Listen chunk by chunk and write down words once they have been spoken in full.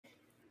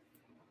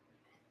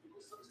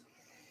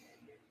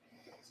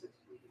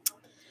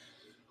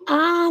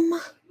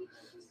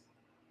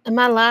Am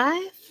I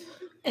live?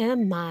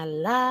 Am I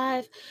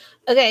live?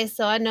 Okay,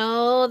 so I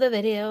know the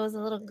video is a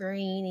little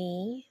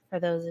grainy for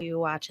those of you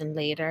watching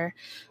later.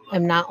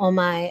 I'm not on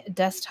my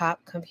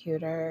desktop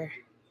computer.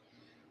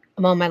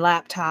 I'm on my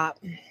laptop.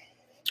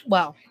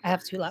 Well, I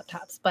have two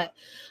laptops, but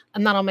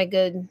I'm not on my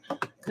good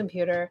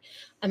computer.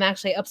 I'm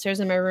actually upstairs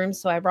in my room,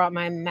 so I brought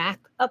my Mac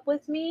up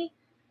with me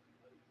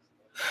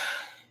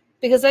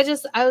because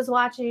I was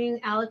watching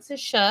Alex's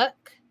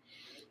Shuck,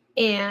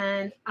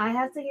 and I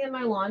have to get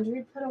my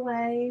laundry put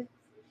away.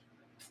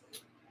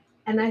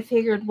 And I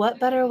figured, what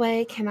better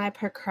way can I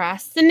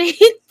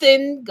procrastinate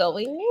than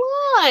going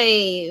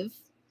live?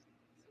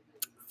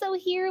 So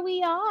here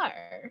we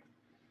are.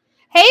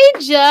 Hey,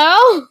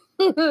 Joe.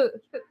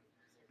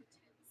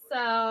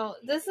 So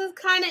this is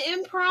kind of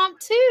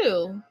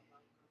impromptu.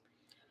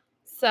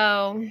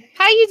 So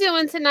how you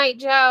doing tonight,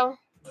 Joe?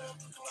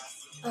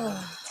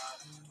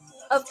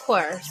 Of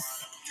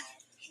course.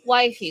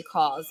 Wifey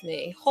calls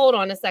me. Hold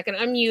on a second.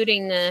 I'm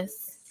muting this.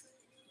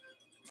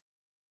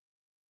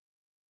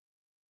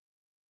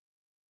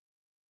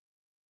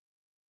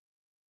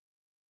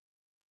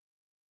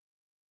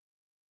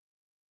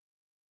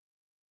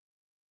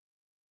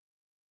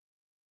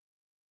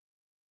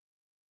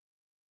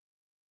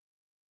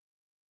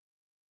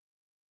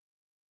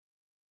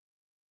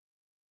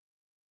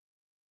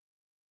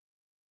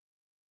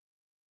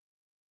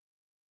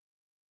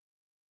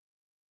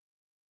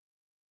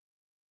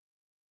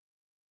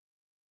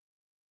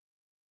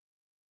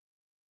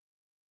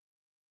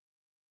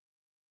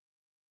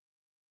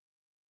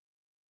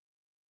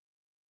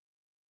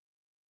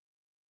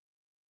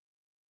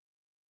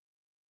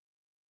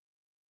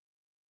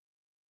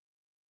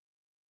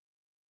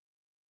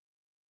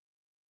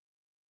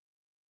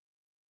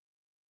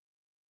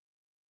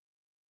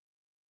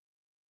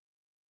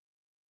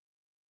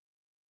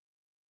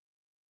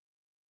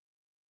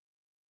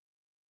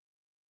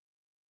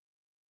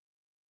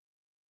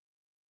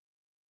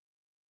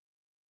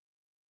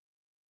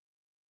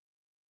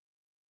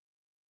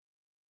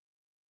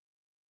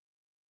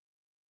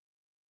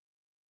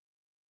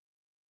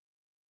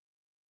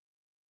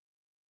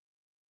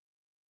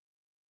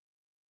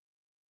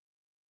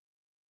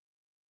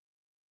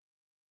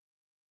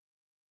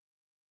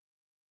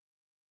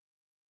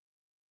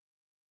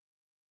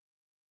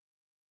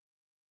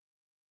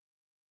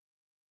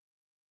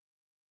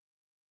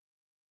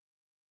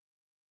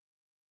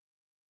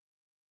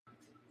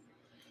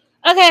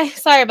 Okay,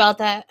 sorry about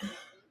that.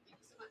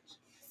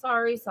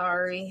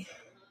 Sorry.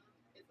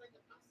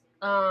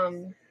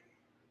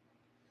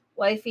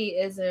 Wifey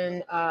is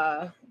in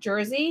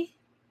Jersey.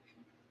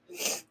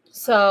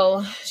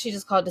 So she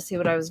just called to see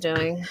what I was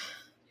doing.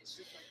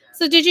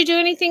 So did you do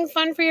anything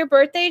fun for your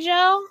birthday,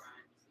 Joe?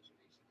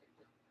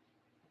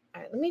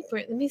 All right, let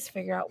me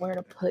figure out where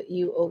to put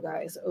you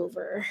guys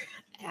over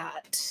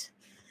at,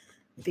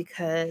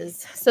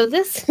 because so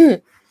this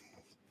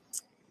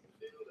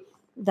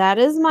that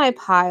is my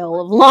pile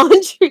of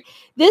laundry.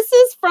 This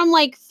is from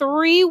like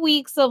 3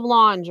 weeks of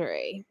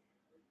laundry.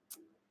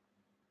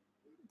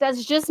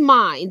 That's just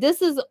mine.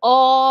 This is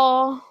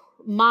all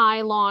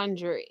my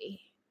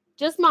laundry.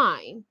 Just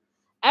mine.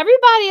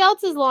 Everybody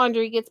else's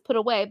laundry gets put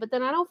away, but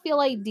then I don't feel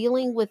like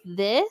dealing with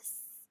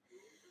this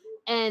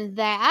and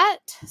that.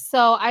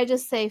 So I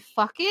just say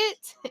fuck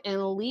it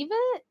and leave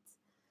it.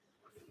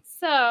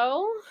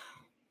 So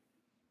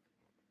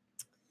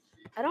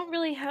I don't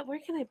really have, where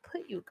can I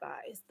put you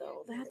guys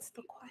though? That's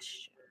the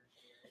question.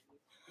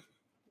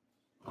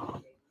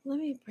 Let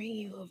me bring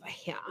you over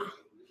here.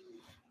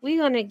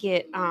 We're gonna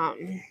get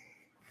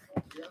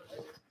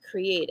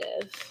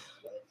creative.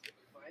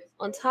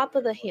 On top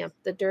of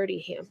the dirty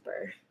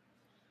hamper.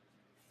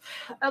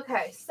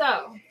 Okay,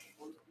 so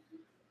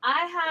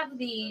I have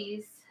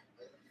these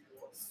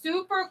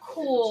super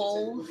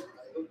cool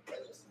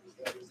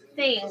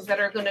things that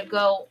are going to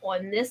go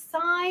on this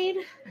side.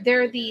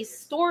 They're these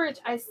storage.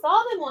 I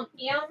saw them on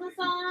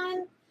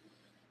Amazon,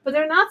 but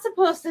they're not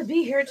supposed to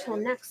be here till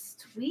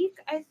next week,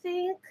 I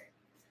think.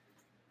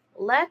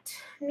 Let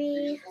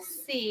me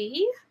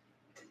see.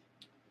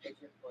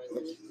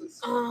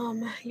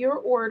 Your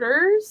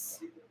orders.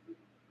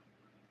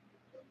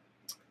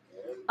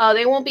 Oh,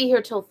 they won't be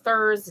here till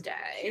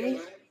Thursday.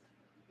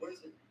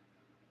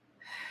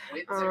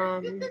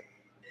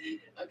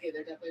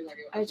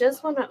 I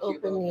just want to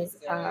open these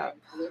up.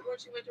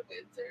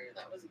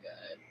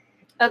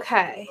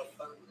 Okay.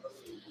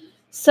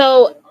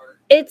 So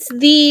it's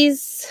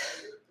these.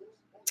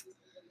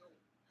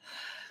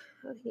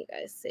 How can you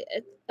guys see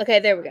it? Okay,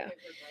 there we go.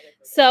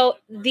 So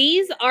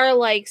these are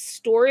like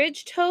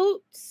storage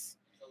totes,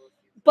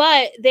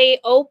 but they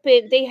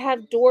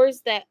have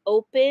doors that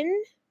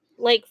open.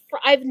 Like,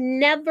 I've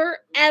never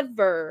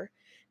ever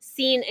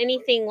seen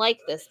anything like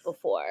this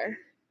before.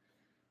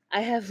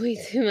 I have way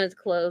too much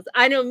clothes.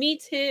 I know, me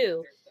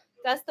too.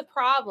 That's the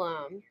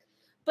problem.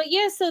 But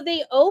yeah, so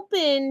they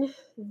open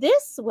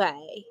this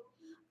way.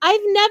 I've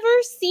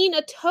never seen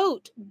a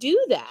tote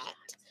do that.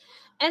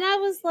 And I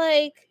was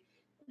like,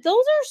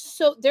 Those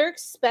are they're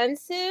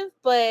expensive,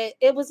 but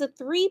it was a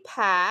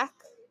 3-pack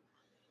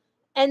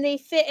and they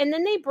fit, and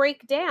then they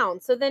break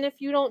down. So then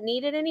if you don't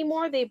need it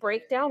anymore, they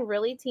break down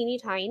really teeny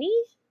tiny.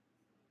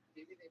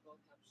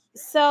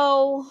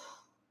 So,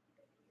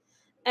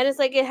 and it's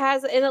like it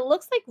has, and it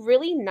looks like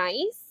really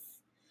nice.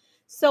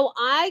 So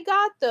I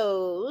got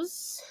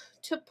those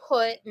to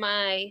put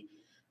my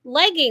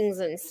leggings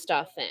and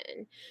stuff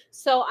in.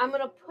 So I'm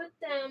going to put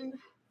them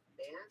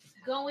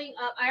going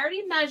up. I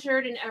already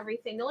measured and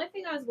everything. The only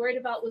thing I was worried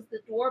about was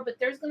the door, but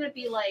there's going to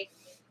be like,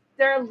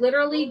 they're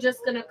literally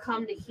just going to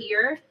come to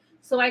here.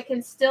 So I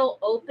can still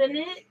open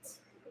it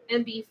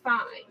and be fine.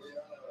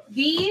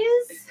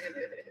 These,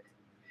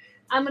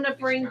 I'm going to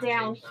bring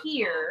down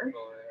here.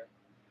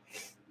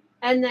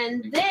 And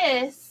then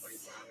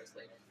this,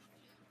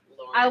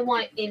 I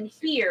want in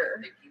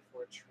here.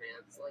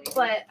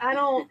 But I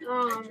don't,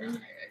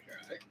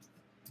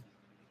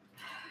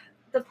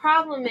 the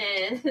problem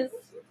is,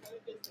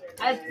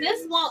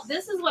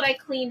 this is what I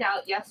cleaned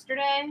out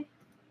yesterday.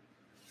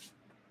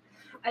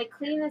 I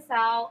cleaned this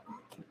out.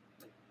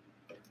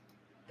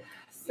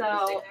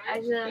 So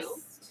I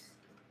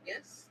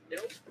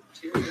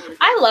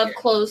love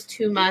clothes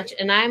too much,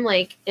 and I'm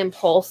like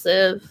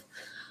impulsive.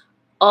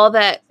 All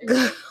that,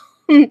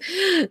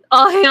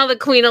 all the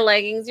queen of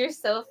leggings. You're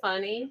so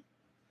funny.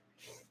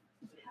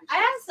 I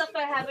have stuff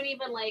I haven't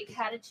even like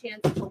had a chance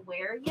to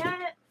wear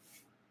yet.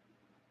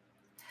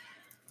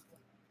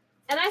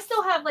 And I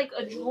still have like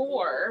a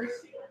drawer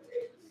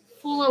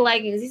full of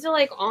leggings. These are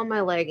like all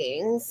my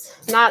leggings.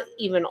 Not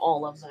even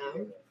all of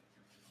them.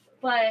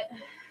 But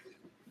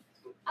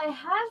I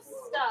have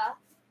stuff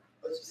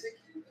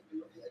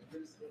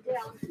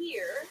down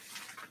here.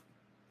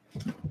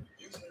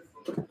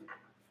 But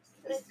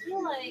I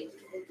feel like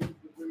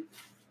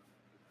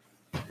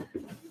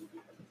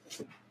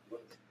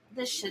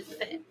this should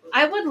fit.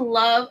 I would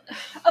love,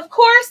 of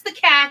course the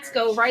cats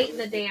go right in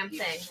the damn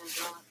thing.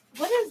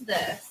 What is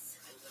this?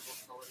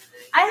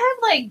 I have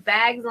like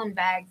bags on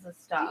bags of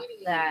stuff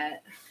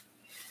that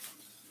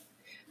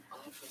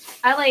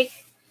I like.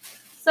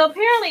 So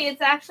apparently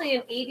it's actually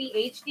an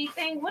ADHD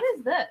thing. What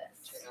is this?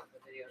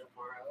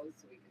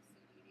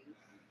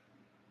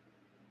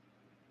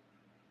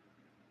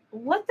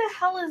 What the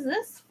hell is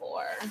this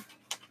for?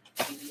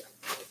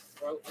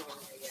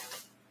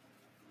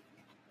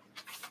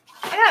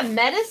 I got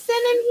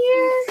medicine in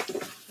here?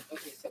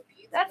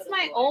 That's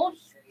my old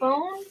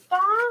phone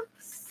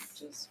box?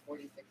 Just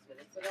 46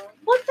 minutes ago.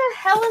 What the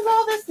hell is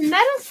all this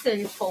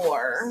medicine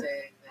for?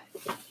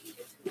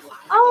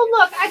 Oh,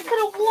 look, I could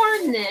have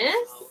worn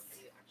this.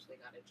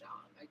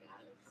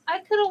 I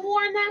could have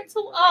worn that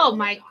to, oh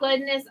my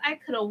goodness, I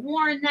could have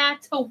worn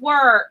that to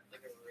work.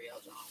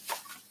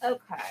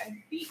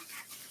 Okay.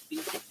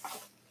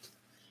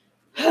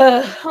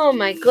 Oh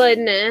my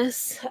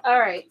goodness. All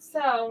right,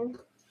 so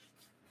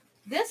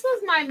this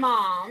was my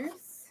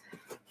mom's.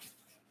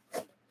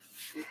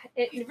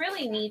 It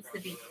really needs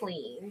to be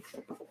cleaned.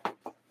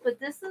 But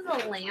this is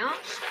a lamp.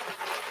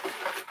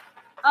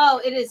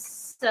 Oh, it is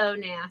so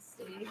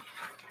nasty.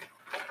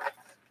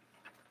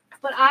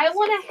 But I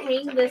want to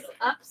hang this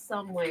up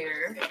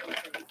somewhere.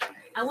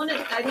 I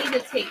need to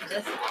take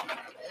this off of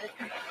it.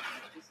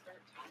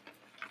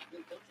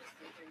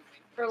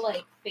 For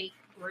like fake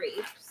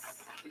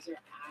grapes.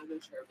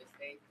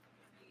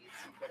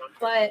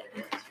 But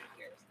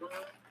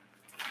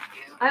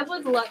I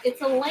would love,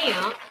 it's a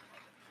lamp.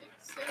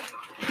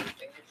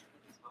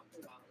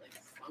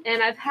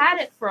 And I've had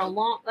it for a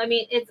long, I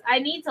mean, I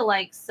need to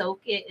like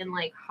soak it in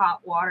like hot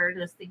water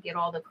just to get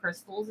all the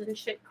crystals and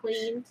shit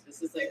cleaned.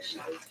 This is like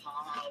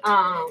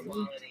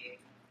oh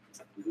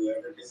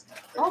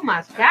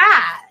my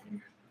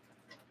God.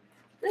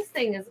 This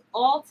thing is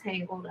all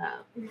tangled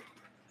up.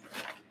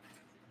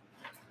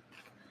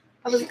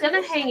 I was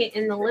going to hang it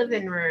in the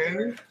living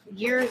room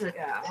years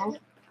ago.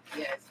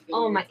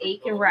 Oh, my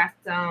aching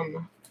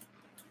rectum.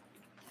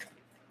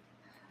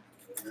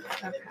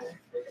 Okay.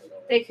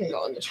 They can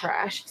go in the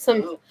trash.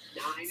 Some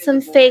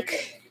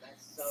fake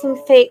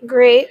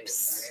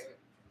grapes.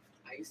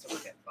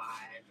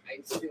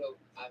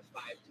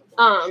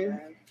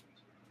 But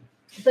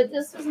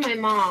this was my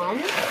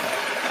mom.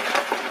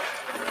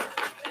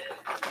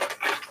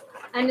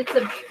 And it's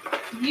a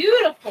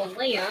beautiful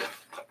lamp.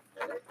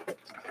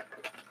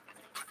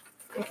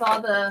 With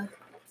all the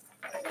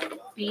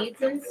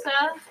beads and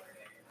stuff.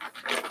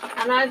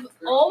 And I've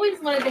always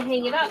wanted to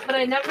hang it up, but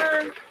I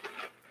never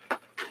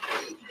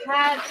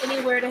had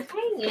anywhere to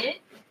hang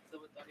it.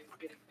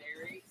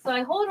 So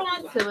I hold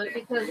on to it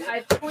because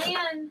I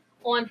plan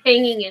on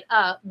hanging it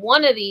up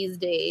one of these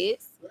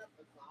days.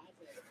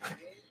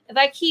 If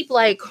I keep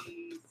like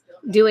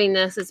doing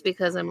this, it's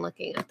because I'm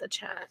looking at the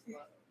chat.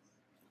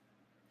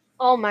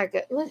 Oh my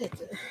God, look at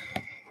this.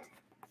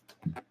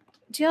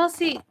 Do y'all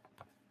see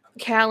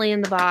Callie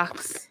in the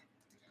box?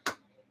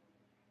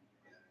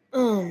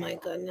 Oh my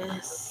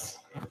goodness.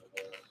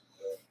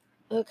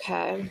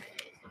 Okay.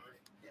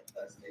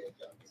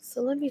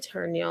 So let me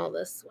turn y'all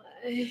this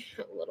way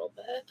a little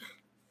bit.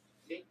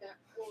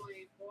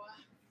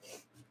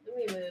 Let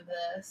me move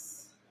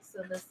this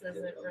so this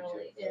isn't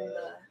really in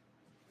the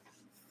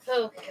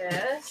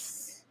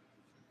focus.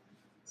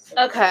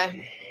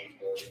 Okay.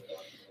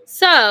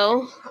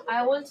 So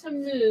I want to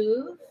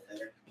move.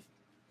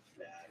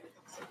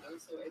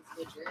 So it's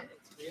legit.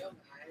 It's real,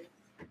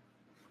 guys.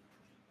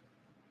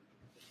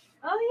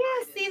 Oh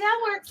yeah, see, that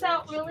works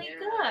out really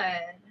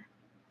good.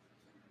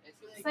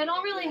 So I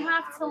don't really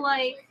have to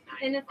like,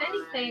 and if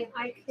anything,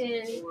 I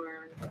can. 7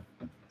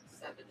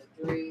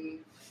 to 3.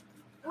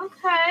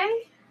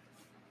 Okay.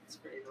 It's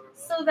pretty normal.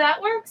 So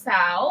that works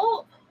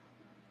out.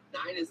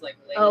 9 is like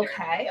later.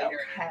 Okay.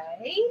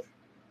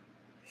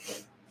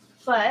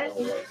 But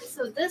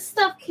so this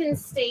stuff can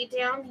stay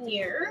down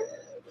here.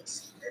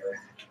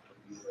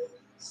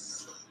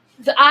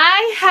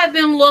 I have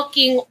been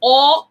looking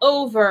all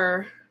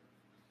over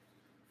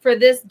for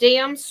this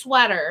damn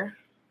sweater.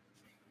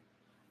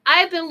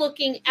 I've been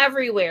looking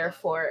everywhere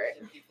for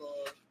it.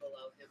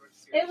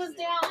 It was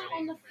down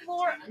on the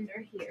floor under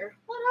here.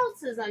 What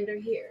else is under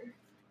here?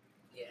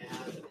 Yeah,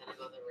 depending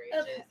on the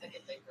ranges. Okay. Like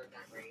if they heard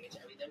that range,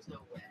 I mean, there's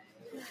no way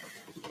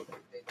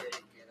they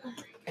didn't hear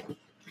that range.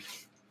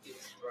 He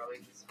was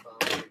throwing his phone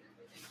and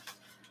everything.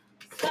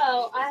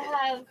 So I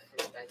have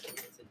His bedroom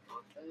is an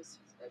office.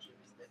 His bedroom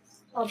is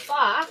next. a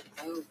box.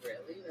 Oh,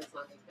 really? That's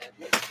not his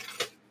bedroom?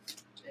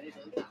 I didn't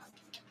know that.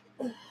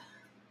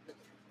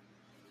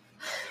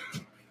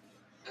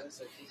 Oh,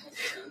 so he has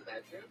 2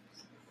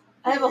 bedrooms?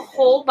 I have a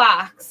whole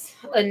box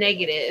of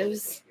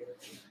negatives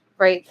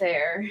right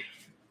there.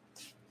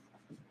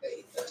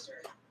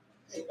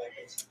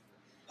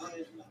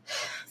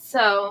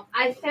 So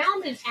I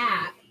found an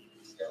app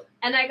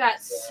and I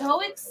got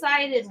so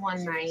excited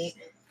one night.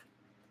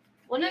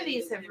 One of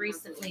these have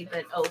recently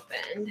been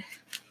opened.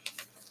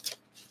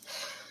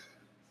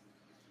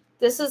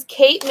 This is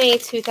Kate May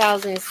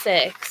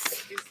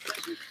 2006.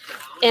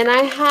 And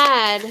I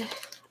had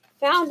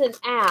found an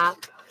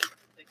app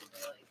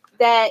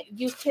that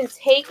you can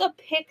take a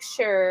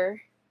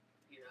picture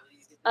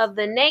of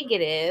the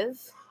negative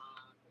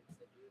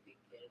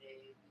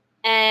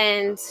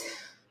and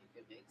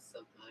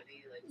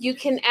you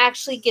can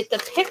actually get the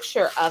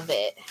picture of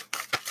it.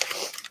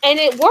 And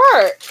it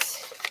worked.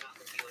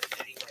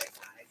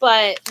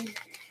 But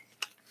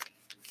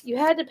you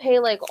had to pay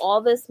like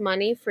all this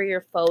money for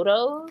your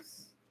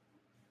photos.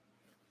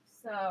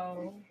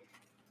 So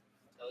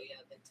Oh,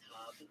 yeah, the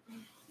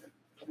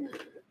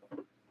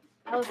tub.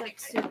 I was like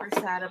super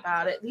sad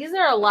about it. These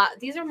are a lot.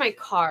 These are my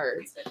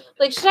cards.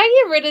 Like, should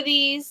I get rid of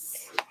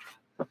these?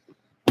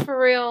 For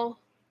real?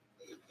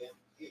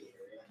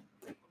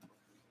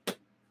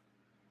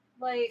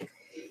 Like,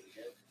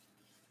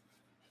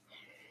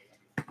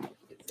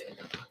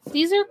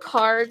 these are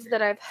cards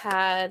that I've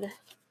had.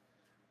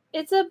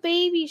 It's a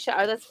baby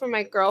shower. That's for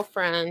my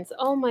girlfriends.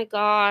 Oh my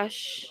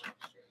gosh.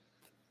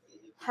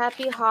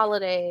 Happy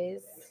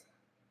holidays.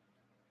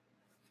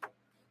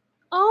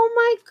 Oh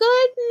my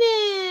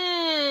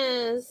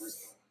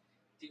goodness.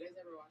 Do you guys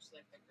ever watch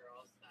like the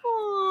girls?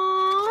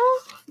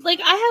 Aww. Like,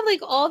 I have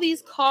like all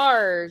these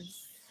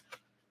cards.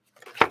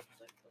 I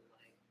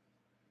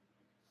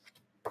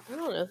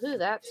don't know who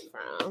that's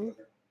from.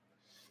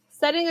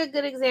 Setting a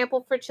good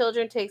example for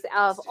children takes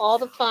out of all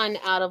the fun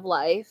out of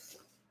life.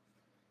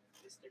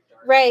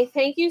 Ray,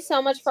 thank you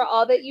so much for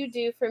all that you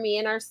do for me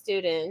and our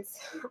students.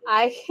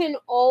 I can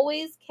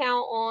always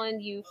count on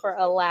you for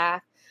a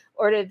laugh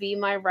or to be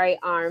my right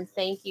arm.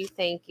 Thank you,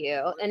 thank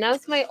you. And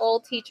that's my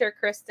old teacher,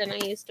 Kristen, I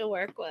used to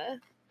work with.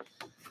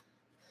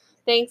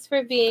 Thanks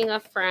for being a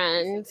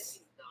friend.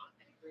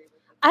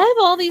 I have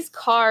all these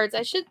cards.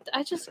 I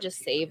just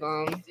save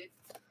them.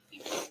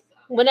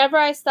 Whenever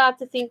I stop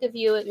to think of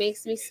you, it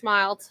makes me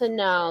smile to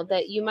know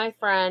that you, my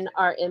friend,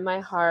 are in my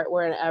heart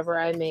wherever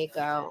I may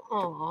go.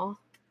 Aww.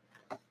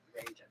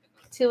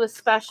 To a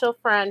special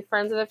friend,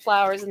 friends of the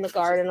flowers in the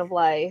garden of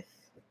life.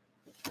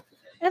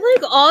 I have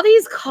like all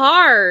these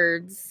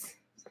cards.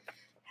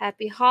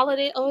 Happy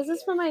holiday. Oh, is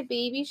this for my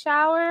baby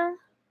shower?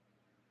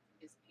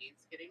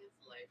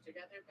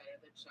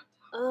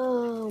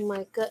 Oh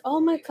my god. Oh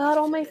my god,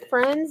 all my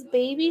friends'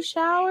 baby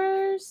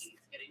showers.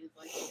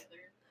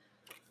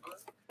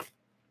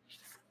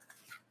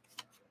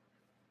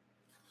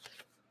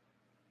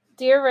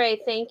 Dear Ray,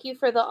 thank you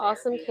for the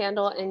awesome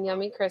candle and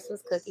yummy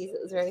Christmas cookies.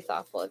 It was very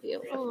thoughtful of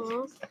you.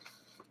 Aww.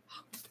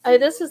 Oh,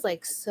 this is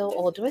like so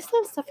old. Do I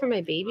still have stuff for my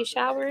baby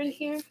shower in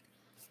here?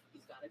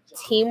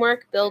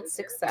 Teamwork builds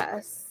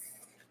success.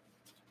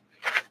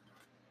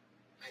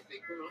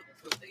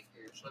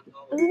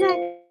 Isn't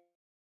that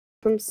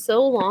from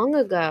so long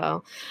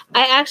ago?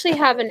 I actually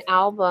have an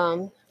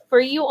album for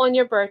you on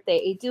your birthday.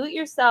 A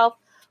do-it-yourself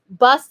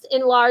bust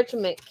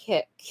enlargement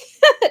kit.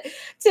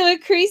 To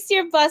increase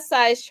your bust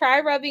size, try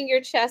rubbing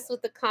your chest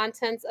with the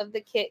contents of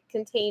the kit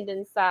contained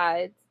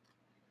inside.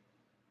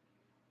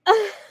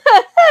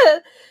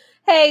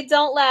 Hey,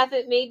 don't laugh.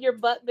 It made your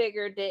butt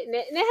bigger, didn't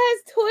it? And it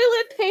has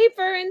toilet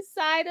paper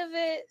inside of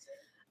it.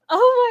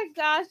 Oh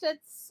my gosh,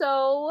 that's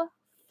so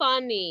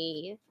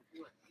funny.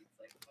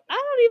 I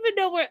don't even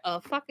know where.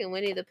 Oh, fucking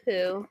Winnie the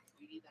Pooh.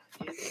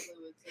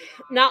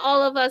 Not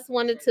all of us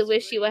wanted to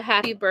wish you a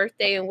happy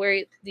birthday and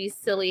wear these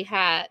silly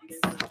hats.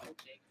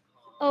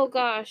 Oh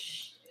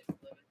gosh.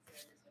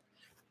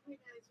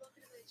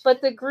 But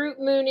the group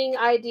mooning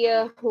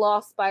idea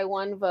lost by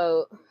 1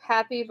 vote.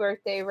 Happy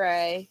birthday,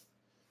 Ray.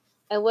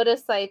 And what a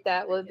sight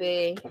that would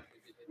be.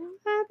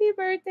 Happy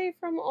birthday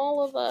from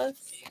all of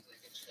us.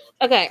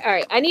 Okay, all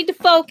right. I need to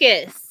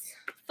focus.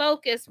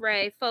 Focus,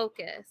 Ray.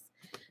 Focus.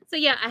 So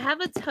yeah, I have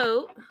a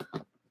tote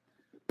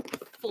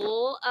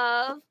full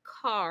of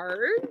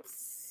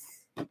cards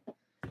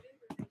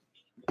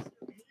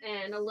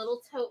and a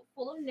little tote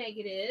full of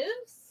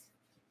negatives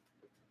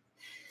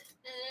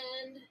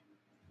and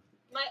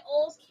my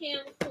old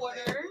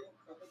camcorder.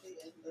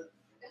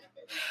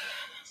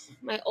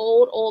 My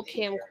old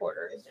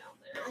camcorder is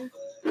down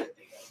there.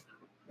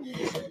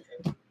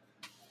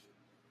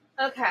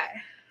 Okay,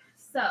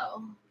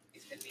 so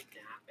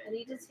I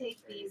need to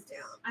take these down.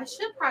 I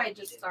should probably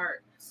just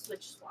start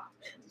switch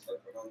swapping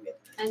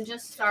and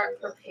just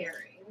start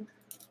preparing.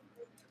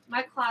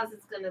 My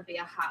closet's gonna be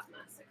a hot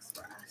mess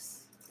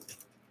express.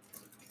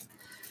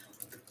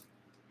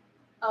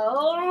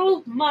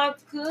 Oh my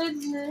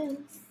goodness.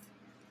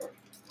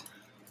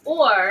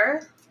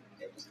 Or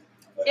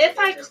if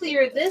I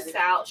clear this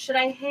out, should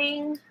I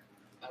hang?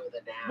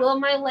 Will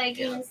my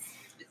leggings?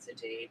 It's a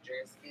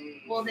dangerous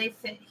game. Will they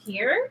fit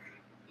here?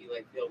 You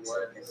like feel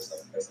worse.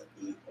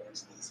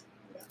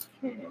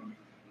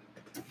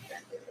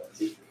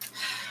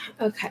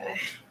 Okay.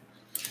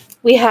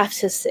 We have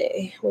to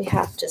see. We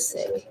have to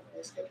see.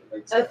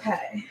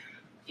 Okay.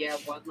 Yeah,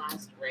 one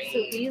last rage. So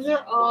these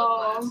are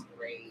all. One last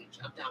rage.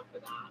 I'm down for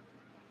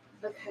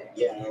that. Okay.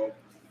 Yeah.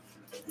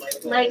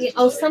 Legging.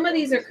 Oh, some of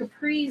these are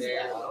capris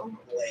though.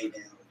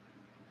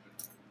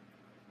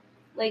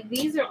 Like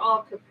these are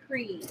all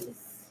capris.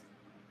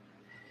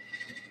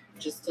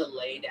 Just to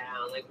lay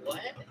down. Like what?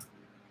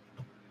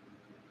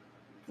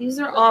 These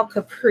are all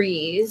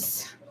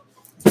capris.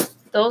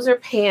 Those are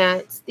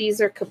pants. These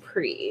are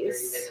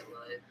capris.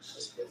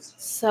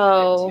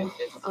 So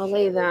I'll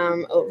lay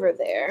them over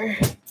there.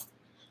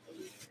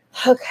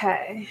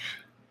 Okay.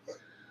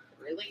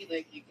 Really?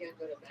 Like you can't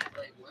go to bed?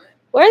 Like what?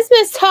 Where's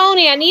Miss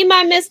Tony? I need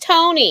my Miss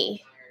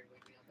Tony.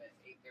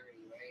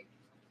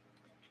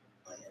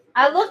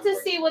 I looked to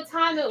see what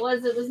time it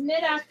was. It was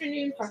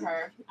mid-afternoon for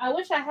her. I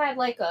wish I had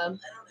like a... I don't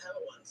have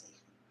a onesie.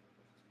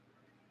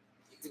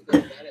 You could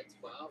go to bed at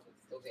 12 and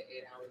still get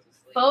 8 hours of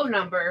sleep. phone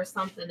number or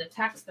something to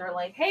text her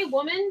like, hey,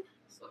 woman,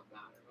 It's not bad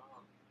at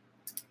all.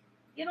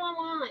 get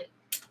online.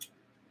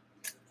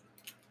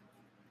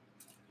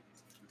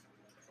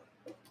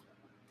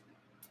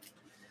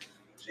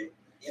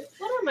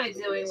 What am I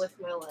doing with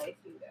my life,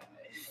 you guys?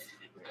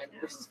 I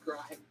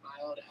prescribed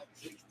mild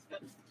apnea.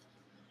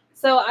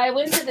 So I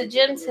went to the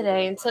gym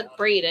today and took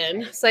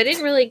Braden. So I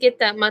didn't really get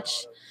that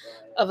much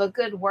of a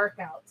good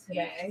workout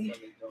today.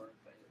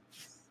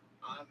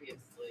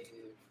 Obviously.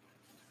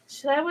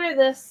 Should I wear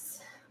this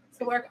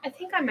to work? I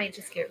think I might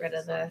just get rid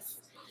of this.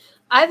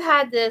 I've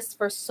had this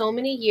for so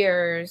many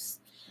years.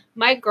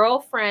 My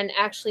girlfriend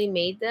actually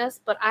made this,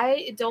 but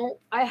I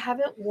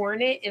haven't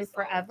worn it in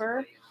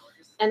forever.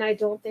 And I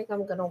don't think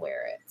I'm going to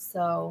wear it.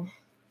 So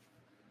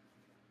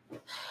I'm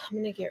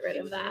going to get rid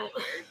of that.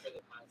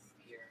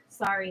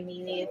 Sorry,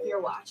 Nene, if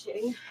you're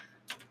watching.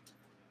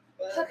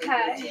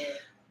 Okay.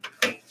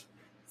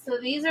 So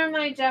these are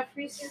my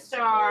Jeffree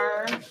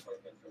Star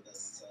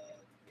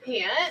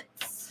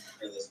pants.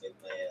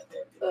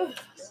 Ugh.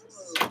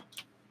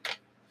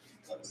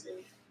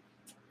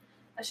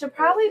 I should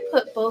probably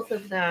put both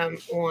of them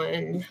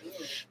on.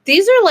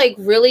 These are like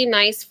really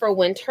nice for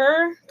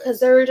winter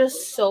because they're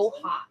just so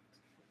hot.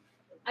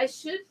 I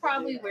should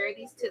probably wear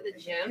these to the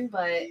gym,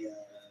 but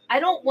I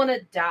don't want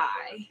to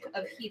die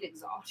of heat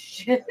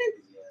exhaustion.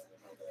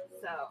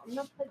 So I'm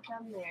going to put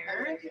them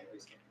there.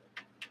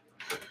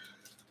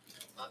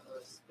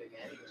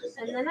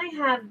 And then I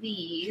have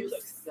these. You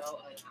look so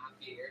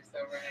unhappy. You're so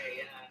right,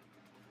 yeah.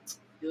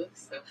 You look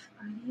so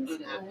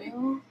unhappy.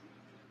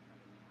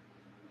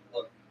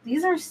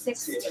 These are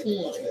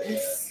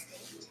 16s.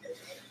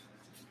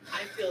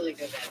 I feel like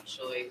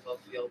eventually he'll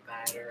feel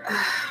better.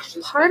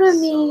 Part of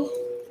me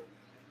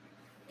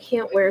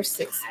can't wear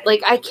 6.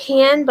 Like, I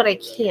can, but I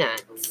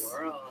can't.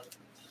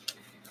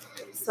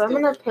 So I'm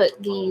going to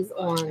put these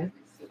on.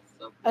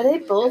 Are they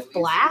both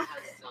black?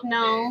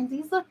 No,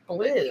 these look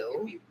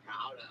blue.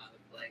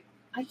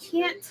 I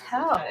can't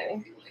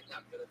tell.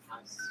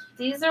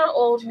 These are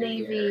Old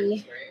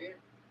Navy.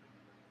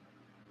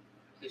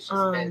 He's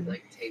just been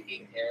like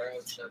taking care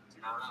of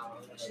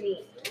Chantal.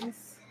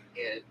 Jeans.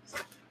 And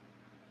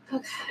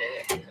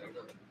Okay. I don't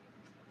know.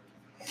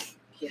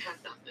 He had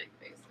nothing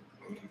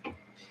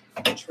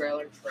basically.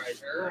 Trailer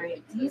treasure.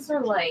 Alright, these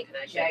are like Can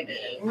I get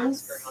it?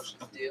 Ask her how jeggings.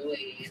 she's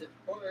doing,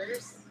 of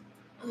course.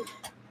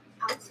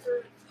 Ask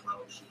her how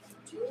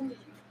she's doing.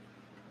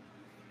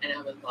 And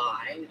I would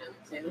lie, and I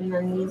would say, And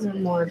then these are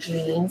more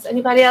jeans.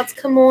 Anybody else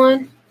come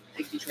on?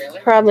 thank you,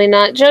 trailer. Probably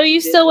not. Joe, you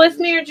still with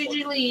me or did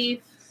you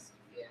leave?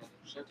 Yeah,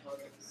 Chantal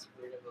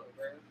screwed him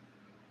over.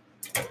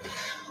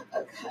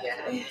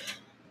 Okay.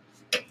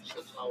 Yeah.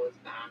 Chantal was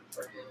bad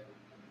for him.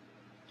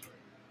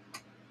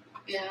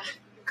 Yeah.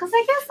 Because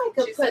I guess I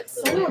could She's put like the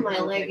some of one my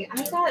who, leggings. I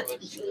like, got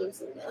watched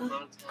jeans in the the.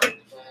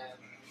 content, but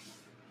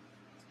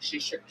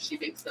she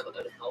makes them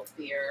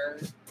unhealthier.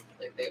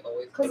 Like they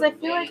always. Because I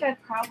feel like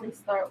I'd probably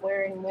start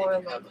wearing more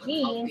of my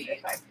jeans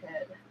if I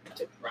could,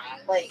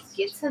 depressed, like,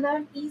 get to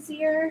them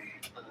easier.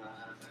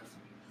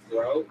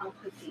 Throat. I'll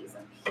put these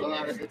up A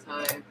lot here. of the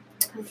time.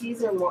 Because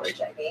these are more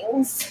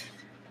jeggings.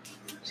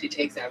 She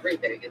takes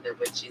everything, and then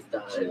when she's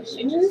done,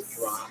 she Jeans.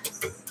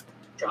 just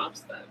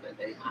drops them, and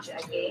they have to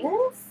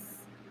Jeggings.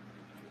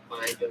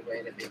 find a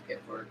way to make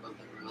it work on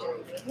their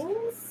own.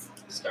 Jeggings.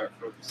 Start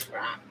from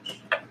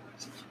scratch.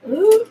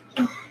 Ooh.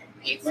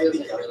 Pizza is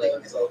really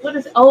good. What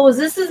is? Oh,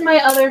 this is my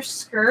other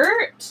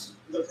skirt.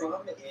 The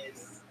problem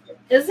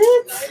is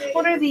it?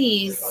 What are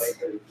these?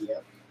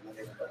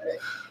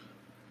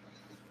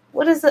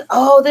 What is it?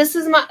 Oh, this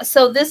is my.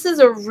 So this is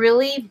a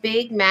really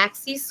big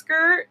maxi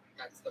skirt,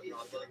 That's the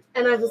problem.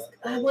 and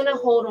I'm gonna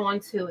hold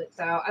on to it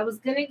though. I was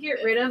gonna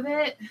get rid of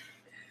it,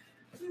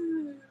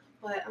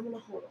 but I'm gonna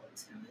hold on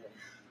to it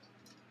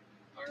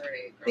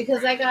Alright.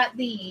 because I got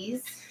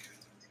these.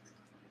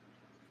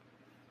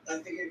 I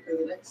figured for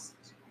the next.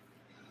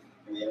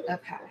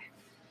 Okay.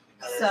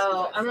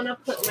 So I'm gonna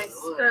put my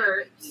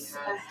skirts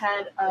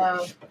ahead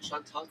of.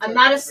 I'm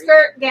not a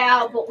skirt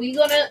gal, but we're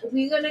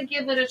gonna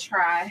give it a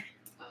try.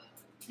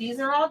 These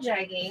are all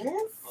jeggings,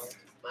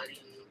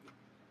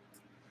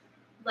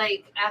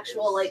 like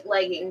actual like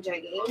legging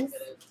jeggings,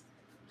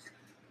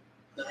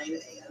 9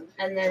 a.m.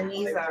 and then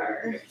these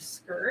are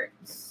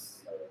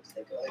skirts.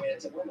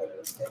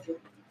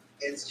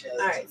 It's just.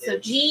 All right, so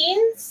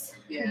jeans,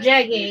 Yeah.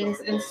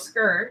 jeggings, and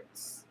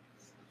skirts,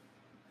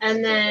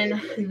 and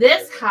then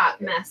this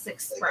hot mess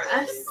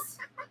express.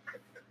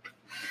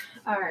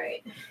 All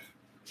right,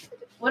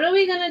 what are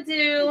we gonna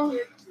do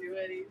Can't do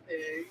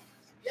anything.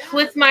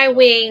 with my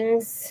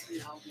wings?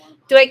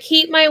 Do I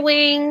keep my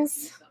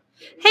wings?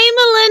 Hey,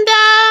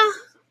 Melinda.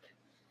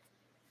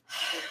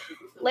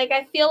 Like,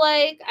 I feel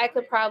like I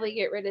could probably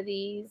get rid of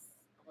these.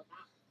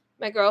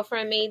 My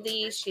girlfriend made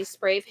these. She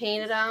spray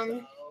painted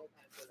them.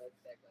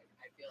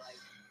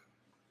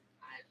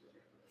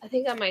 I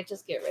think I might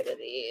just get rid of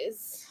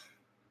these.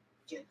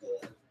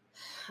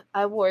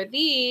 I wore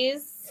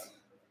these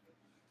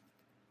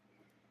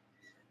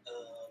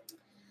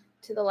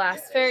to the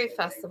last fairy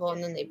festival,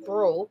 and then they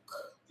broke.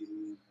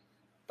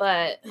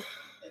 But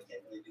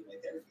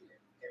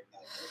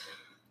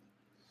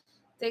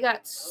they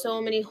got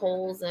so many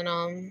holes in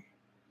them.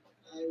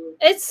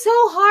 It's so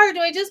hard.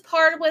 Do I just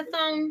part with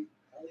them?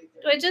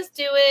 Do I just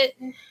do it?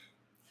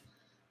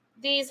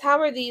 These, how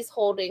are these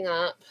holding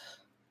up?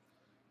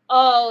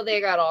 Oh,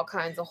 they got all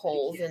kinds of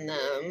holes in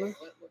them.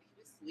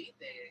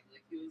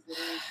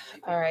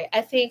 All right,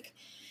 I think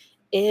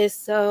it's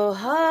so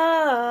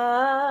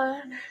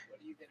hard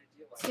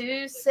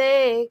to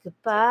say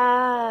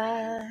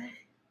goodbye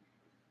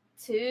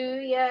to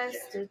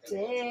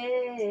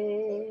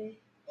yesterday.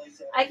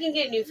 I can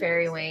get new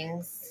fairy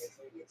wings.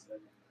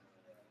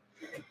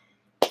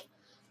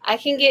 I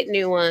can get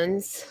new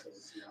ones.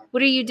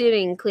 What are you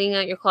doing? Cleaning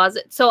out your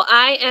closet? So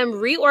I am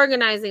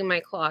reorganizing my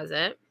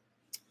closet.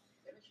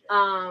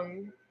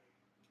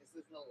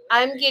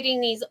 I'm getting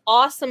these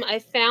awesome. I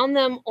found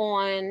them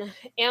on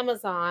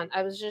Amazon.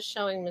 I was just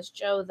showing Miss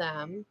Jo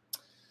them.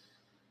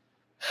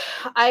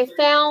 I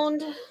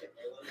found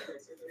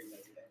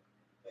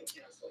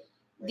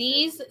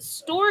these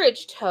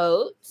storage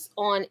totes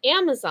on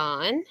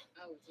Amazon.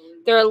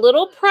 They're a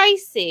little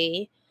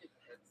pricey,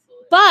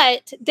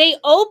 but they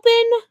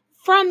open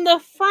from the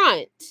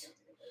front.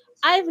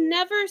 I've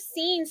never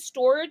seen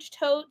storage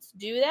totes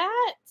do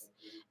that,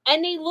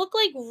 and they look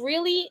like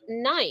really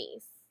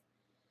nice.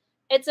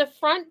 It's a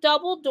front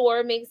double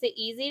door, makes it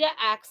easy to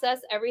access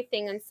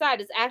everything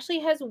inside. It actually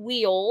has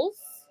wheels,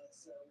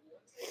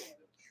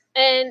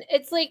 and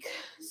it's like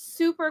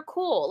super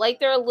cool. Like,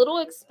 they're a little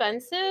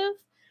expensive,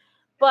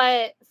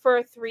 but for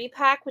a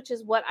 3-pack, which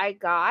is what I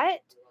got,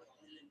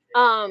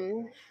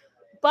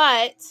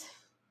 but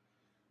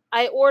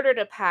I ordered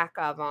a pack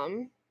of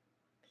them.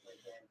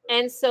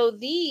 And so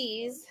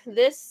this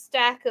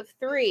stack of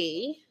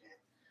 3,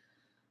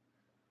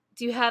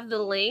 do you have the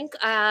link?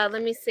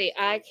 Let me see.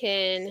 I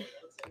can.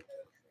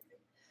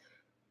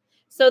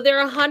 So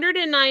they're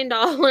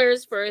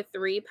 $109 for a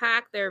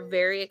 3-pack. They're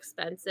very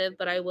expensive,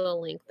 but I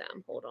will link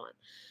them. Hold on.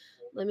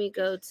 Let me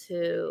go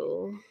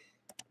to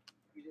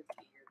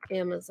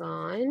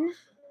Amazon.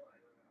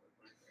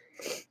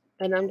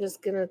 And I'm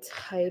just going to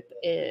type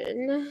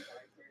in.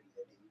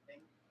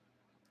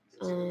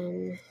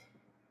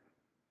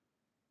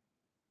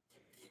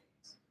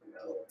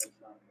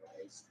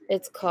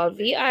 It's called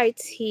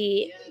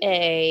VITA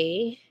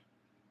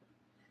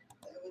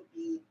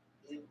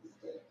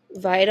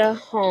Vita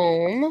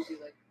Home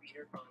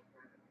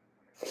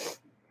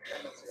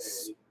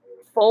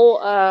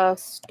full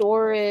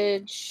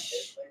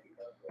storage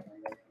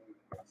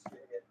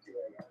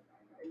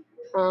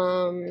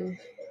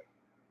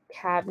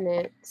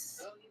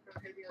cabinets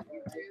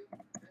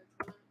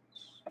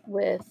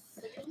with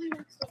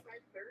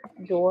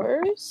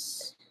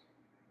doors.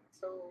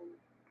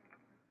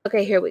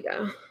 Okay, here we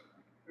go.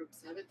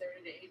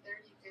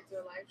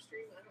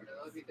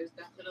 There's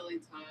definitely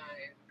time.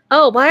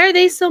 Oh, why are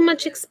they so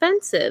much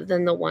expensive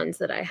than the ones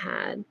that I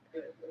had?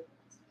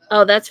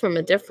 Oh, that's from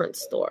a different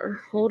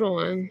store. Hold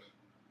on.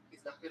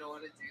 He's not gonna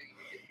want to do.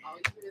 All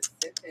you do is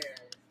sit there.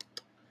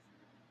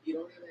 You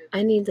don't even.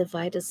 I need the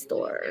Vita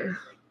store.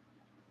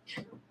 He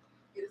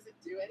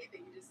doesn't do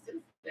anything. He just sits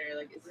there.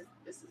 Like,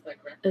 this is like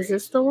Is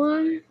this the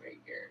one? right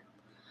here.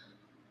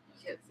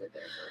 You can't sit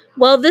there.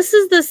 Well, this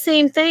is the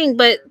same thing,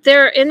 but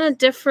they're in a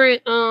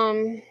different TV's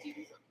on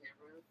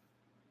camera.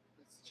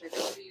 Let's check out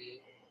TV.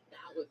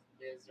 That was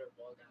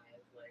miserable,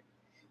 guys. Like,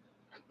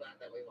 I'm glad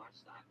that we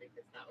watched that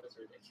because that was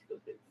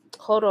ridiculous.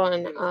 Hold on.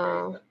 It was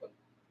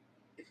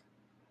great.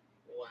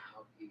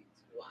 Wow, Pete.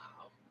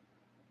 Wow.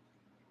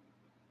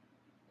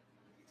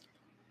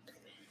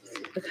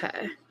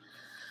 Okay.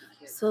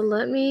 So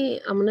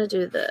I'm gonna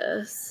do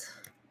this.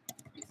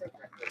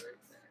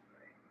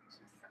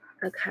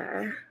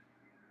 Okay.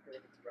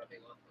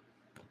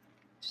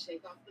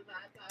 Shake off the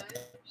bad vibes.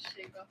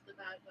 Shake off the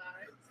bad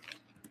vibes.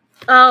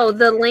 Oh,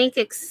 the link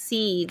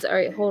exceeds. All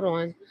right, hold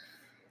on.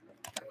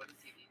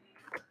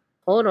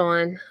 Hold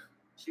on.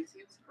 She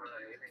seems fine.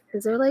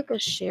 Is there like a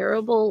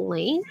shareable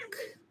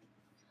link?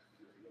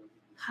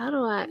 How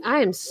do I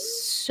am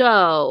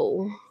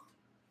so.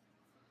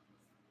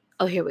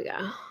 Oh, here we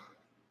go.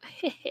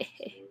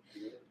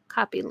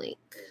 Copy link.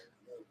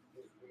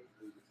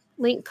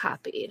 Link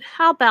copied.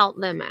 How about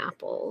them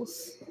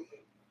apples?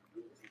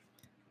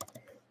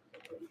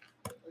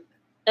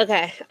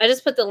 Okay, I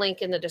just put the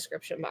link in the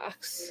description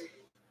box.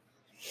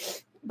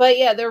 But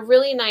yeah, they're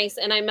really nice.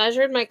 And I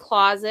measured my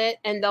closet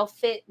and they'll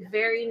fit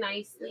very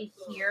nicely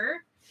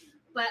here.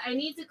 But I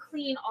need to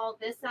clean all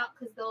this out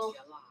because they'll...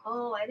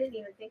 Oh, I didn't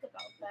even think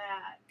about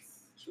that.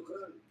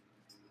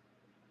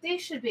 They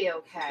should be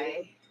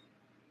okay.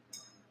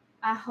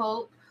 I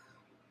hope.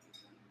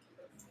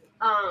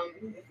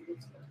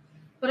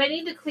 But I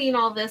need to clean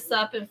all this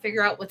up and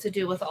figure out what to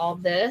do with all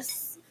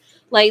this.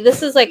 Like,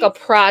 this is like a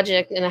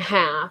project and a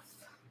half.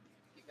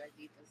 You guys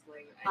eat this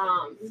link? I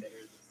didn't consider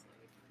this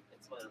link.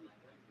 It's what, 11?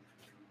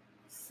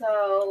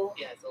 So...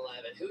 Yeah, it's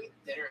 11. Who eats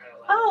dinner at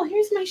 11? Oh,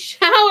 here's my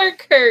shower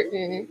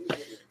curtain. What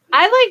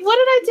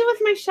did I do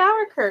with my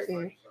shower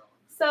curtain?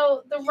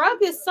 So the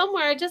rug is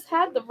somewhere. I just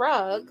had the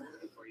rug.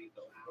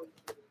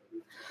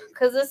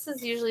 Because this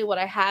is usually what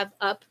I have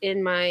up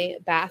in my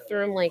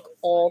bathroom, like,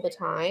 all the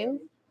time.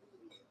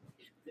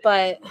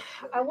 But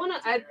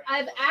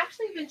I've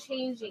actually been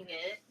changing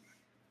it.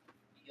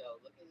 Yo,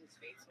 look at his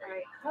face All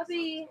right,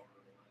 hubby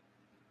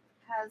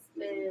has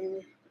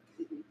been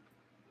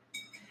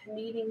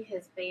needing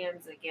his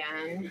bands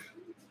again.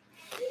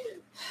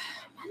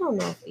 I don't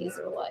know if these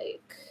are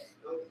like...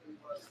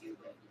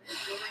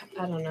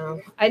 I don't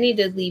know. I need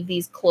to leave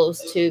these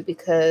close too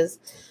because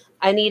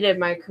I needed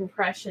my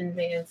compression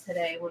band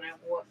today when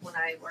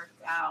I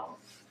worked out.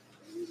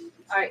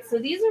 All right, so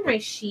these are my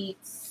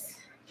sheets.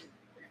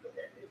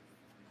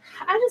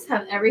 I just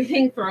have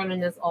everything thrown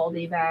in this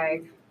Aldi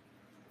bag.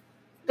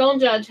 Don't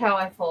judge how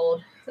I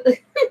fold.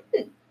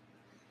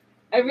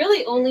 I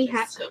really only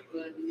have...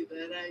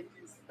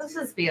 Let's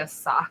just be a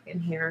sock in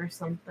here or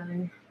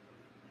something.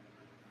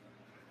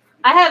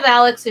 I have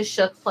Alex's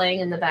Shook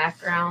playing in the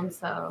background,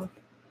 so...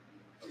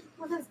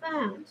 What is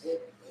that?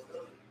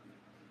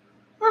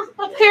 Oh,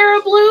 a pair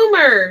of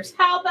bloomers.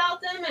 How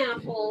about them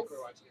apples?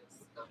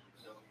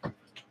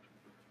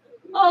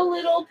 A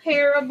little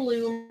pair of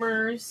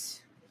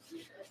bloomers.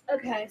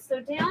 Okay, so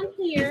down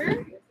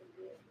here,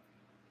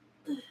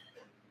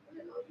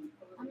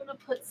 I'm going to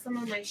put some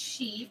of my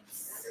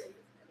sheets.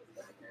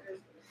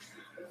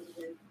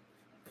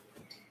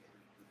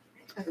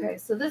 Okay,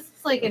 so this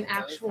is like an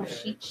actual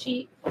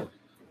sheet.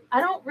 I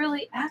don't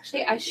really,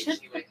 actually, I should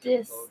put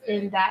this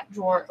in that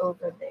drawer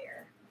over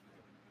there.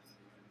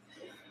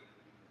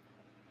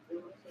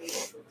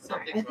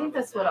 Sorry, I think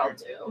that's what I'll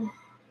do.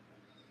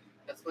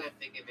 That's why I'm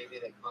thinking maybe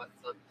they caught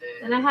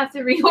something. And I have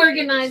to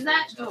reorganize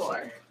that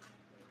drawer.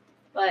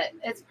 But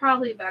it's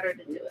probably better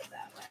to do it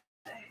that way.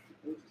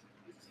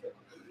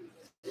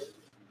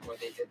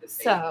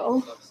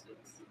 So,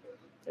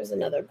 there's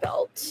another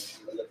belt.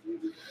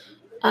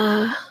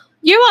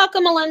 You're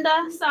welcome,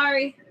 Melinda.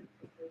 Sorry.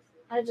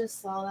 I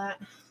just saw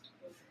that.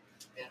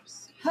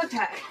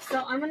 Okay,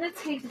 so I'm going to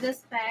take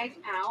this bag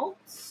out.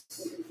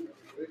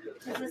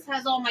 This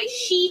has all my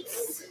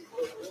sheets.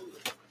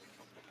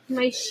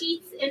 My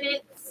sheets in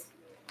it.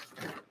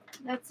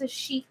 That's a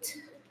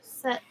sheet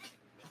set.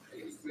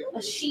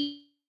 A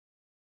sheet.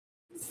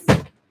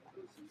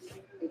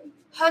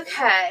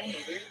 Okay.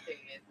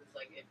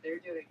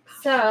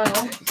 So,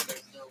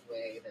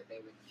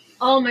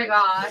 oh my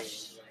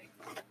gosh.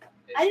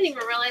 I didn't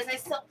even realize I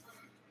still...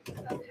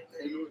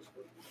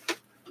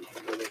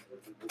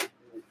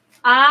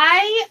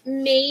 I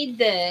made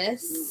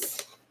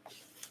this.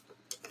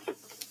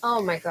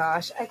 Oh my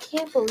gosh. I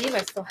can't believe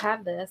I still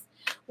have this.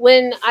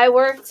 When I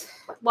worked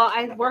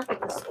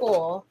at the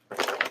school,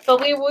 but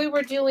we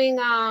were doing,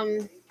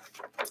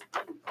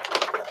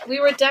 we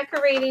were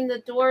decorating the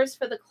doors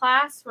for the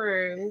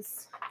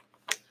classrooms,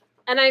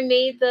 and I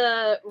made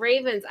the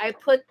ravens. I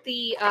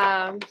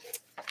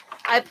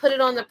I put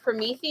it on the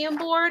Promethean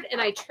board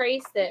and I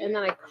traced it and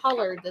then I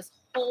colored this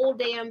whole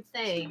damn 2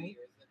 thing. years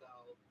ago.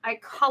 I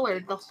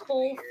colored the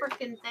whole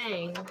freaking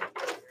thing.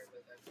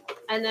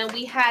 And then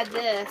we had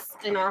this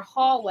in our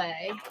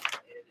hallway.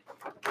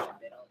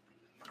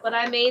 But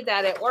I made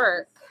that at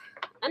work.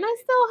 And I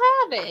still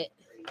have it.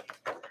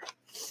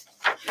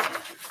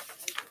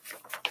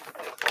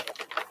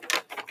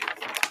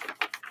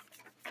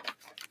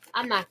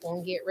 I'm not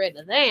going to get rid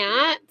of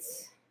that.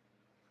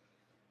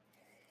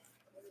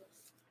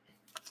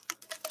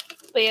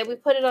 But yeah, we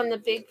put it on the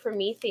big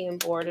Promethean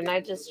board and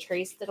I just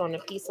traced it on a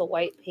piece of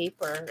white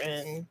paper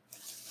and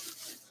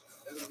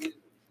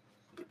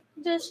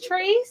just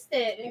traced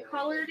it and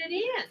colored it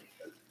in.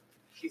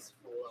 She's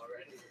full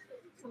already.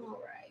 All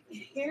right.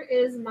 Here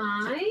is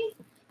my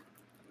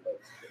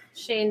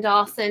Shane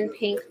Dawson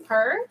pink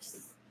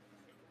purse.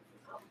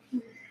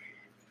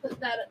 Put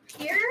that up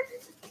here.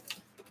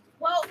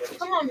 Well,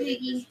 come on,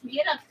 Piggy.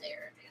 Get up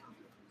there now.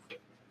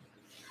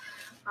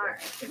 All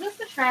right. Is this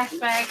the trash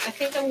bag? I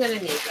think I'm going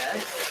to need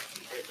this.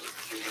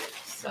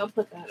 So I'll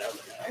put that over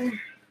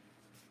there.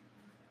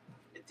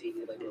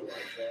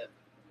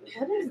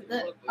 What is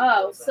this?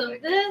 Oh, so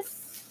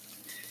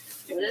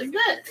this. What is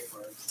this?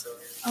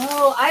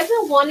 Oh, I've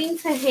been wanting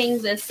to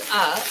hang this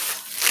up.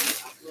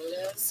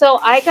 So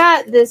I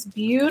got this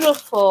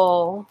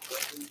beautiful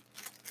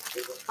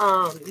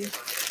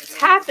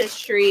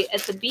tapestry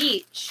at the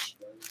beach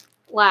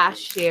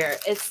last year.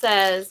 It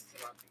says,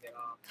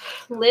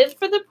 live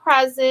for the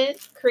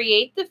present,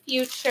 create the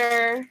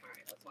future.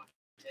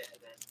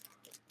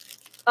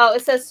 Oh,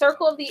 it says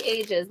circle of the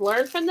ages.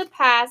 Learn from the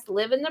past,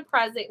 live in the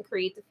present, and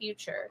create the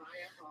future.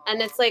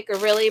 And it's like a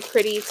really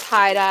pretty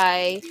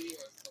tie-dye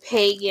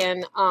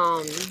pagan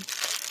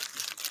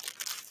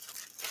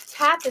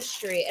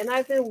tapestry. And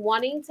I've been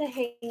wanting to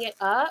hang it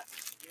up,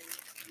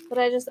 but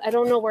I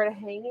don't know where to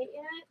hang it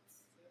yet.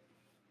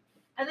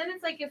 And then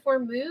it's like if we're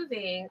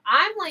moving,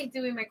 I'm like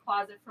doing my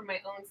closet for my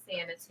own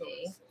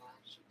sanity.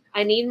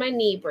 I need my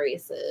knee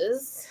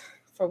braces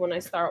for when I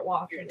start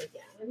walking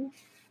again.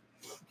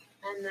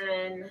 And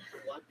then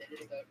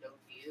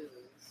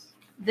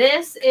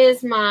this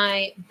is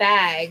my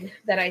bag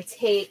that I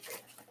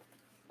take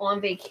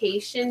on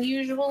vacation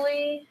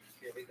usually.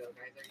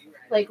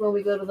 Like when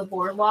we go to the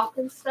boardwalk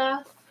and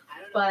stuff.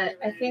 But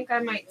I think I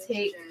might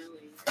take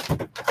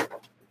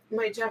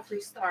my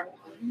Jeffree Star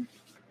one.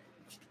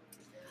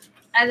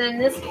 And then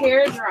this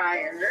hair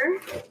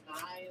dryer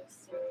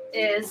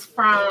is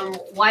from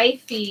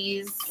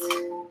Wifey's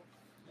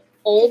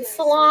old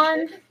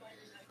salon.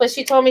 But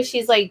she told me,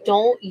 she's like,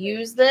 don't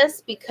use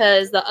this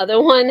because the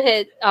other one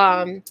had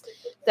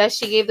that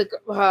she gave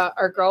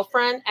her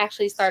girlfriend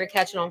actually started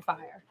catching on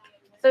fire.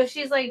 So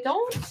she's like,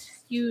 don't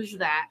use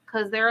that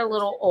because they're a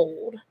little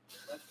old.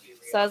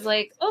 So I was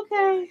like,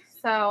 okay.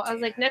 So I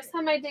was like, next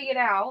time I dig it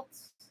out,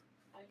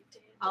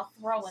 I'll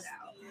throw it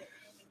out.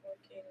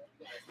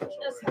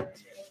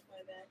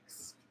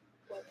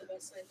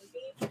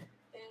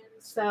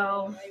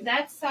 So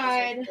that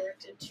side is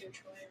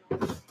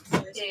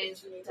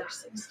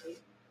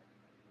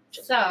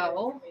done.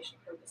 So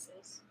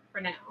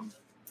for now.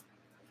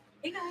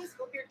 Hey guys,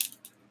 hope you're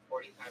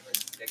 45 or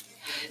 60.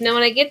 Now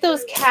when I get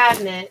those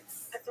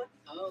cabinets.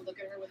 Oh, look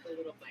at her with the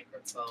little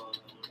microphone.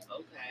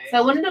 Okay. So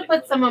I wanted to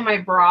put some of my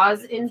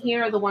bras in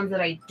here, the ones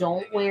that I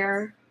don't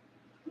wear.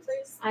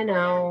 I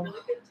know.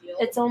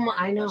 It's almost,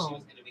 I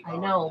know,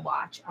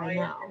 watch, I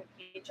know.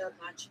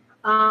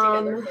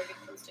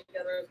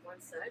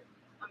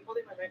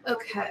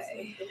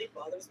 Okay.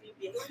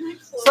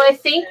 So I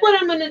think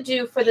what I'm going to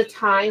do for the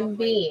time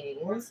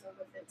being,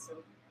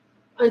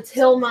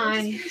 until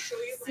my,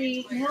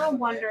 see, now I'm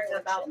wondering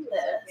about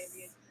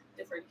this.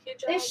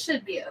 It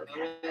should be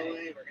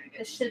okay.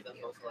 It should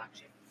be okay.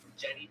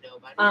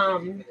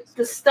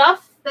 The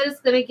stuff that is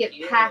going to get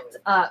packed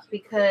up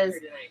because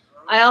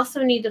I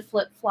also need to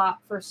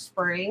flip-flop for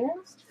spring.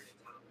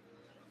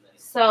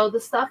 So the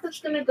stuff that's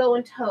going to go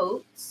in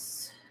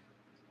totes,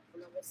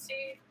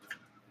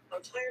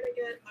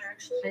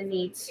 I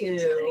need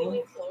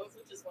to,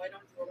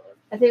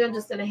 I think I'm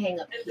just going to hang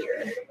up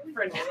here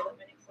for now.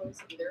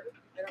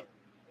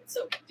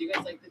 So, do you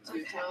guys like the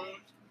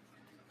two-tone?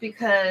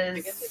 Because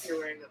I guess if you're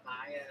wearing a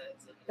baya,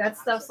 that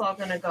stuff's all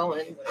going to go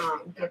and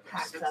get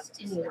packed up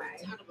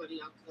anyway.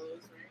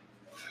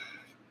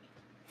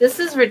 This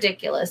is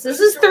ridiculous. This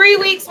is 3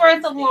 weeks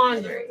worth of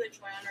laundry.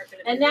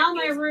 And now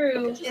my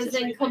room is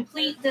in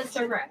complete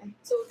disarray.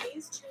 So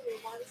these two new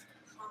ones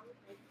come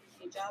with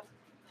hijab.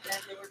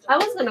 I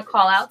was going to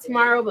call out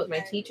tomorrow, but my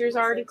teacher's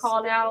already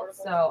called out,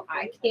 so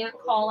I can't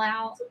call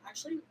out.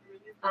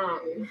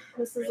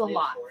 This is a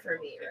lot for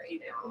me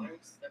right now.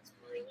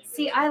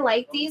 See, I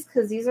like these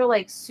because these are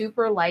like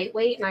super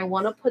lightweight and I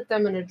want to put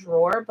them in a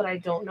drawer, but I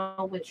don't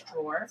know which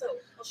drawer.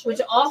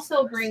 Which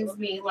also brings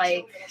me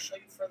like,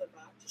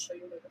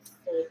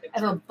 I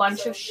have a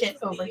bunch of shit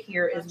over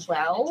here as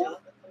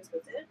well.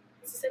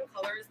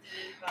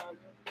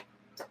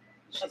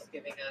 She's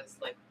giving us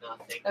like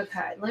nothing.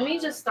 Okay, let me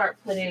just start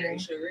putting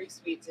Sugary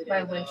sweet today,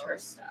 my though. winter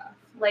stuff.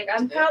 Like,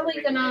 I'm Do they have a probably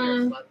ring light or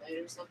gonna, floodlight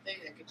or something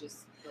that could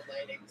just the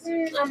lighting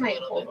seems I a might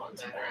little hold bit on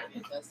to better. that.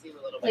 It does seem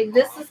a little like, bit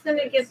this off, is gonna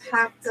but get it's just-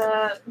 packed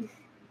up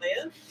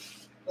Leia,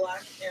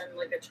 black and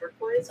like a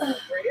turquoise or a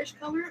grayish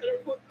color. I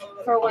don't know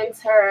what for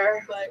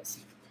winter. but as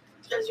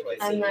you can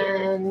see And here,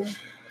 then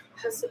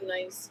has some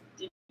nice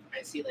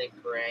I see like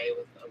gray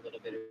with a little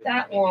bit of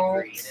That maybe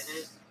won't. green in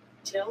it.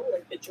 detail,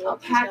 like the jewel I'll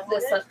pack detail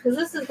this on up because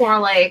this is more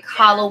like The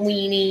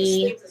Halloweeny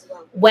sleeves as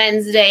well.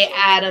 Wednesday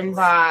Adam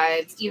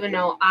vibes. Even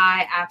though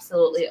I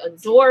absolutely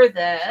adore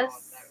That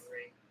this.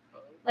 ring. Oh.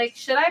 Like,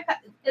 should I?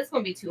 It's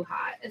gonna be too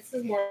hot. This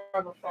is more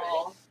of a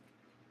fall.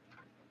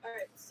 All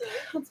right, so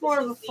It's more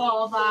of a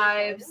fall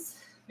vibes.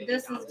 Maybe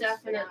This is dollars.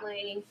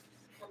 definitely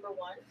number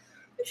one,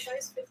 it's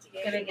size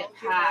 58. Gonna get All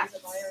three lines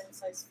of packed. iron in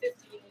size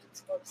 50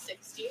 to about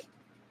 60.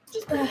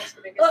 Just pretty much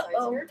the biggest size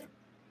Uh-oh. here.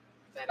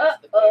 That is the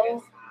Uh-oh.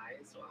 biggest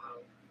size.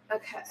 Wow.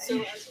 okay. So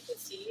as you can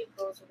see, it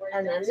goes right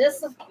And down then to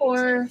this, my of feet, and it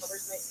course,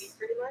 covers my feet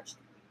pretty much.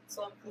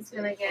 So I'm is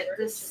gonna get covered,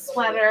 this which is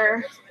one of the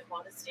sweater. ultimate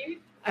modesty.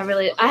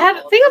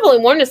 I think I've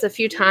only worn this a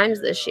few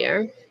times this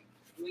year.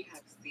 We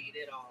have seen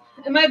it all.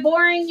 Am I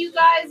boring you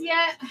guys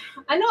yet?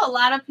 I know a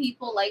lot of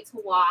people like to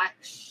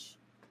watch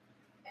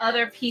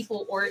other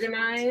people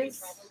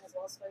organize,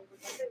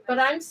 but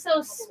I'm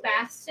so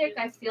spastic,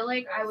 I feel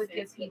like I would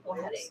give people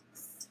headaches.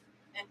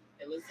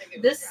 It looks like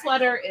it This was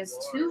sweater dragging is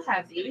the floor. too It's gonna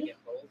heavy, get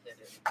holes in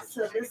it. It's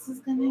so dragging this is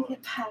the gonna floor.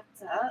 get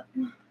packed up.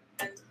 And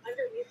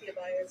underneath the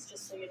abaya,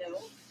 just so you know,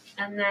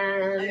 And I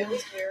then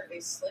always wear a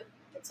slip.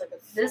 It's like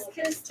a this full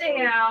can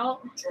stay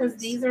out because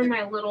these are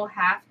my little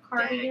half Dang, so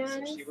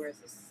cardigans. she wears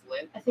a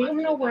slip I think I'm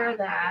under gonna wear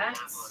that that.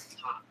 on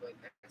top. Like,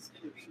 that's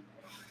gonna be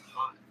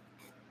hot.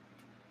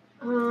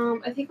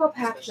 I think I'll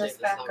pack Especially this in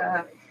the back summer.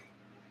 up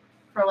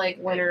for like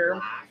winter.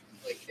 Black.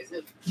 Like, is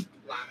it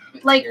black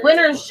Like material?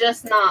 winter's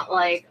just not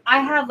like I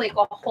have like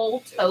a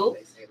whole tote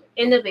They say, like,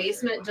 in the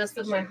basement just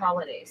of my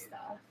holiday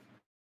stuff.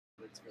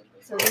 it's really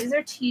So these are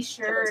covers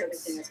t-shirts.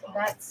 everything as well.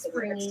 That's So the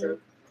springy. extra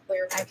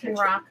layer of I can protection.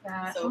 rock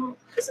that. So- Oh.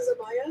 This is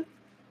abaya.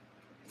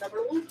 Number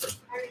one.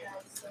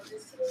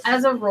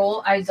 As a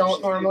rule, I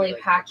don't normally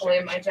pack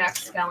away my Jack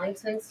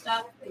Skellington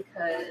stuff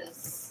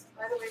because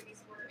By the way,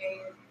 these were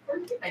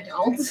a I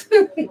don't.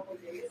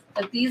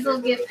 But these will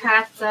get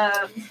packed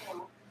up.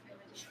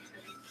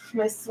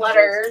 My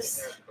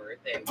sweaters. Their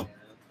birthday, man.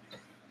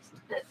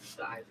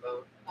 The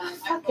iPhone.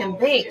 Fucking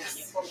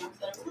thanks.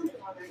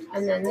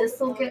 And then this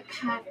will get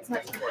packed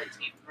up. 14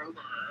 Pro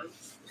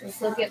Max. This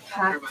will get Or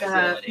packed my up.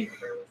 holiday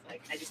was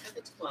like, I just got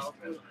the 12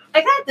 Pro Max.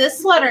 I got this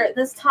sweater,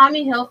 this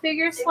Tommy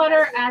Hilfiger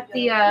sweater at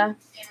the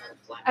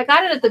I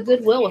got it at the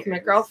Goodwill with my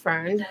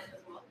girlfriend.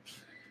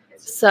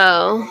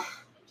 So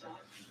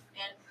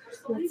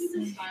let's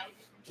see.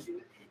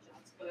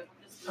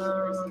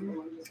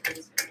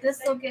 This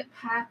will get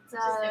packed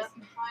up.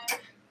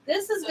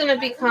 This is gonna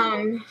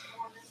become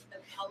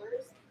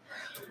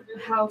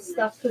house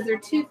stuff because they're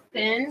too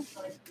thin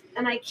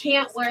and I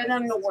can't wear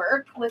them to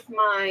work with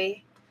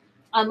my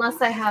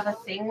unless I have a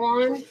thing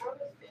on.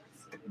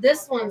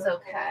 This one's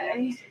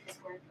okay.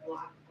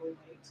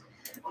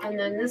 And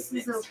then this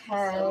is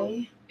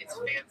okay. It's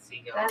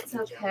fancy. y'all. That's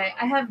okay.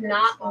 I have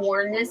not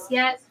worn this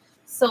yet.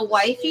 So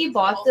wifey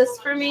bought this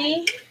for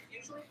me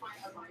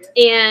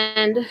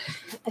and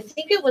I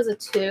think it was a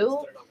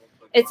 2.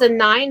 It's a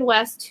 9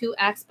 West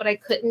 2X, but I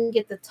couldn't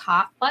get the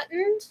top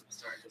buttoned.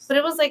 But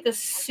it was like a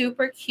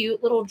super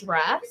cute little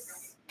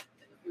dress.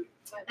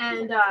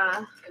 And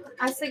I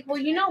was like, well,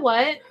 you know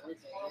what?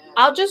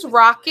 I'll just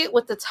rock it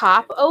with the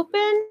top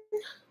open.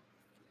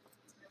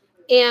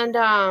 And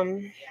Yeah, I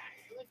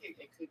feel like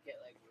it could get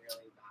like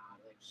really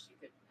bad. Like she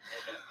could.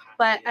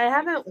 but I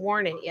haven't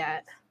worn it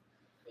yet.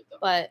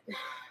 But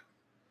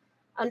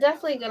I'm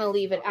definitely gonna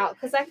leave it out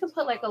because I can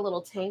put like a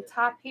little tank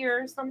top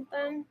here or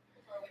something.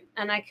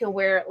 And I can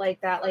wear it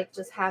like that, like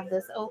just have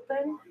this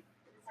open.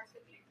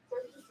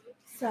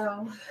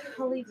 So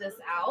I'll leave this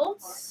out.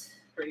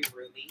 Pretty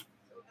ruby.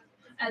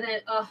 And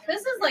then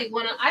this is like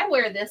when I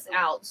wear this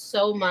out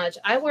so much.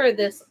 I wear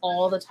this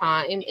all the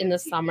time in the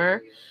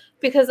summer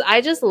because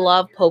I just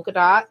love polka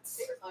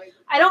dots.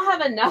 I don't have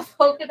enough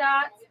polka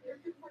dots,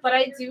 but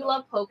I do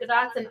love polka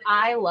dots and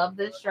I love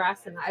this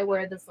dress and I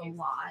wear this a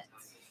lot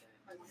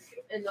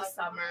in the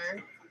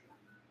summer.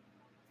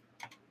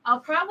 I'll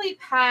probably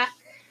pack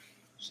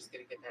She's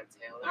gonna get that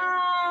tail. do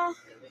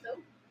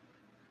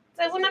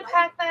I want to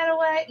pack that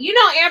away? You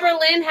know, Amber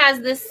Lynn has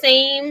the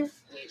same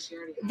Wait, she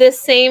already this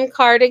same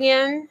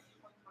cardigan.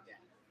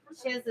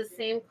 She has the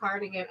same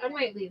cardigan. I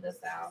might leave this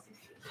out.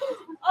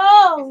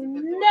 Oh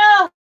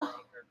no! her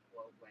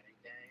quote wedding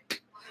day.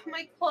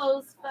 My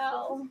clothes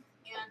fell.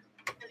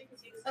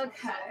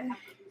 Okay. And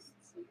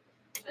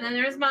then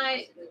there's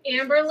my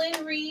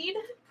Amberlynn Reed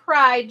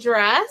Pride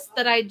dress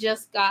that I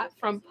just got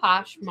from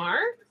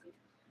Poshmark.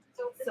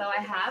 So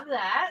I have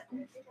that.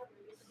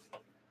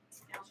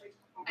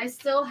 I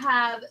still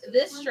have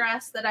this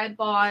dress that I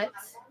bought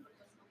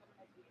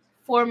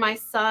for my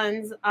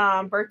son's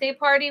birthday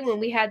party when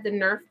we had the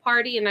Nerf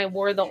party, and I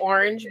wore the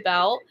orange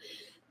belt,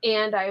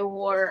 and I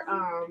wore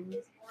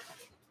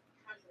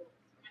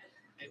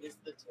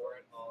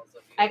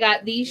I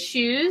got these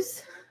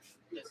shoes.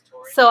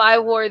 So I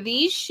wore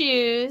these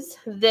shoes,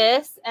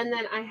 this, and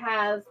then I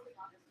have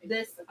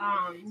this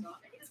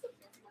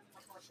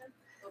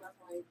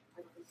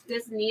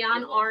this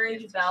neon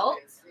orange belt.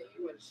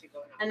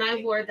 And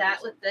I wore that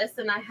with this,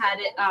 and I had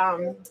it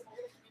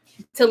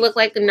to look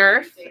like the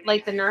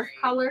Nerf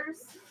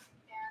colors.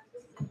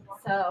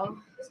 So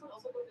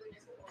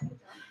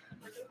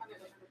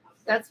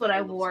that's what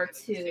I wore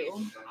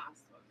too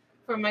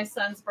for my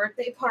son's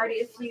birthday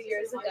party a few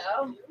years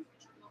ago.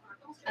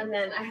 And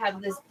then I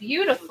have this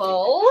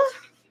beautiful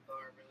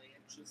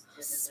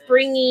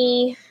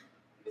springy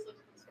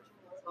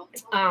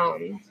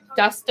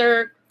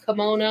duster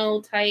kimono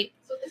type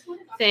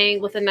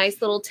thing with a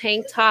nice little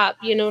tank top,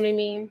 you know what I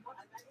mean?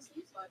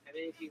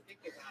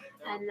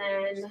 And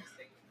then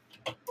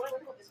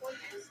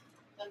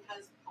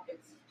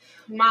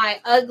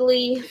my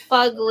ugly,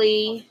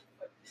 fugly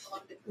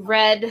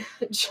red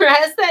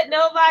dress that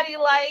nobody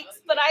likes,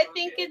 but I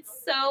think it's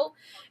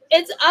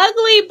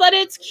ugly, but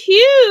it's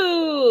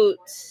cute.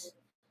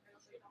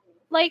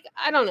 Like,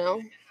 I don't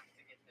know.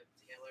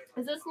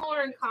 Is this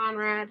Lauren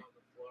Conrad?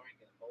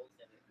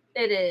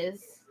 It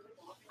is.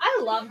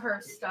 I love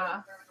her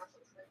stuff.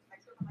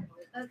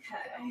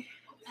 Okay.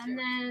 And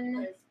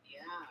then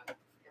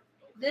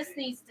this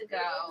needs to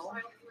go.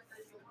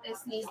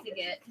 This needs to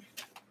get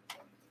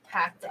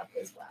packed up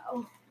as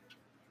well.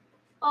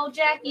 Oh,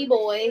 Jackie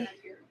boy.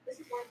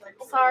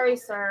 Sorry,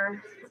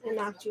 sir. I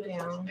knocked you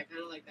down.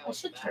 I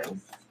should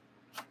turn.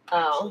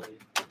 Oh.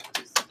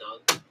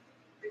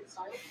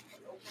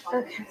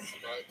 Okay.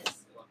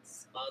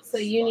 So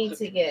you need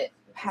to get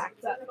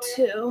packed up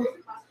too.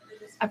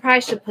 I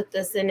probably should put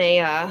this in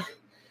a,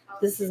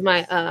 this is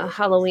my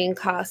Halloween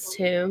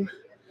costume.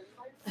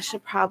 I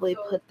should probably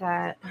put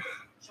that.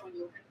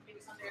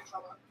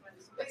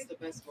 That's the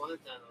best one,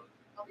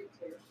 though.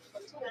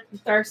 I'm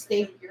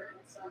thirsty.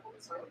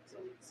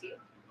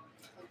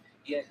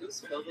 Yeah,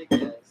 who's filming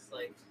this?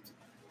 Like,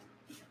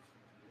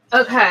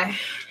 okay.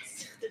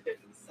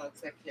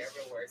 Sucks that camera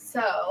works.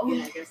 So,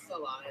 yeah, I guess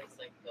Salon is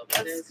like filming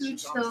let's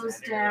this. scooch those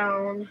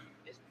down.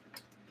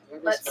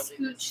 Whoever's Let's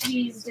filming scooch this-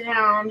 these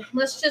down.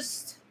 Let's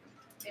just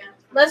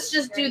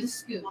do the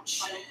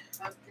scooch.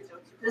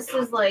 This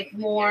is like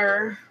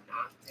more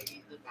Not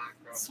taking the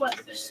background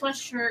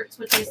sweatshirts,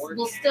 which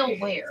we'll still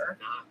wear.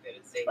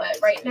 But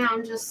right now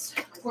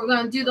we're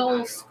gonna do the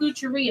old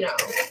scoocherino.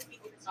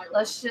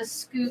 Let's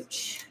just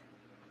scooch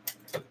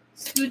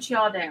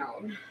y'all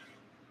down.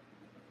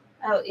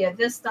 Oh yeah,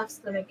 this stuff's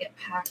gonna get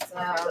packed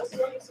up.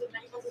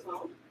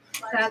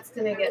 That's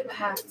gonna get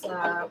packed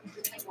up.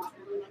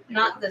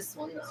 Not this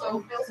one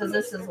though, because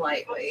this is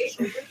lightweight.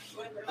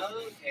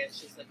 Oh, okay, it's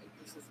just like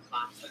this is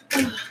classic.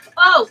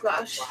 Oh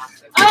gosh.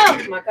 Classic.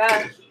 Oh my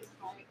gosh.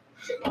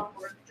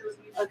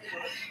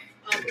 Okay.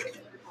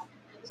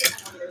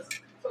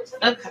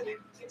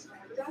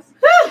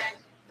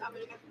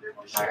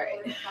 All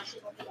right.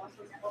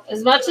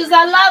 As much as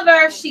I love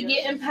her, she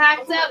getting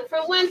packed up for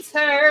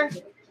winter.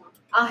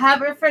 I'll have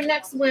her for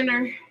next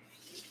winter.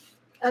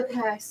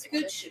 Okay,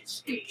 scooch.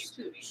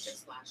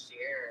 Just last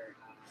year.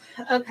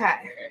 Okay.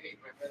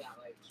 Remember that,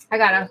 like, I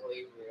got a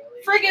really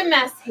friggin'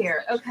 mess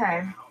here.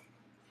 Okay.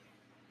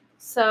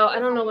 So I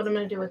don't know what I'm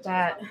gonna do with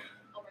that.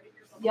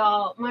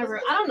 Y'all, my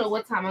room, I don't know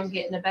what time I'm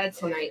getting to bed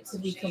tonight, to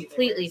be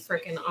completely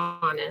freaking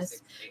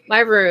honest. My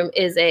room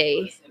is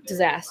a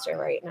disaster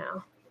right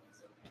now.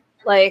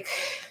 Like,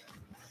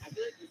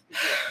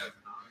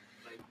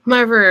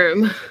 my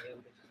room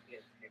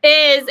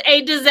is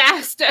a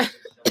disaster.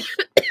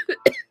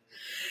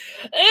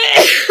 And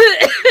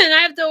I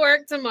have to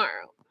work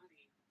tomorrow.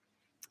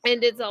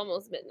 And it's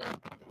almost midnight.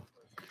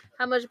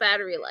 How much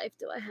battery life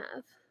do I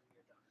have?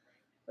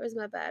 Where's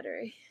my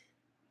battery?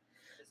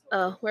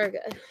 Oh, we're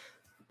good.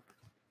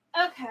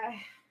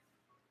 Okay.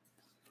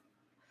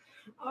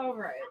 All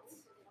right.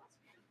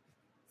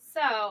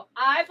 So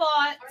I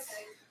bought.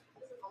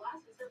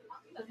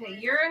 Okay,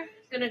 you're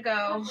gonna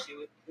go.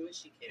 Who is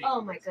she kidding?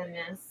 Oh my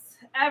goodness,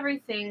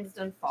 everything's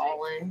done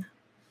fallen.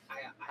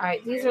 All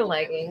right, these are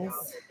leggings.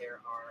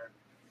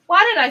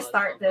 Why did I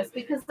start this?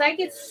 Because I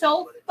get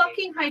so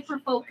fucking hyper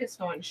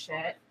focused on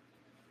shit,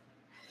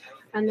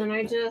 and then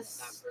I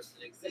just.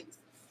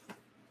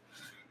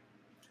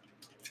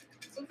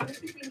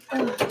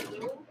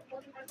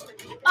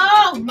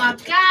 Oh my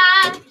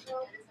god!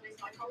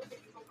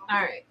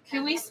 All right,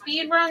 can we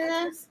speed run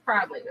this?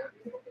 Probably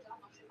not.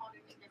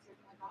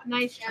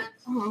 Nice try.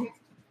 Oh,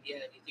 Yeah,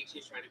 do you think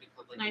she's trying to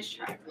become like nice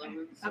try.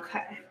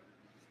 Okay.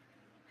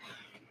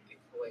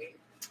 Wait.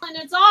 And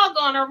it's all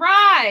gonna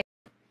ride.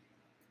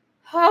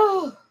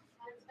 Oh.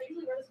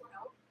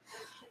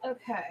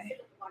 Okay.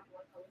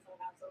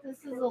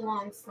 This is a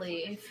long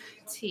sleeve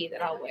tee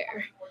that I'll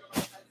wear.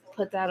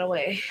 Put that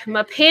away.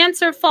 My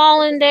pants are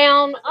falling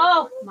down.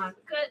 Oh my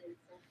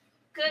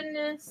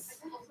goodness.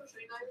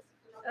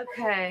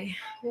 Okay.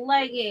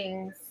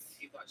 Leggings.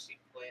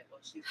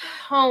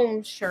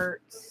 Home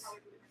shirts.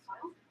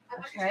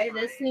 Okay,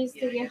 this needs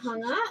to get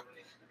hung up.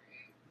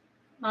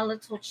 My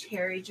little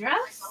cherry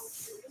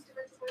dress.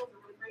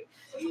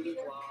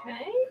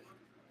 Okay.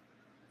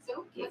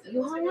 Get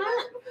you hung up.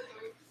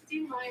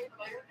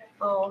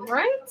 All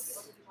right.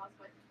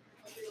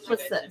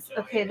 What's this?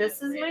 Okay,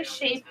 this is my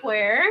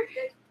shapewear.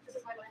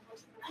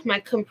 My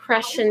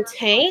compression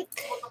tank.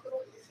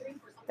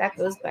 That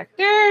goes back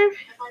there.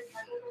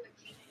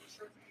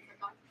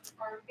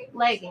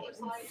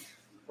 Leggings.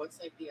 What's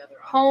like the other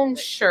Home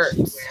option?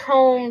 shirts.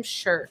 Home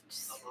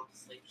shirts. A long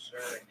sleeve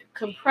shirt. and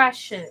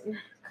Compression.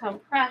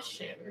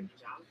 Compression. jeans.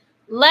 Job.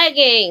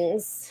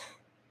 Leggings.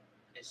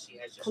 And she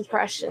has just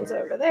Compressions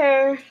over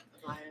there.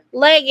 tried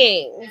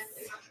Leggings.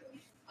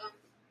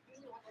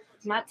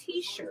 My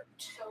t-shirt.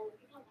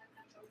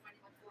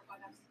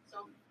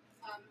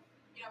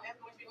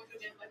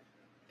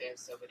 They have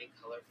so many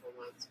colorful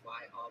ones.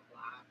 Why all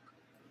black?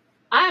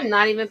 I'm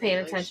not even paying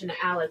attention to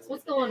Alex.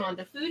 What's going on?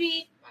 The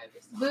foodie By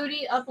this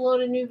booty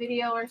upload a new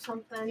video or Hey,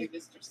 something?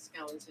 Mr.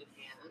 Skeleton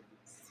Hands.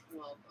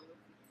 Welcome.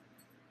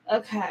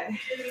 Okay.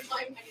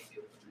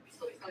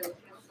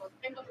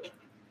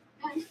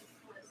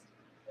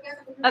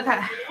 Okay.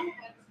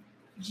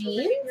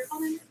 Jeans.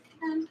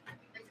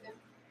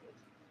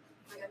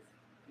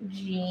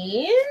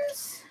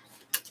 Jeans.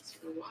 Thanks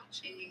for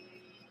watching.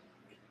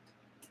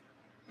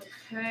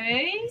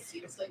 Okay.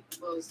 Seems like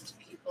most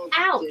people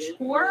Ouch, didn't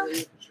whore.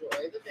 really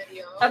enjoy the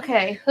video.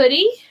 Okay.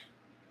 Hoodie.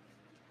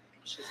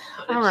 She's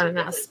I'm running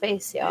out of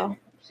space, y'all.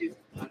 She's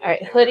All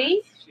right,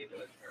 hoodie. She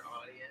knows her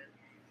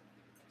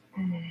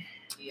audience.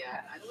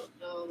 Yeah, I don't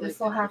know. This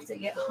like, will how have many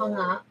to get people hung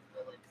up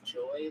will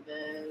enjoy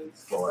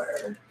this.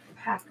 for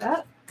pack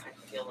up.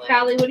 I feel like,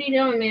 Callie, what are you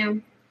doing,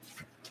 ma'am?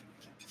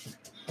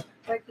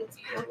 like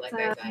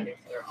I said, if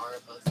there are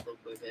Muslim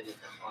women in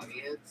the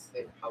audience,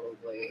 they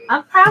probably.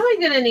 I'm probably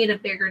gonna need a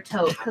bigger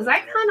tote because I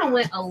kind of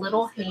went a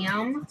little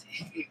ham,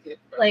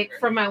 like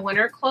for my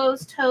winter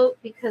clothes tote,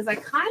 because I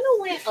kind of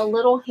went a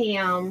little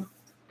ham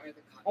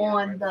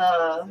on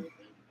the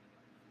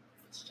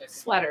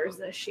sweaters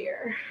this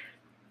year.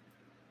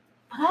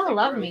 But I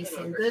love me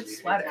some good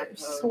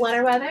sweaters.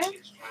 Sweater weather.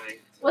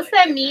 What's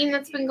that meme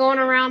that's been going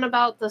around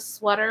about the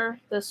sweater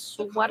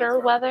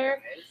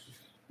weather?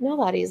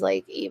 Nobody's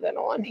like even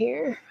on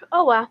here.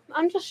 Oh well,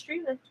 I'm just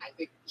streaming. I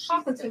think she's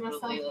Talking to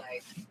definitely myself.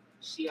 like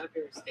she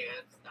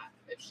understands that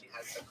if she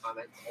has the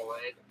comments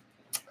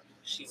on,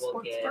 she will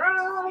Sports get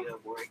bra.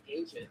 more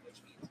engagement, which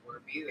means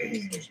more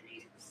views, which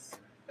means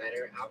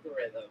better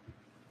algorithm.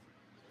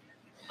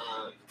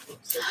 So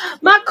she's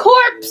My gonna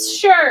corpse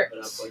shirt. Put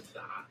up with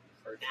that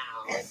for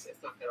now. It's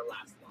not gonna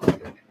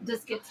last long.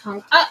 This gets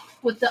hung up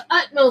with the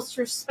utmost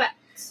respect.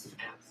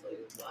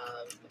 Absolutely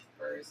love the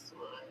first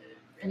one.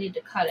 I need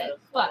to cut it, Beautiful.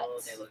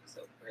 but They look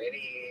so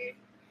pretty.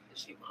 Is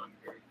she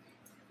monitored?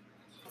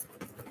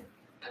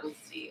 I don't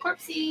see.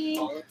 corpsey.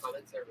 All the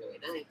comments are really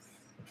nice.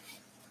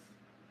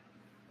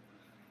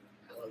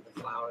 I love the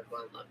flowered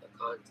one. Love the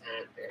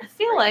content. Very I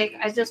feel like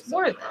pretty. I just So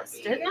wore this,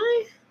 happy. didn't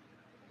I?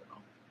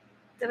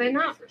 Did I Thank you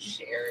not? for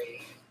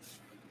sharing.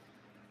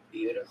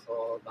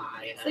 Beautiful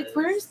bias. It's like,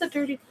 where's the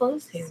dirty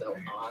clothes So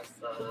hamper?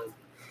 awesome.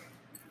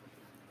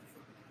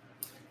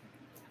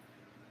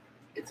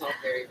 It's all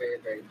very, very,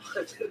 very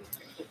monitored.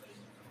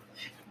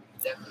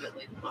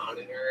 Definitely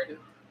monitored.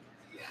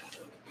 Yeah.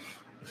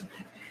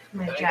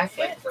 My But I guess jacket.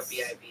 like for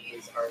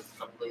VIPs are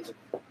probably the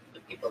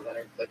people that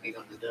are clicking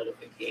on the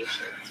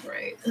notifications,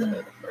 right? So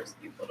they're the first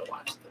people to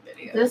watch the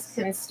video. This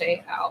can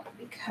stay out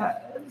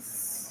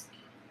because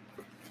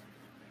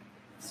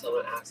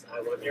Someone asked,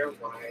 I wonder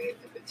why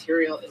the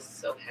material is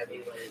so heavy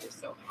when it is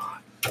so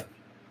hot. Good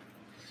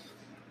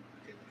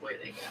point,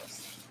 I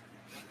guess.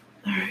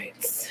 all right.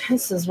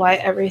 This is why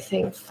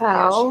everything Yeah,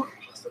 fell. she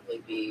could possibly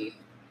be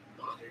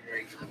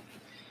monitoring them.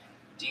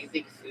 Do you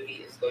think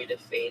Foodie is going to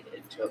fade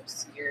into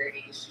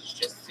obscurity? She's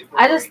just super.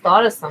 I just boring thought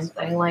and of this something,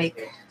 part is like-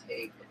 going to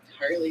take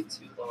entirely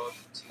too long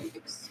to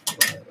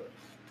explode.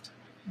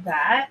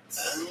 That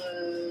I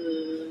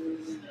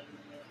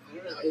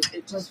don't know.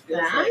 It was just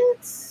feels like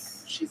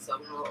that. she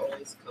somehow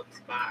always comes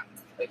back.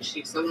 Like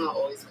she somehow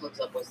always comes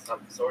up with some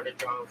sort of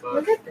drama.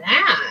 Look at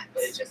that.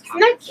 But it just Isn't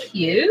that happens like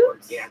cute?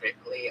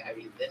 organically. I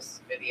mean,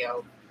 this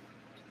video,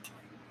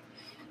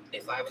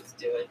 if I was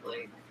doing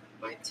like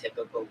my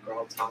typical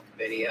girl talk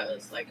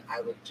videos, like I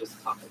would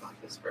just talk about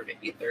this for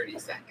maybe 30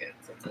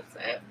 seconds and that's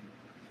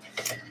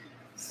it.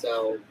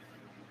 So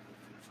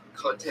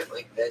content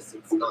like this,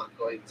 it's not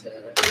going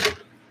to,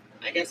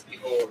 I guess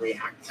people will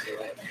react to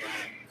it,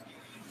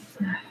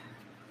 but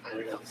I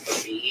don't know,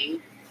 for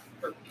me,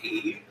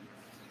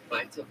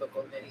 my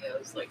typical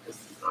videos, like this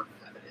is not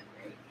happening,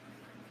 right?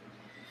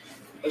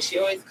 But she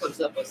always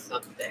comes up with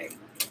something,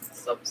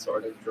 some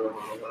sort of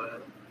drama.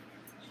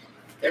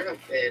 There have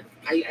been,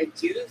 I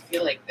do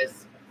feel like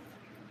this,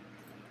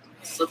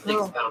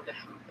 something's bound to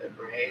happen,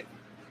 right?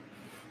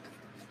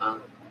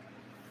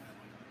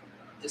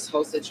 This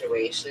whole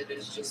situation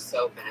is just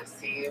so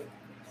messy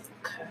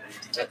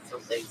that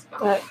something's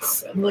bound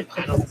That's- to happen. Like,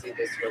 I don't see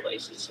this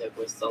relationship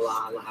with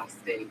Salah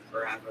lasting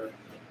forever.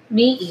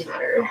 Me Not at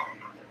either. all,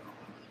 not at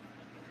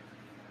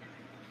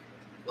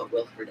all. What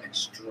will her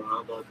next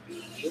drama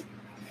be?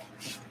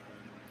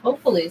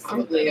 Hopefully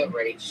Probably a something.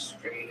 rage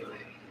stream.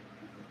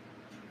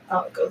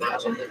 Oh, it goes that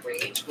Imagine way. the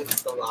rage when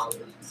Salah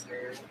leaves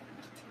her.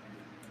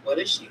 What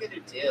is she gonna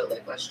do?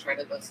 Like, let's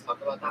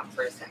talk about that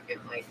for a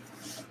second. Like,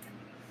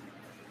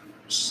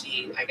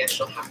 I guess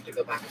she'll have to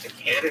go back to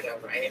Canada,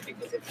 right?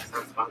 Because if he's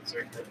not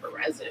sponsoring her for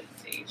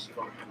residency, she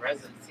won't have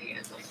residency.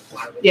 And like,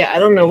 why would Yeah, I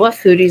don't know what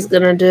Foodie's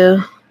gonna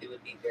do. It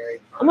would be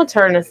very. I'm gonna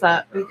turn this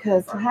up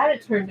because I had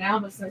it turned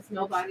down, but since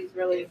nobody's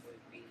really. It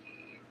would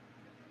be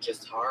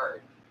just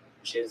hard.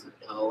 She doesn't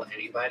know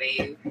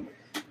anybody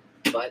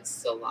but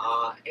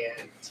Salah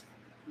and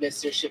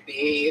Mr.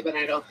 Shabib, and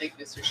I don't think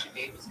Mr.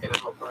 Shabib is going to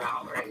help her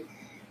out, right?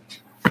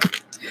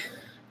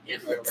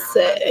 And Let's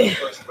say. of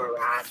course,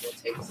 Murad will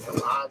take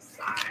Salah's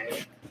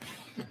side.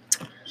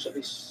 She'll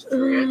be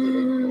stranded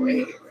in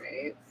Kuwait,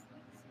 right?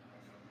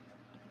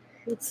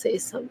 Let's say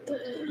something.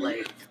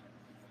 Like,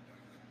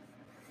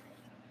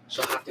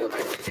 she'll have to go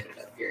back to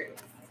Canada, period.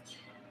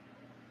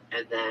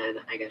 And then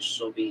I guess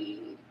she'll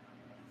be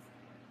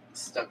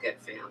stuck at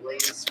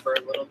families for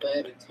a little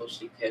bit until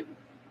she can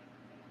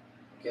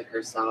get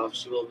herself.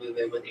 She will move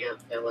in with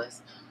Aunt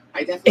Phyllis.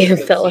 I definitely Aunt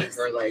could Phyllis.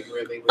 see her like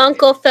rooming with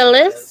Uncle Aunt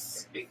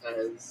Phyllis.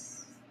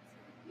 because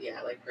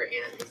like her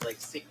aunt is like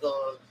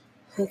single.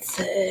 Let's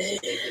see.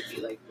 They could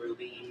be like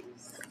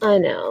roomies I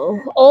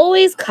know.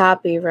 Always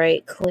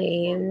copyright for a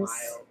claims.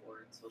 while or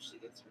until she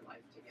gets her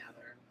life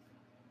together.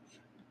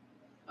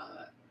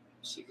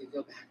 She could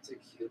go back to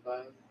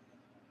Cuba.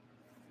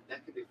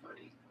 That could be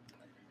funny.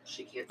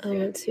 She can't. I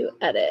want to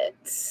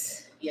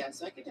edit. Yeah,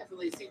 so I could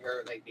definitely see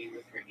her like being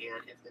with her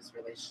aunt if this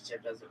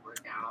relationship doesn't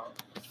work out.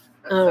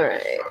 All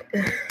right.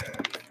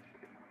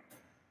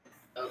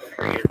 Oh, but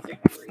her aunt's in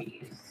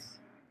Greece.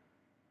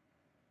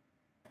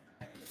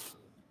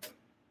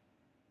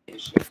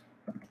 Is she?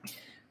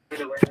 I don't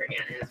know where her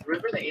aunt is.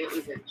 Remember the aunt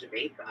was in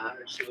Jamaica.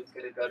 She was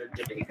going to go to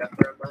Jamaica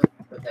for a month,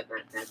 but then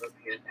that never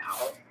panned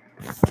out.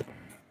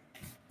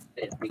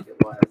 I didn't think it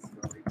was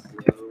going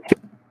to.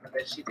 But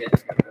then she did.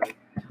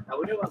 I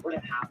wonder what would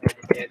have happened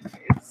if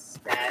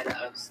instead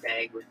of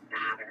staying with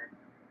Natter,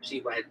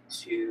 she went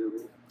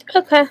to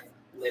Okay.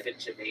 live in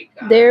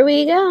Jamaica. There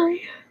we go.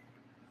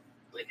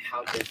 Like,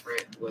 how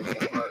different would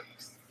the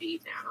arcs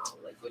be now?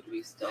 Like, would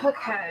we still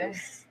Okay. have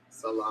this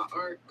Salah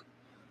arc?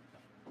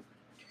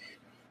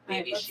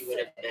 Maybe she would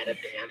have met a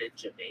man in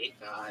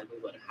Jamaica and we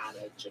would have had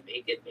a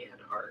Jamaican man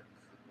arc,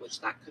 which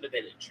that could have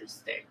been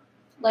interesting.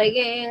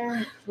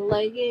 Legging.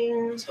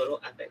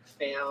 Total epic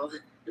fail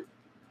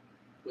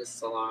with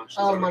Salah. She's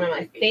Oh, one already of my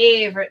thinking-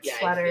 favorite Yeah,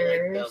 sweaters. I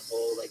feel like the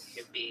whole like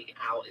him being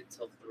out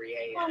until 3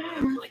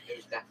 a.m. Like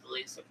there's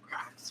definitely some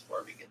cracks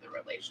forming in the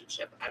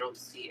relationship. I don't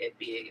see it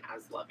being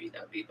as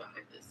lovey-dovey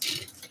behind the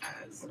scenes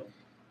as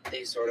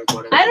they sort of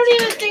want to. I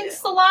don't even think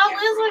Salah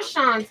lives with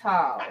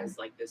Chantal. As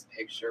like this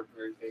picture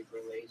perfect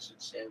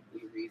relationship.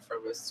 We read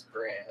from a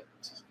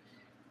script.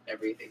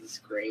 Everything's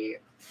great.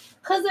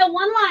 Because at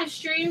one live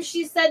stream,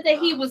 she said that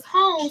he was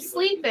home She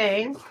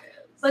sleeping. was-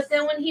 But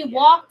then when he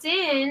walked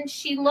in,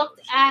 she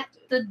looked at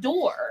the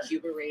door.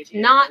 Cuba Rage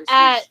not Anniversary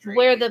at Stream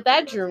where the is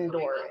bedroom coming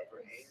door up, is.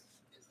 right?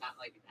 Is that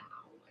like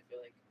now? I feel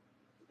like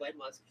when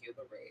was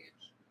Cuba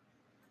Rage?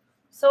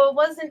 So it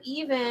wasn't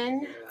even.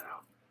 Figure that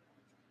out.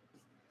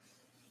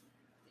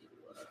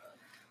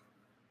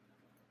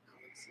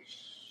 Alex is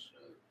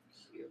show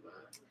Cuba.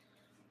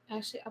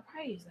 Actually, I'll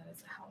probably use that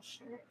as a house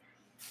shirt.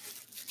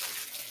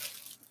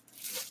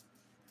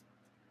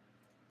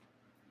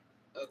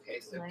 Okay,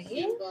 so Legging?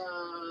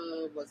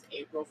 Cuba was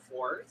April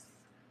 4th.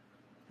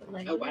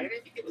 Oh, why did I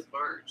think it was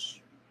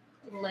March?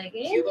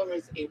 Legging. Cuba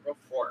was April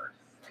 4th,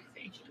 I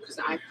think, because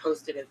I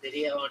posted a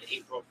video on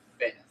April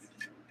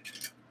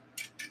 5th.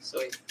 So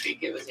I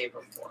think it was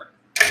April 4th.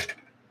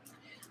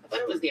 I thought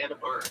it was the end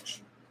of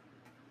March.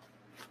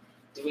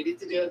 Do we need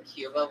to do a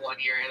Cuba 1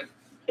 year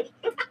in?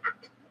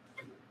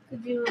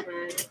 Could you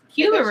imagine?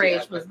 Cuba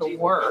Rage was the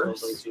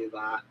worst. Probably do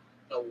that.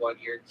 A 1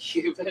 year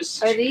Cuba.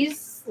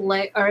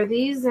 Are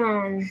these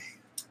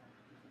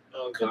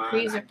Oh god,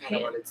 capris I or kind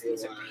of want pants? to do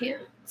These are one.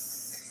 pants.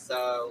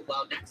 So,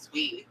 well, next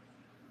week,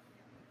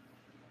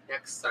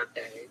 next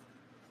Sunday.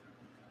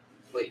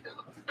 Wait, no,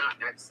 not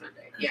next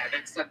Sunday. Yeah,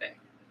 next Sunday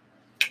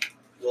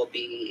will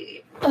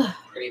be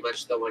pretty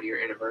much the 1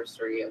 year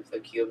anniversary of the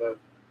Cuba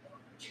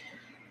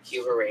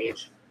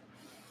Rage.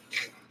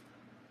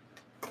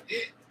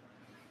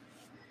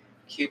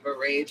 Cuba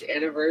Rage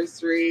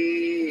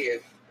anniversary.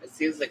 It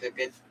seems like a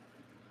good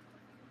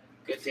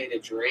day to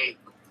drink.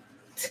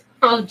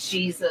 Oh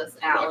Jesus,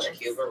 Alex! Watch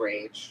Cuba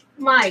Rage.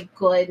 My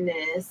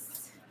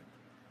goodness.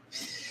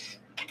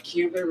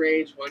 Cuba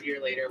Rage 1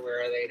 year later.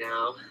 Where are they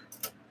now?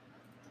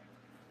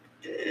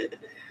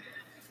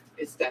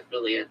 It's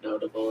definitely a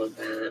notable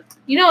event.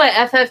 You know what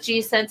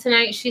FFG said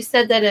tonight? She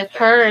said that if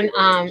her and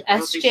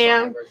S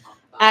Jam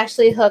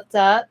actually hooked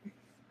up,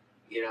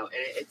 you know, and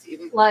it's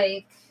even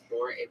like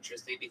more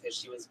interesting because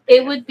she was.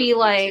 It would be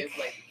banned from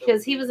like, YouTube, the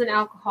because he week was an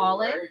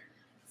alcoholic. before.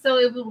 So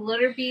it would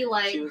literally be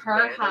like She was her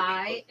banned the week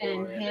high before,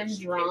 and and him she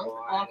came drunk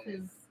on off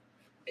and his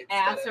instead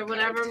ass of or kind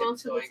whatever of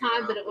most of the tiptoeing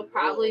time, but around it would the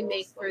probably rules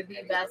make for like the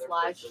any best other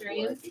live person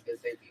stream. would, because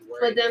they'd be worried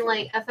But then that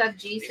like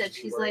FFG they'd said, be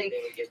she's worried like,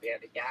 they would get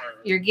banned again.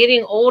 you're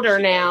getting older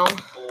She now.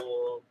 went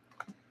full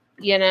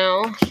You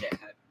know, Shithead.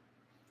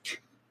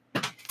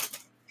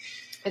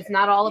 it's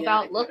not all Yeah, I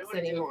about kinda looks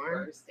wanna do a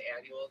anymore. First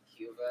annual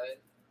Cuba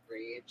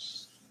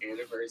Rage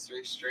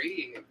anniversary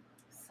stream.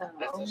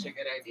 That's So such a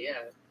good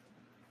idea.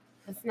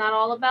 it's not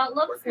all about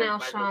looks We're now,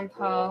 kind of Sean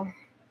cool. Paul.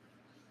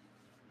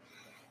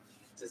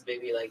 Just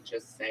maybe like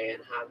just say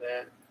and have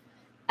it.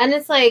 And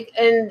it's like,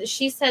 and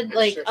she said, I'm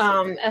like, sure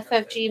something will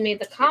FFG happen. made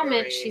the Cuba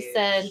comment. She Rage.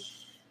 said,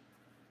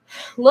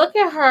 "Look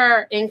at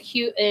her in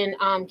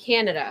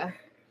Canada.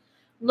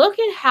 Look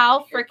at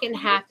how Your freaking queen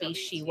happy WTF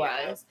she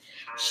was. has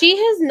She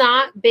has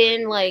not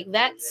been been like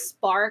that amazing.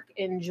 spark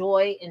and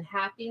joy and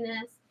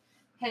happiness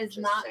has Just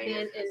not saying,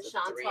 been in it's a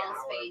Chantal's 3-hour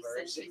face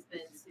since version. she's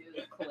been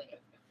to Kuwait.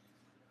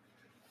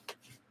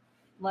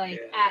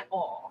 Like Yeah. at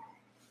all.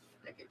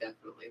 I could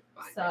definitely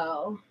find it.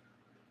 So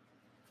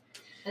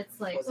it's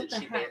like, what Wasn't the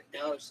she heck? banned?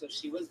 No, so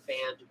she was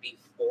banned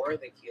before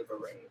the Cuba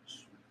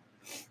Rage.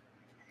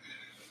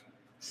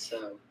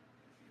 So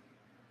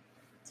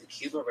the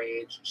Cuba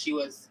Rage, she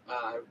was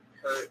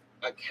her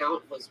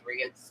account was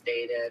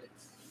reinstated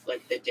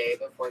like the day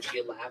before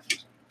she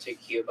left to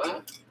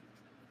Cuba,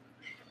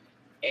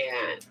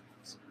 and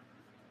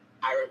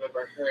I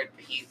remember her and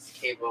Pete's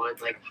came on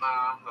like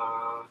ha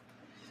ha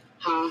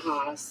ha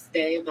ha,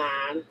 stay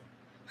mad,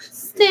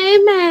 Stay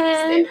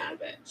mad. stay mad,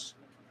 bitch.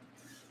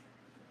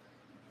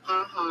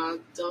 Ha ha,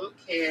 don't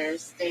care,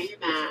 stay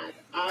mad.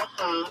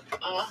 Uh-huh,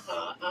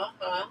 uh-huh,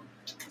 uh-huh.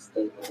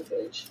 Stay mad,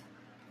 bitch.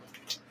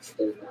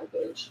 Stay mad,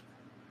 bitch.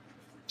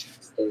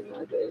 Stay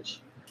mad, bitch.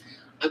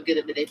 I'm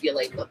gonna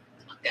manipulate the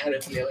fuck out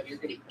of you and you're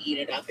gonna eat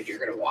it up and you're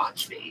gonna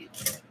watch me.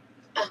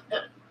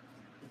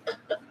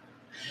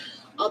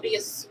 I'll be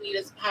as sweet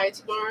as pie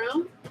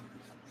tomorrow.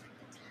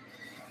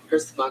 Her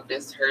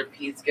smugness, her and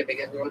Pete's giving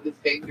everyone the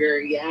finger.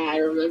 Yeah, I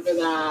remember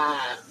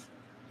that.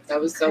 That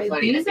was so Okay,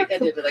 funny. I these think are I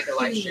did like a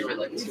live stream at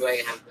like 2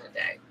 a.m. that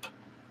day.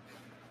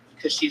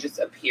 Because she just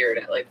appeared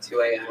at like 2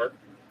 a.m.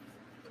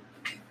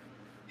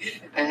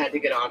 I had to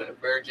get on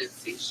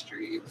emergency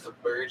stream.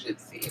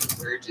 Emergency.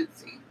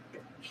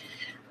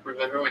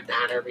 Remember when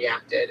Nana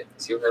reacted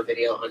to her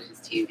video on his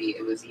TV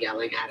and was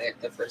yelling at it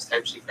the first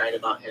time she cried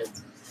about him?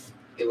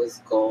 It was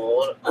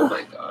gold. Oh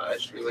my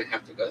gosh. We would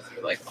have to go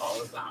through like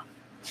all of that.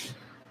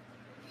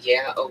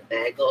 Yeah,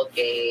 Omegle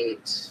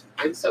Gate.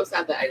 I'm so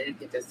sad that I didn't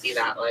get to see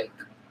that like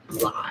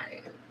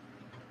live.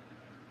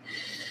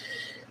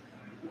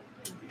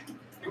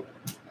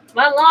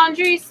 My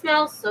laundry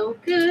smells so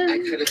good. I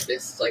could have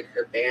missed like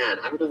her ban.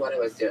 I don't know what I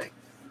was doing.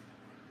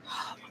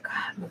 Oh my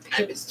god, my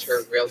I missed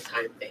her real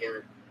time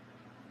ban.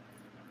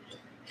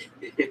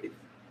 I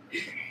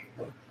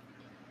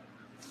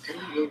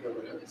don't remember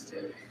what I was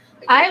doing.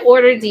 I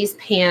ordered these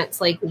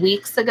pants like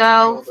weeks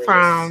ago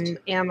from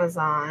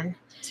Amazon.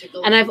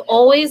 And I've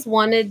always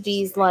wanted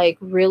these like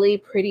really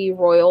pretty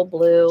royal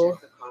blue.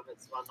 Check the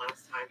comments one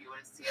last time. You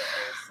want to see it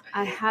first?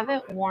 I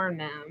haven't worn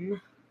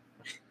them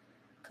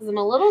because I'm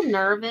a little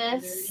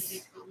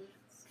nervous.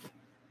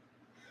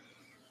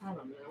 I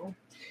don't know.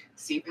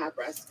 CPAP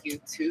Rescue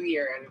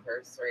 2-year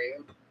anniversary.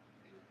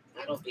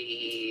 That'll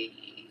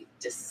be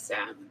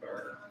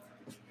December.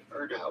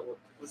 Or no,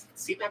 was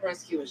CPAP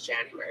Rescue was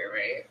January,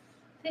 right?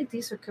 I think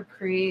these are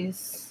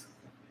capris.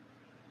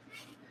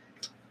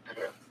 I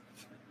don't know.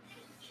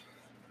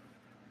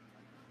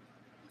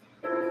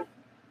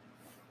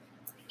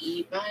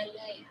 Y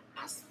baile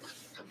hasta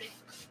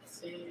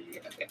sí.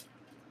 Okay.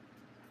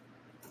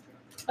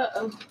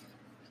 Uh-oh.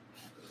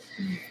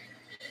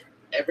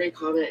 Every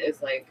comment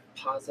is like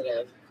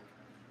positive.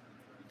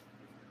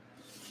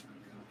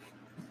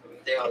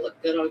 They all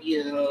look good on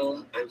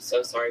you. I'm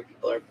so sorry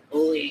people are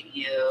bullying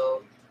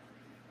you.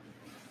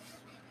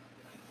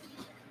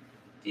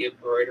 The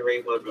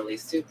embroidery one really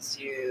suits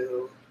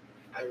you.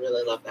 I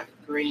really love that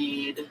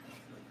green.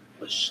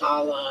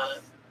 Mashallah.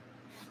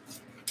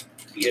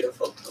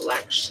 Beautiful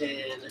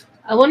collection.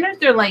 I wonder if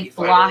they're like You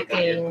finally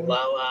got your blocking.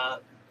 glow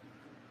up.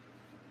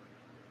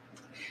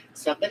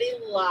 Somebody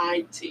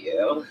lied to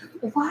you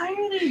Why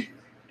are they?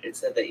 and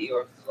said that you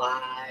were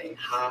fly,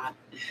 hot.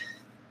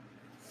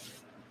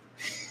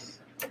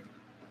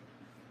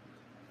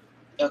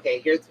 Okay,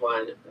 here's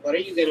one. What are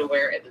you going to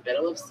wear in the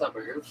middle of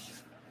summer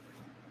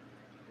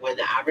when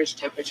the average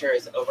temperature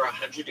is over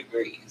 100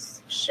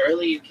 degrees?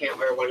 Surely you can't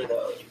wear one of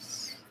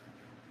those.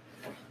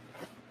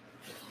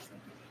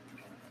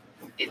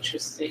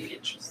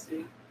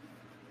 Interesting.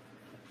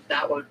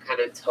 That one kind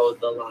of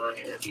towed the line.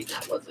 I mean,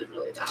 that wasn't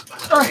really that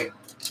bad, right?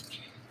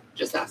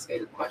 Just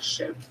asking a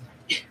question.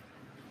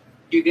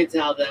 You could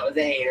tell that was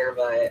a hater,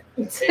 but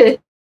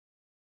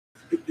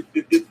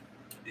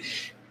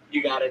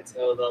you gotta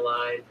toe the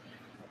line.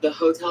 The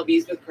Hotel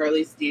Bees with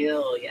Curly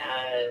Steel,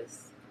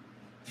 yes.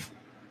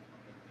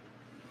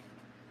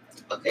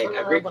 Okay,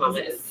 every what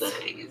comment is is this?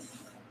 nice.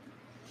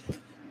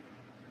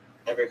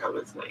 Every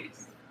comment's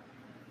nice.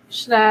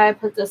 Should I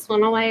put this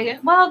one away again?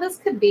 Well, this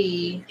could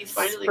be You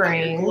finally got your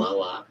spring. glow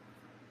up.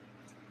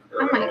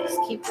 I might just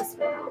keep this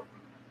one out.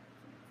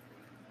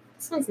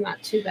 This one's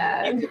not too You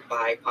bad. could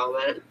buy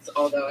comments,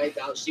 although I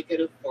doubt she could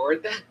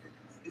afford that.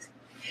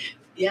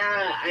 Yeah,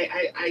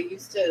 I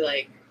used to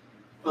like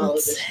follow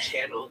Let's this see.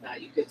 channel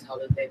that you could tell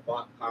that they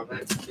bought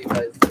comments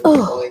because it was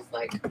Oh. always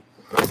like,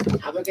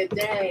 have a good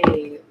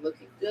day,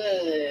 looking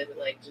good,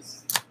 like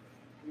just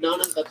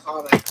none of the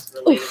comments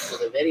related to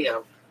the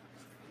video.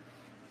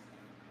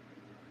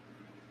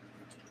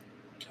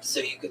 So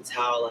you could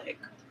tell like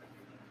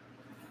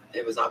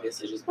it was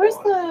obviously just Where's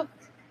bought.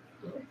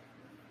 the?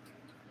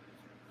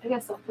 I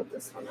guess I'll put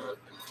this one up.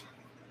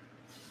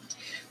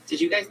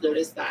 Did you guys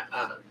notice that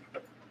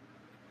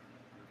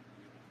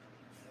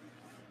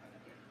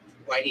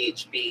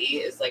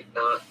YDHB is like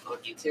not on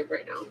YouTube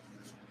right now?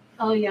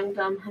 Oh, Young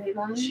Dumb Honey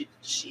Bun.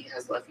 She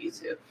has left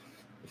YouTube,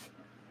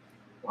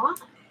 Why?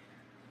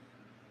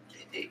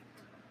 I think.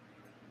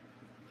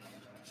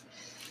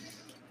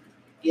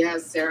 Yeah,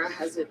 Sarah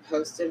hasn't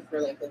posted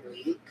for like a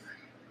week.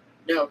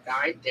 No,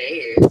 9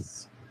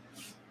 days.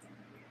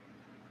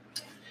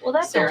 Well,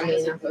 that Sarah don't mean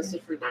hasn't nothing.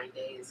 posted for 9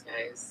 days,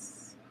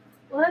 guys.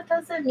 Well, that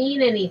doesn't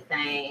mean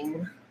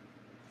anything.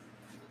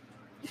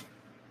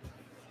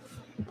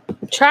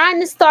 Trying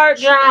to start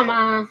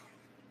drama.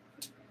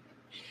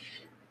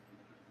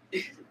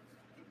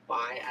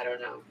 Why? I don't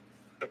know.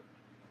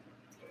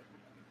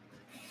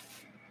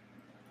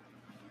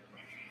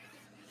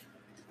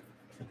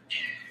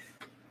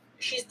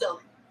 She's dumb.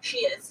 She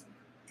is.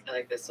 I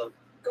like this one.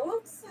 Go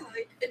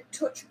outside and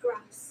touch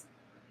grass.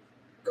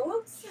 Go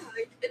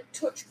outside and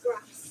touch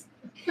grass.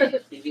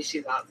 Maybe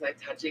she's outside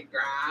touching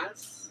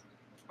grass.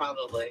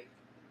 Probably.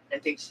 I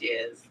think she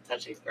is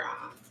touching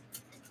grass.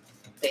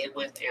 Same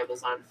with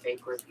Amazon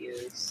fake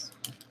reviews.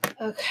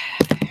 Okay.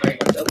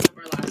 Alright, let's open up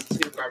our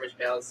last 2 garbage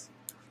pails.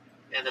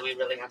 And then we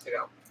really have to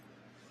go.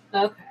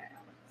 Okay.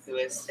 Who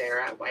is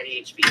Sarah?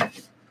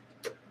 YDHB.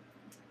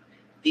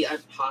 The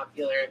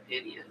unpopular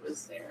opinion was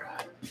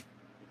Sarah.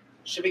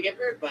 Should we give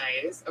her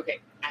advice? Okay,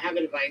 I have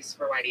advice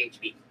for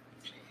YDHB.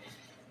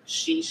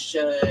 She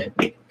should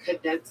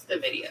condense the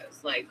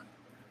videos. Like,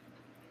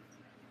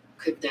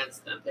 condense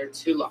them. They're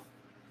too long.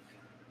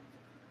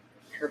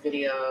 Her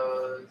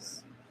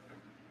videos.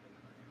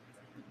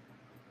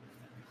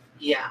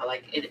 Yeah,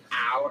 like an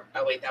hour.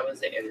 Oh, wait, that was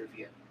the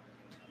interview.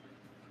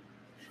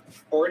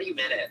 40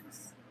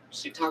 minutes.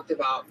 She talked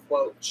about,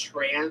 quote,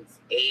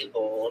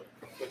 transabled,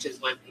 which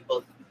is when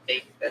people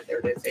think that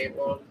they're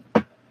disabled.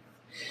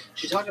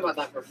 She talked about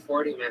that for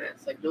 40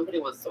 minutes. Like, nobody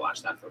wants to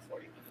watch that for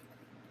 40 minutes.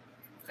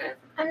 Okay?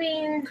 I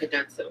mean,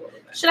 Condense it a little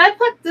bit. should I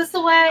put this I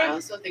away?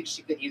 also think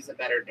she could use a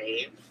better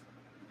name.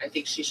 I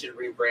think she should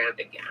rebrand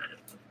again.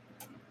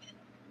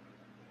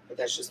 But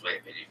that's just my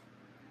opinion.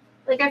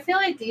 Like, I feel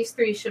like these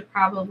 3 should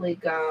probably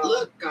go.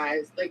 Look,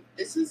 guys, like,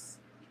 this is,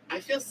 I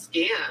feel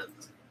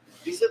scammed.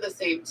 These are the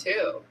same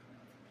 2.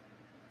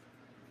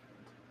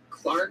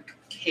 Clark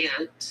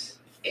Kent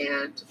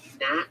and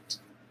Nat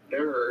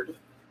Nerd.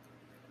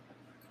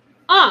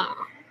 Ah,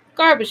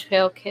 garbage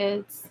pail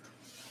kids.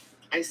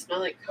 I smell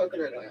like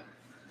coconut oil.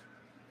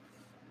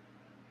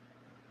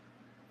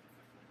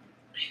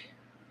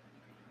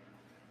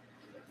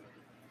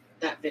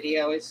 That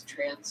video is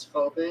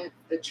transphobic,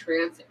 the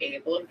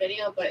transabled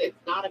video, but it's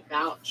not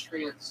about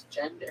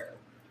transgender.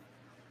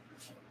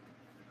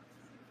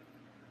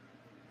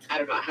 I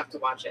don't know, I have to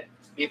watch it.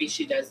 Maybe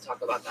she does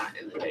talk about that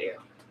in the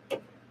video.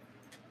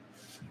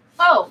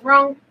 Oh,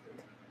 wrong.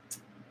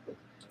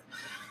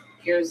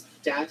 Here's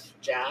Deaf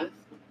Jeff.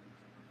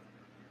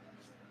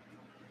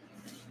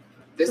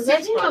 This Because I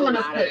is think I'm going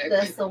to problematic.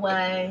 put this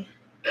away.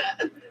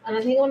 And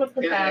I think I'm going to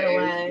put that Guys,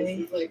 away.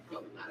 This is like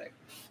problematic.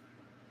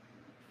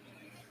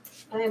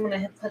 I am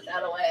going to put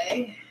that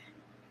away.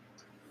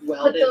 Put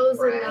Welded those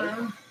bread.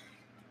 in the...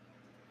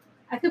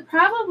 I could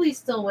probably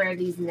still wear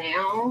these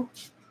now.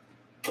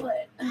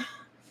 But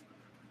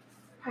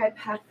I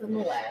pack them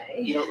away.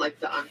 You don't like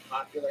the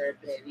unpopular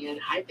opinion?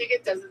 I think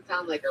it doesn't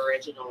sound like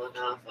original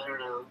enough. I don't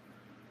know.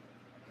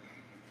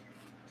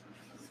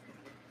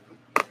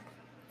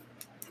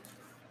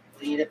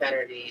 We need a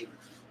better name.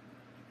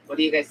 What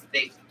do you guys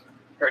think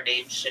her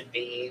name should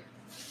be?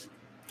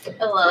 I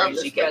Where love did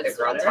this you get red the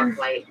Girl sweater. Talk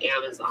Light?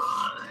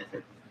 Amazon.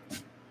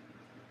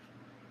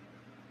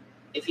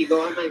 If you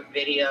go on my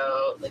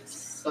video, like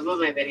some of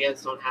my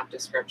videos don't have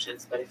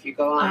descriptions, but if you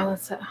go on Oh,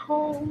 it's at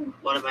home.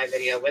 one of my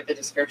videos with the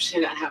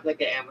description, I have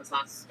like an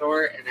Amazon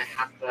store and I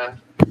have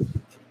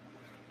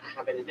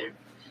it in there.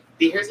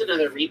 Here's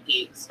another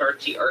repeat,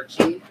 Starchy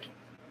Archie.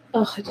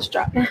 Oh, I just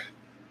dropped it.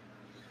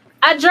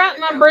 I dropped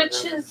my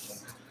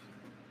britches.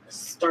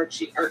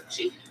 Starchy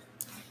Archie.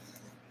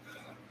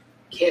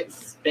 Kit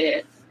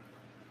Spit.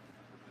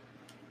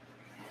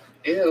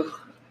 Ew.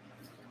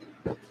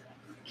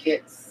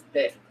 Kit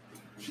Spit.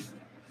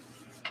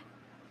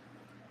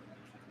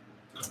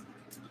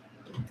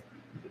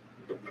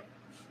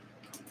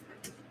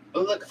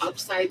 Oh, look,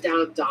 Upside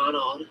Down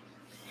Donald.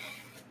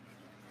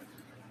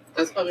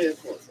 That's probably the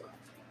coolest one.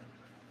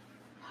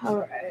 All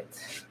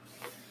right.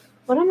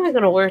 What am I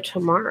going to wear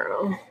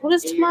tomorrow? What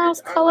is Here's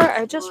tomorrow's our color? last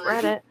I just one.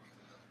 read it.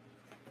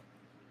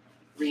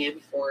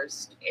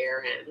 Reinforced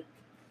Aaron.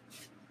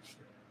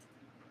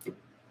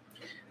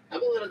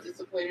 I'm a little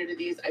disappointed in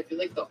these. I feel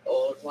like the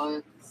old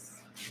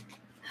ones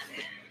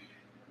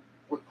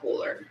were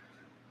cooler.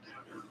 I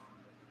don't know.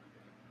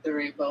 The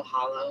Rainbow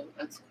Hollow.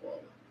 That's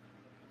cool.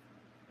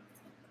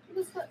 What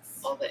is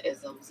this? All the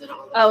isms and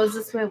all the. Oh, is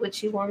this my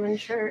Witchy Woman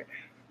shirt?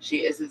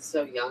 She isn't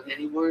so young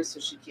anymore, so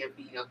she can't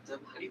be young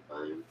dumb honey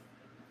bun.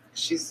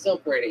 She's still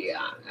pretty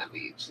young. I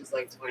mean, she's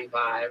like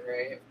 25,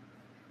 right?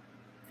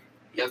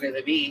 Younger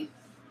than me.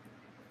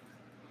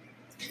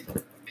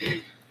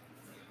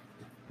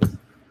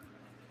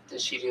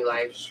 Does she do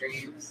live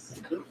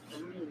streams? I don't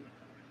know.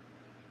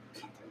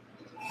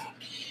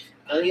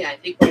 Oh yeah, I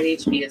think Red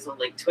HB is on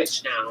like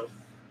Twitch now.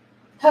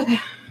 Okay,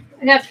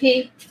 I got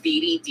pee.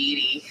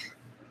 Dee.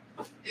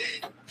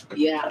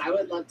 Yeah, I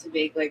would love to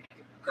make like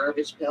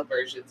garbage pail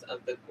versions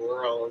of the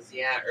girls.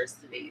 Yeah,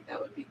 Ursinate, that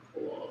would be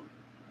cool.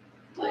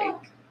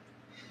 Like,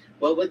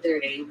 what would their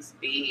names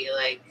be?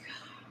 Like,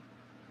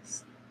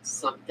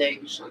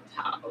 something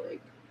Chantal,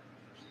 like,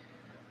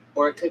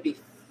 or it could be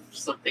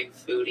something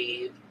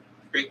foodie,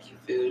 freaky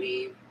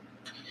foodie,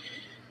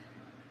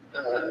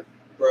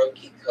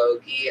 brokey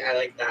cokey. I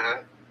like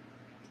that.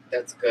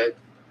 That's good.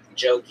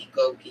 Jokey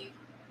cokey.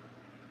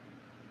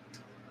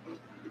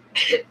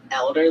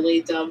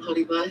 Elderly dumb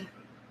honey bun.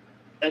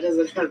 That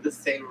doesn't have the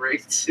same ring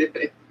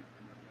to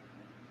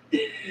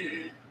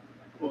it.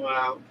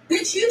 Wow.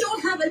 Bitch, you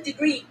don't have a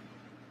degree.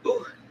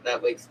 Ooh,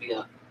 that wakes me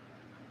up.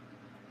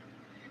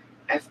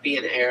 FB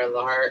and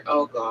Airlart.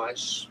 Oh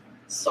gosh.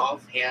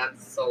 Soft Hands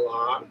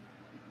Salon.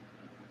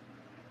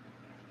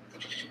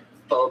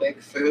 Phobic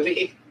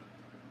Foodie.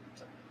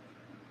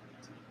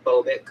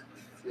 Phobic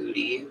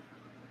Foodie.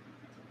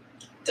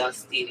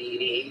 Dusty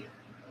Dee.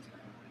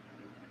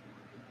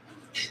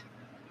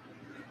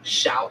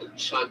 Shout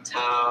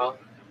Chantal.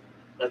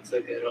 That's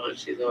a good one.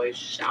 She's always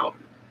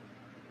shouting.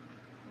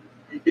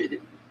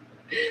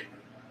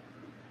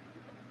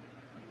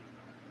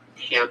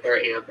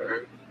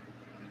 Amber.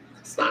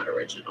 It's not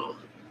original.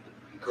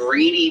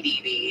 Greedy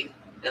Dee.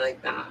 I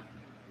like that.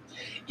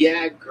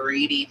 Yeah,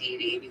 Greedy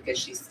Dee because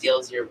she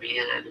steals your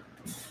man.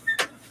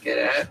 Get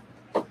it?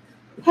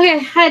 Okay, I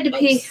had to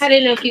pee. I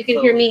didn't know if you could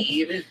hear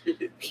me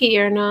pee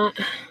or not.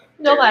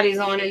 Nobody's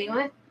on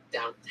anyway.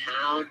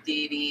 Downtown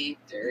Dee.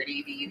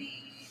 Dirty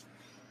Dee.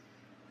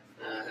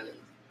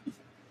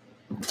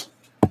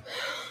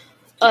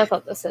 Oh, I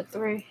thought that said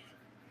 3.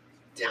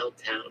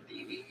 Downtown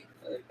Dee.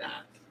 I like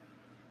that.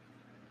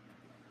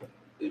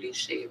 Booty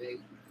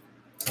shaving.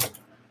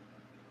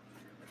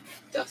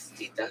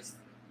 Dusty.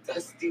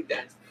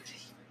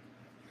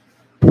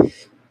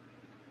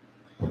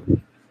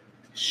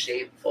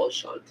 Shameful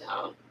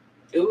Chantal.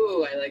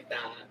 Ooh, I like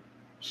that.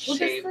 What is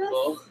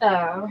Shameful. this?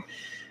 Oh.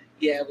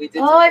 Yeah, we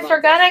did. Oh, I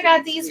forgot I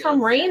got these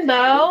from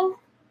Rainbow.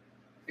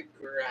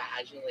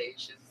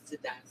 Congratulations to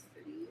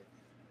Destiny.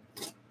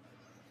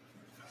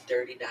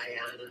 Dirty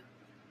Diana.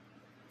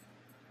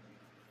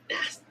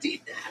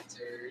 Nasty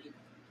Natterd.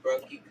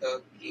 Brokey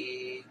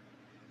Cookie.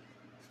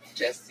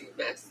 Jessie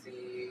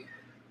Messy.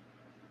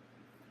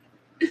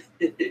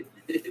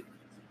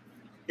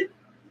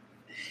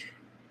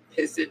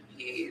 Piss and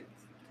Pete's.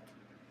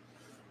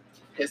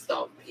 Pissed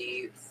Off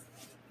Pete's.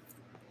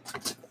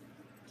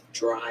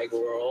 Dry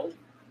Girl.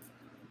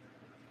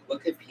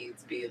 What could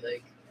Pete's be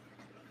like?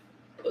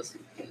 Pussy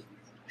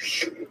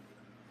Pete's.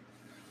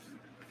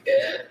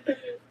 Yeah.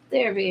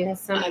 They're being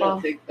simple. I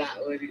don't think that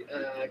would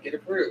get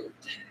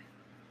approved.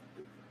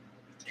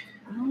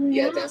 Oh,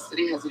 Yeah,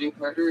 Destiny has a new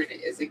partner and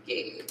it is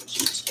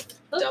engaged.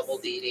 Oops. Double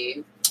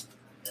DD.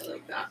 I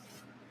like that.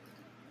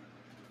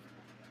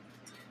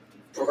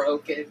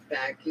 Broken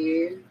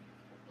Becky.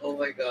 Oh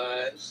my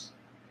gosh.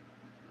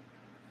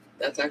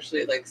 That's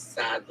actually like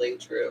sadly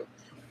true.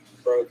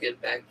 Broken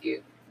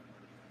Becky.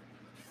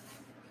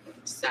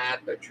 Sad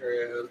but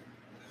true.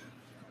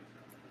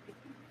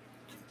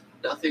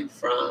 Nothing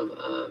from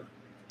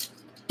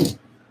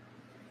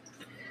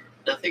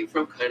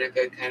Kind of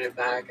Good, Kind of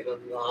Back in a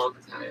long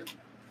time.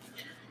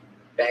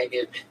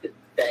 Bagging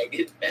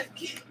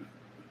Becky.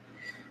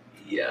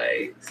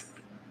 Yikes.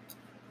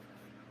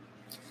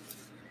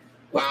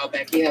 Wow,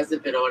 Becky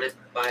hasn't been on it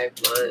for 5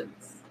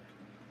 months.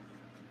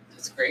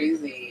 That's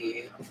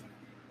crazy.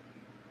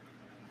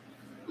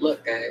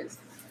 Look, guys.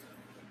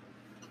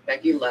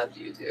 Becky left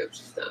YouTube.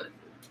 She's done.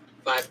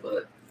 5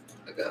 months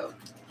ago.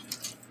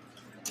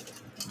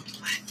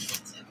 5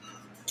 months ago.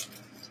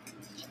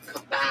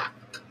 Come back.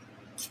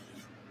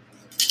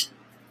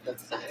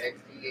 Pathetic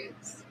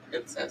Beats.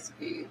 Princess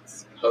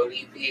Beats.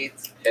 Pony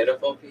Beats.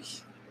 Pitiful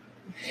Beats.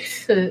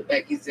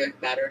 Becky's doing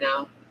better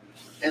now.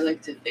 I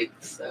like to think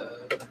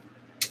so.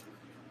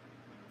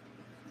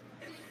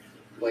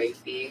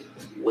 Wifey.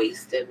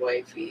 Wasted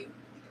wifey.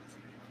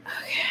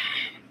 Okay.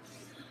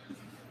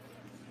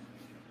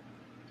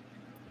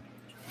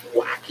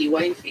 Wacky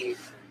wifey.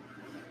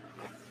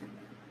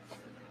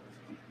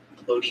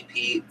 Pony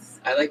Pete's.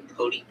 I like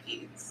Pony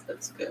Pete's.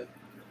 That's good.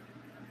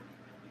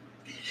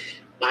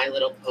 My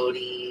Little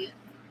Pony.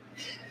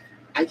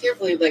 I can't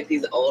believe like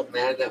these old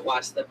men that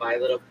watch the My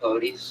Little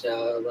Pony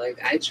show. Like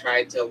I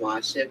tried to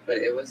watch it, but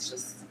it was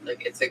just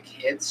like it's a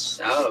kids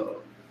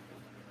show.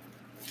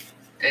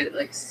 And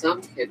like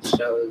some kids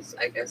shows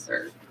I guess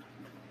are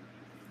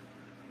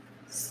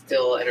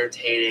still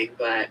entertaining,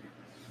 but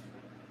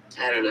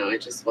I don't know.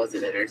 It just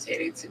wasn't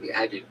entertaining to me.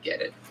 I didn't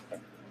get it.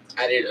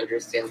 I didn't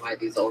understand why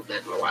these old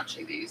men were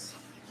watching these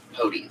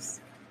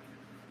ponies.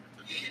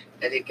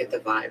 I didn't get the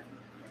vibe.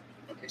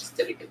 I just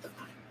didn't get the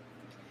vibe.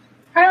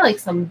 Probably like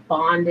some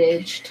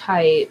bondage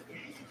type.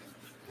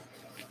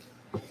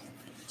 Do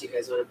you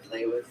guys want to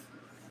play with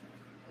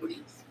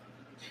ponies?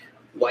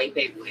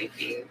 Wiping.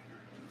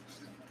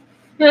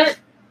 It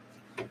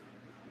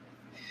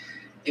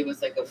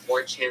was like a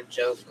 4chan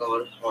joke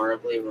gone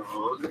horribly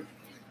wrong.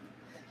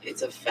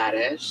 It's a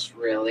fetish,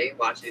 really,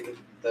 watching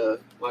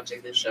the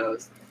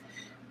shows.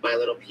 My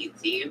Little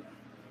PT.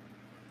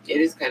 It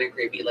is kind of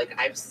creepy. Like,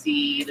 I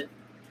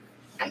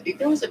think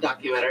there was a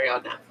documentary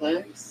on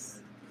Netflix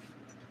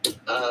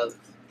of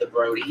the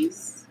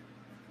Brodies,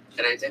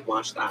 and I did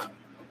watch that.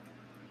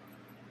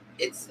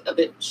 It's a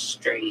bit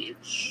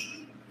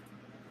strange.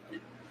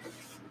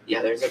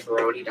 Yeah, there's a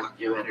Brody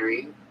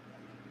documentary.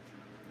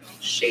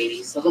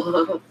 Shady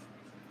Salah.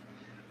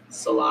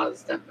 Salah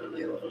is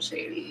definitely a little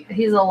shady.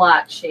 He's a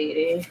lot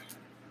shady.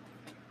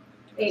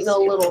 Ain't no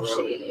little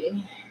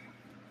shady.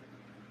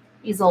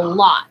 He's a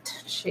lot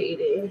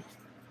shady.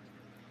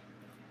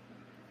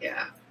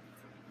 Yeah.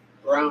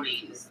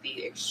 Bronies,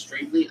 the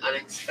extremely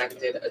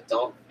unexpected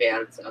adult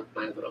fans of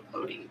My Little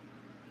Pony.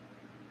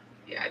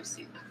 Yeah, I've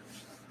seen that.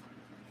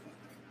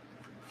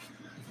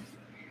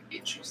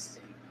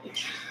 Interesting.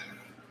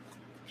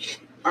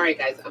 All right,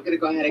 guys, I'm going to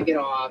go ahead and get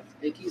off.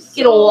 Thank you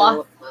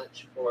so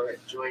much for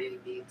joining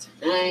me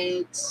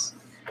tonight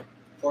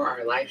for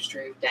our live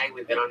stream. Dang,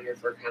 we've been on here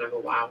for kind of a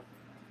while.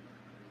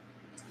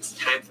 It's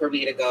time for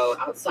me to go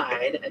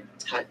outside and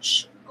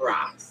touch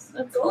grass.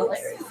 That's Go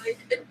hilarious. outside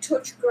and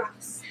touch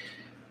grass.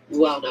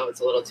 Well, no,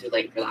 it's a little too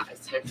late for that.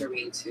 It's time for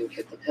me to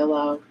hit the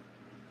pillow.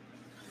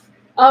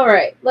 All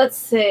right, let's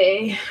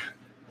see.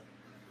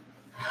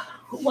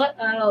 What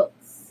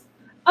else?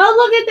 Oh,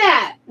 look at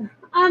that.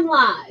 I'm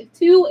live.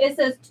 It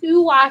says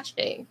 2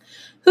 watching.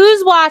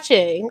 Who's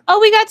watching? Oh,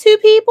 we got 2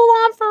 people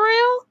on for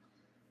real?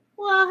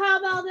 Well, how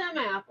about them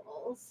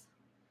apples?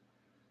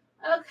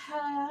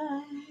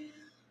 Okay.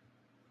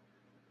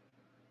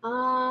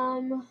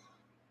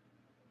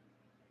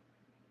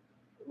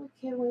 What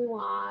can we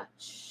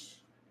watch?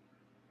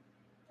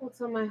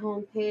 What's on my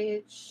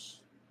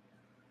homepage?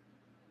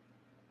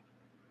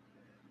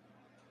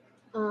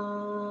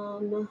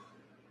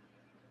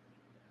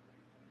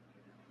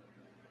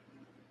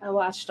 I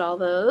watched all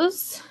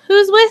those.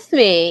 Who's with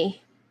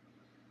me?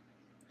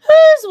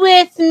 Who's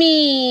with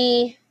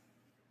me?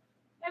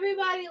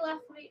 Everybody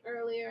left me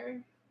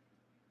earlier.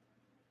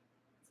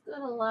 Let's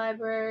go to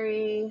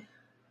library.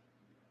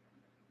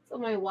 It's on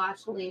my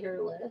watch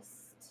later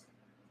list.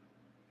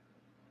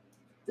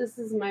 This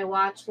is my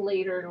watch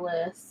later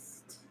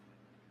list.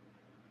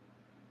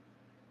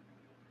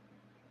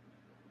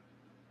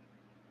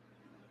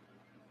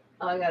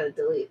 Oh, I gotta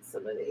delete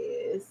some of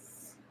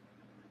these.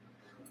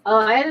 Oh,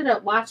 I ended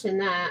up watching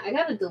that. I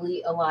gotta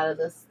delete a lot of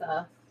this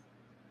stuff.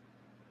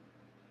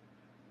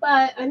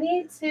 But I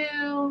need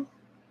to...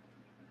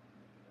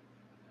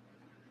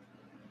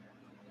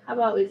 How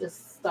about we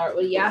just start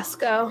with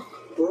Yasko?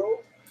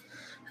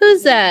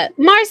 Who's that?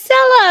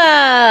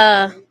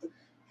 Marcella!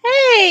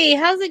 Hey,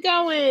 how's it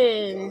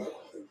going?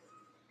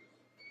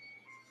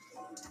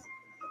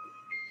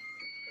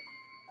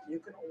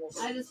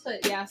 I just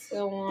put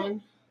Yasko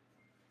on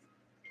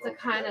to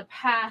kind of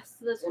pass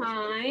the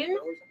time.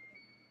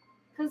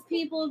 Because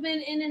people have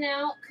been in and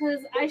out.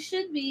 Because I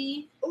should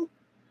be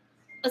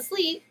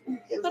asleep,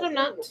 but I'm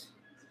not.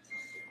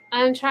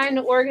 I'm trying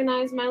to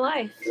organize my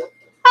life.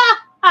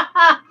 Ha ha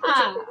ha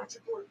ha!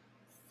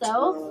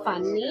 So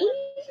funny.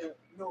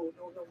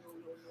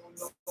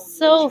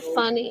 So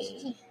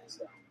funny.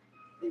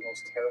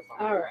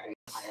 All right.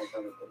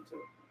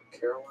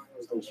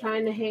 I'm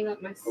trying to hang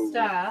up my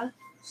stuff.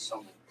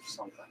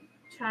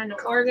 Trying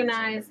to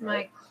organize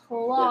my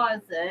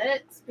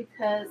closets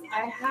because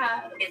I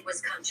have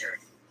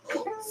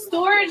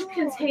storage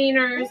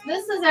containers.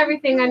 This is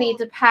everything I need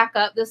to pack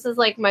up. This is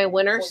like my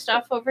winter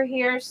stuff over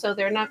here, so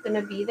they're not going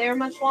to be there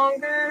much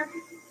longer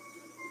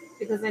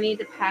because I need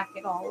to pack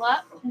it all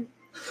up.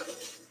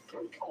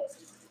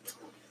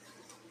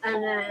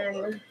 And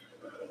then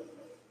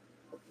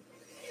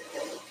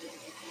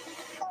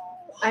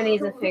I need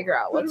to figure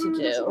out what to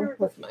do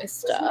with my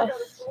stuff.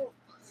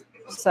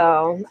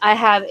 So I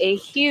have a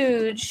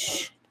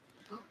huge,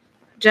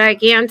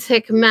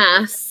 gigantic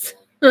mess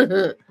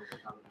in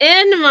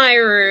my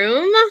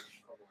room.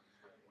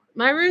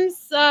 My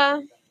room's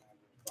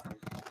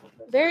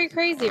very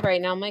crazy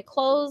right now. My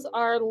clothes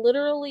are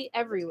literally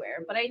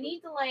everywhere, but I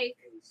need to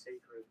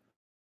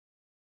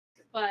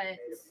but I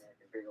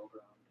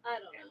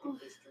don't know.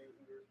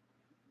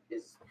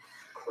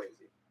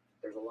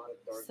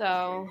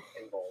 So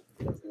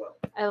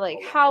I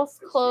like house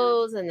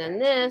clothes, and then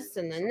this,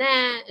 and then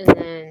that, and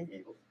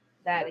then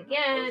that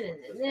again, and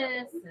then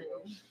this.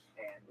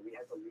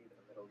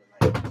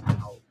 And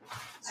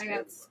I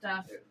got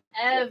stuff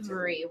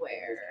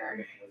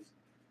everywhere.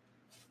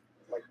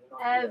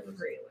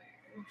 Everywhere.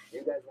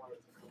 You guys wanted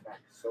to come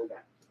back so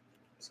bad.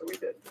 So we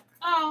did.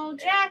 Oh,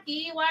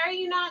 Jackie, why are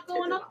you not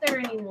going up there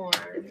anymore?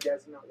 If you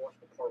guys did not watch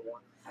the part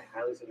 1, I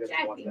highly suggest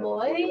you watch Jackie that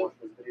before you boy. watch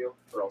this video,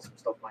 or else some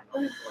stuff might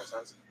not make too much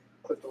sense.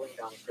 Click the link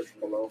down in the description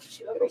below.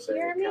 She over It'll say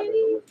here, Cabin in maybe?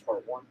 the Woods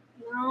Part 1.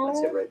 That's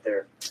it No, right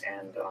there.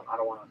 And I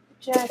don't want to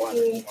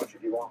Jackie. much.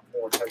 If you want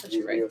more types of Put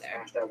you right videos, there.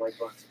 smash that like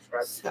button,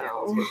 subscribe to the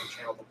channel. So. Let's get the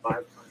channel to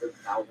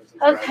 500,000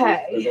 subscribers.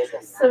 Okay, There's also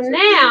a so massive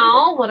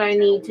now giveaway what I on the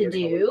need channel. to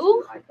We have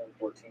do. iPhone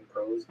 14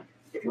 Pros.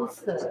 If you want What's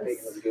to participate in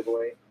this? this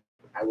giveaway,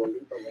 I will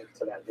leave the link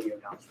to that video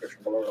down in the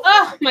description below.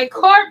 Oh, my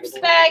corpse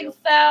bag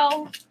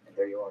fell. And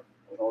there you are.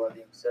 With all that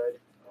being said,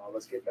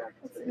 let's get back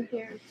into What's the in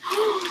video. here?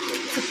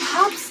 It's a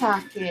pop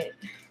socket.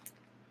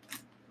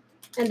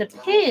 And a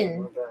pin.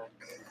 We're back.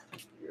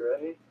 You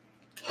ready?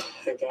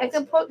 Hey, I guys.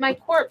 can put my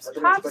corpse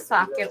pop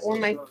socket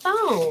on my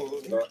phone.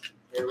 But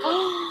here we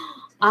go.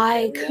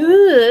 I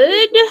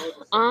could.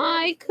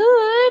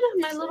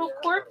 My little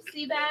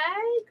corpsey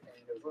bag.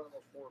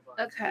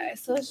 Okay,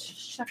 so let's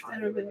just check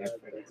that over there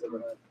for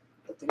now.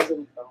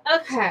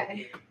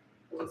 Okay,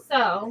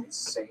 so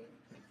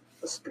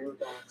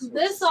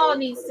this all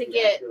needs to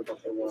get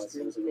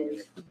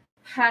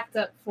packed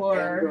up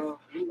for.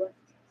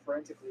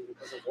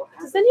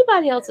 Does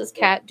anybody else's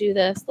cat do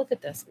this? Look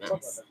at this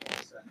mess.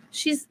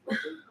 She's.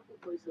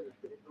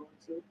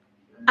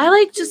 I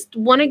like just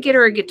want to get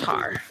her a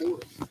guitar.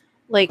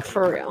 Like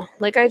for real.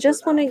 Like I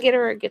just want to get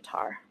her a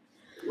guitar.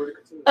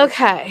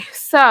 Okay,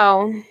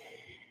 so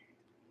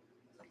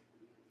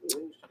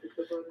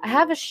I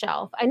have a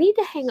shelf. I need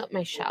to hang up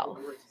my shelf.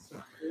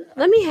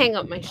 Let me hang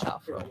up my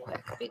shelf real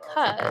quick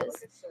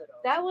because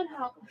that would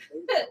help.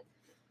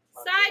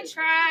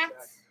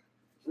 Sidetracked.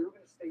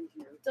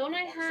 Don't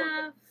I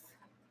have?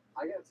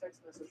 I got a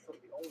text message from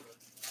the owner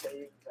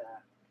saying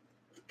that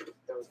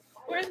there was a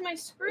fire. Where's my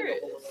screws?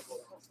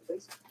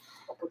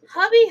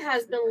 Hubby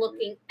has been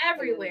looking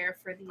everywhere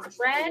for these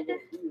red.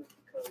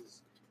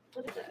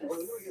 What is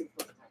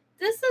this?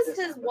 This is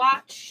his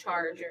watch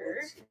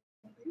charger.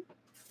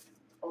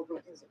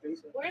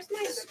 Where's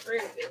my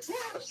screws?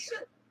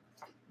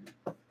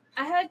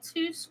 I had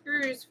 2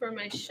 screws for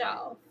my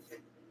shelf.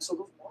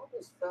 So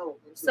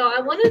I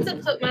wanted to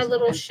put my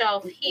little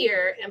shelf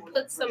here and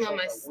put some of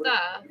my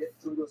stuff.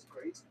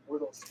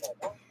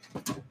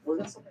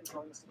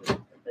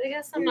 But I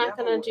guess I'm not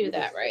going to do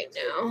that right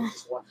now.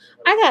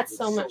 I got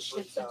so much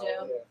shit to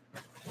do.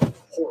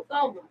 Oh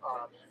my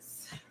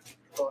goodness.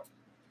 But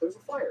there's a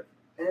fire.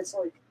 And it's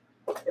like,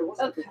 it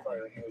wasn't a big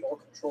fire. It was all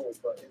controlled,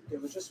 but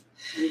it was just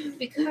really.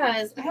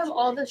 Because I have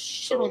all this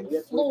shit on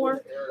the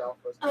floor.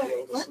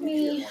 Alright, let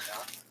me.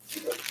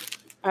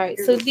 Alright,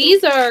 so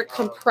these are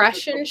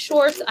compression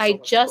shorts. I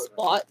just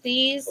bought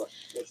these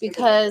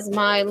because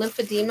my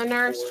lymphedema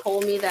nurse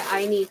told me that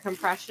I need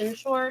compression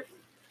shorts.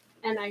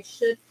 And I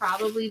should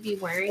probably be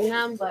wearing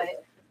them,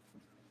 but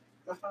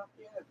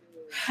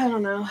I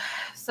don't know.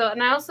 So,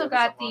 and I also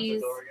got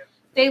these.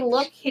 They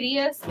look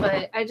hideous,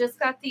 but I just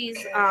got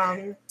these.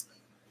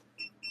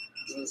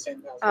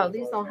 Oh,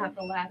 these don't have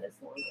the lattice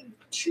on them.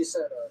 She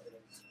said,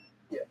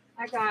 yeah.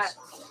 I got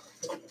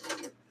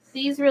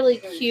these really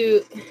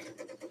cute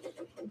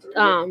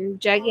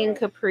jegging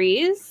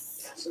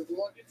capris.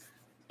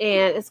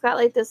 And it's got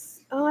like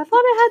this. Oh, I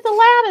thought it had the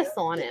lattice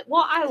on it.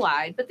 Well, I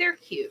lied, but they're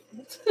cute.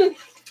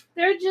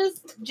 They're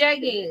just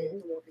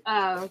jegging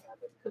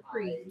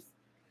capris.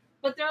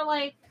 But they're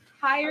like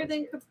higher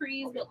than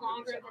capris, but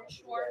longer than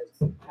shorts.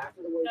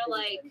 They're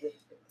like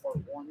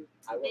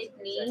big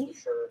knee.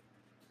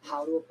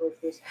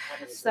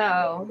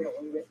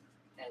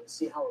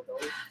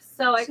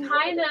 So I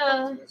kind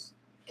of.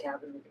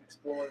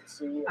 All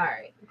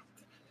right.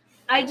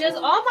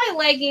 All my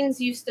leggings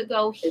used to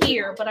go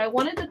here, but I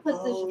wanted to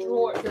put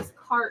this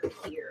cart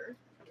here.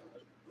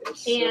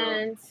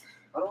 And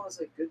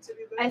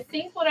I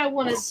think what I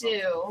want to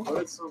do,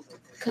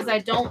 because I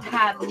don't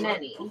have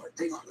many,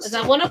 is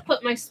I want to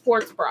put my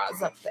sports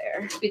bras up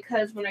there.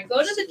 Because when I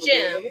go to the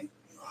gym,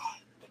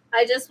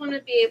 I just want to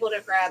be able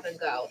to grab and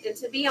go. And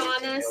to be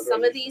honest,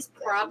 some of these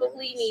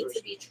probably need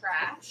to be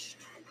trashed.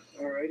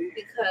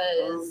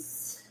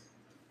 Because,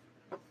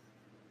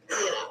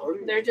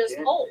 they're just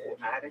old.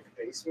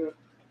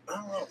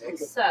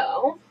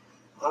 So,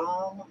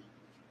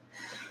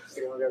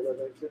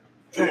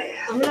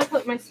 I'm going to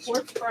put my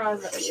sports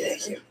bras up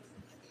here.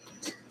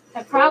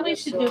 I probably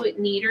should do it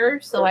neater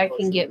so I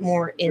can get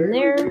more in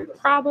there,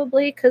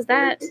 probably, because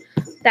that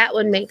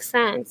would make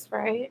sense,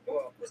 right?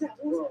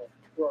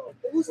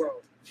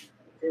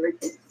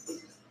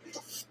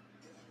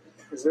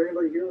 Is there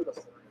anybody here with us?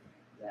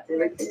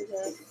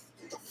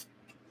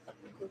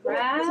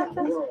 Grab.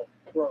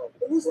 Bro.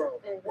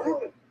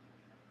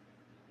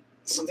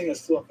 Something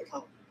has flew off the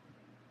counter.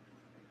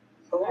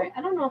 All right,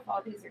 I don't know if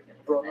all these are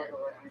Bro, going to not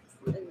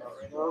fit. right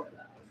now.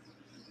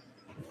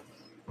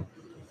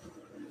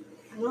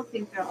 I don't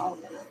think they're all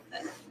going to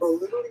fit. Bro,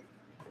 literally,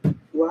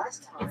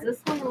 last time, Is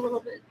this one a little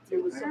bit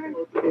it was bigger? something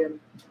with the damn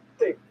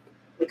thing,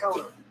 the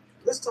counter.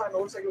 This time, it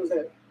looks like it was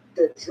that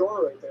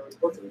jar right there with a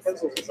bunch of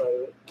pencils inside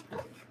of it.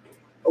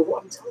 Oh, well,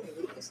 I'm telling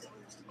you, this time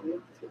used to be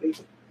up to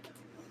 8.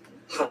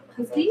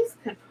 Because these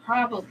could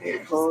probably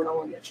just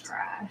go in the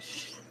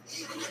trash.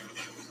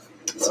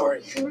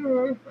 Sorry. I don't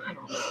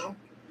know.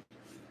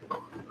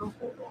 I'll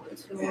hold on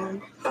to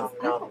them. I No.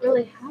 don't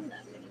really have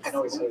that many. I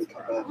know we said we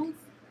come sports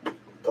back.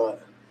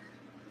 bras.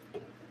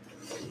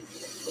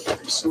 But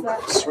I'm so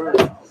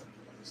concerned.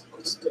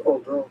 Oh,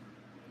 bro.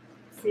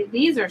 See,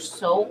 these are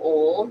so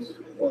old.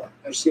 Well,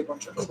 I see a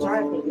bunch of They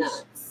drive me clothes.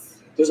 nuts.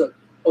 There's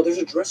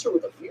a dresser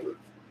with a mirror.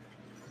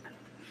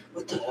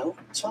 What the hell?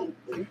 It's fine.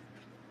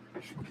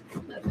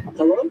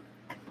 Hello?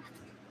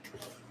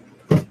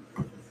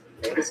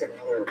 Maybe it's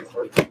another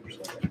apartment or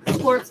something.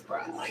 Sports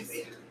bras.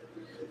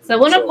 So I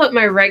want to put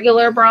my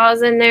regular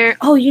bras in there.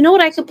 Oh, you know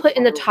what I could put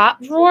in the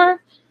top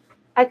drawer?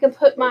 I could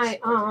put my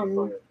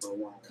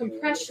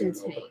compression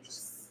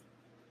tanks.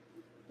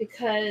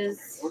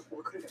 Because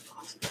What could it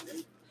possibly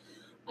be?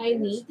 I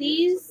need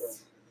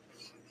these.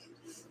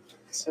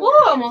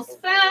 Oh, almost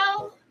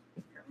fell.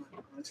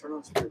 I'm gonna turn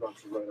on spirit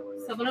box right away.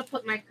 So I'm going to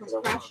put my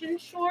compression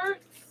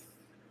shorts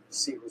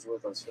See who's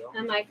with us, you know?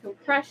 and my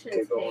compression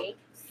Okay, go on. tanks.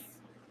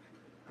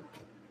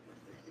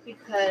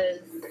 Because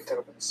Pick that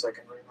up in a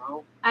second right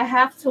now. I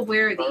have to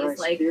wear All these right,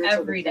 like spirits of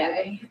the every cabin.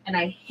 day. And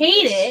I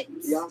hate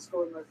it.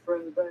 Yasko and my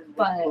friend Ben.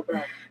 But- We're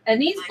back.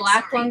 And these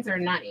black ones are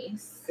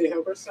nice. Yeah,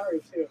 we're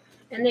sorry too.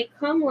 And they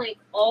come like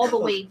all the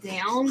way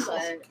down,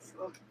 but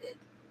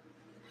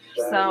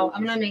so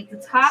I'm gonna make the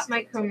top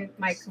my Okay.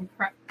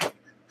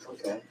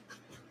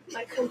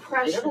 my You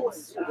compression never went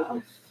stuff.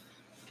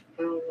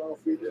 I don't know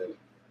if we did.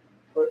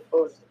 But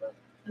it's the best.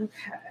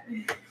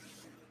 Okay.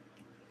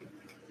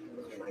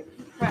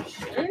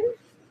 Compression.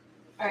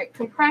 All right,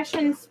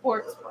 compression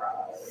sports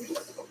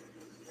bras.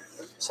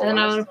 So And then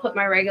I'm last gonna put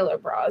my regular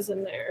bras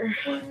in there.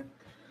 time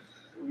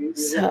when we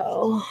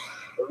So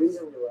the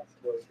reason we left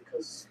was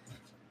because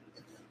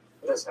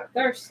this happened.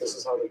 there's This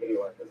is how the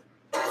video ended.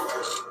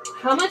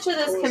 how much of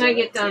this can I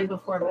get done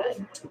before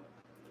bed?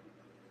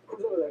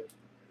 Who's over there?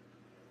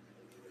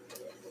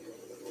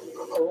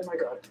 Oh my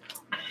god.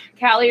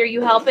 Callie, are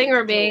you helping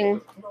or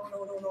being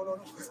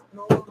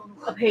No.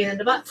 a pain in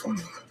the butt?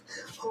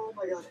 Oh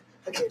my god.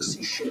 I can't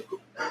see shit.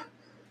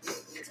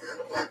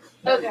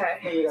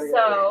 Okay,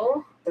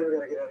 so Then we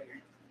gotta get out of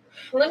here.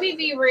 let me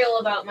be real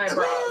about my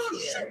bras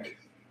here.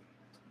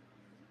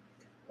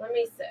 Let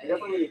me We say,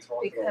 never really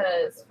talked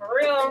because about for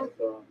real,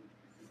 it. And,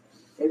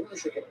 maybe we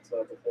should get into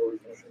that before we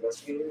finish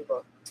investigating,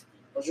 but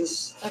let's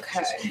just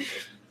Okay. keep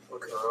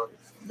looking around.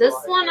 this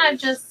one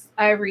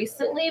I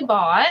recently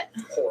bought,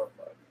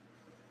 Horrified.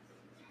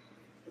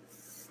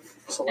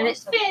 So and it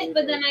last time we fit,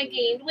 but did, then I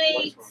gained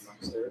weight, lights were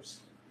upstairs.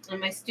 and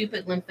my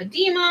stupid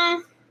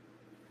lymphedema.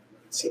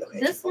 See, okay,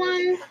 This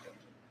one,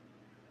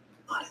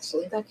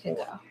 honestly, that can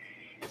go.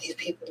 these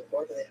people,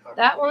 whoever they are,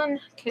 That one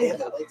they can had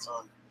the go. lights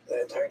on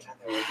the entire time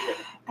they were here.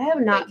 I have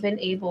not been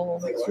able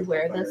Like, to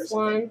wear this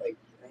one. Like,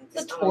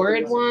 The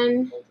Torrid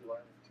one.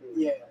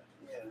 Yeah.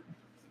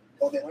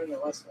 Well, they learned their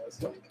lesson.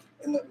 It's like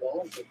in the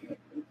walls,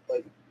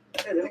 like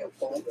they didn't have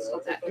bulbs.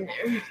 Put that in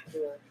there. Yeah.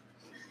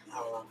 I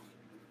don't know.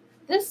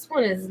 This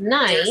one is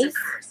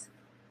nice.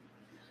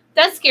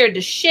 That scared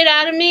the shit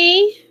out of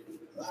me.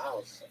 The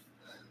house.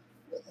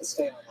 Let's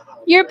stay on the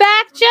house. You're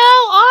back, Joe?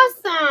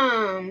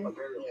 Awesome.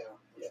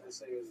 Yeah.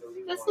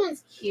 This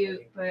one's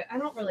cute, but I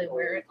don't really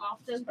wear it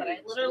often. But I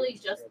literally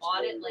just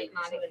bought it like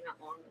not even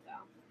that long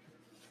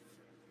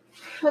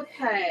ago.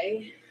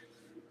 Okay.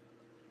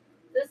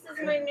 This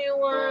is my new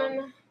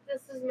one.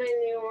 This is my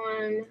new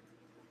one.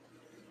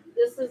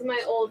 This is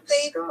my Old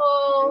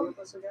Faithful. With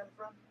us again,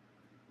 friend?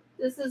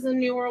 This is a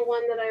newer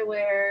one that I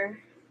wear.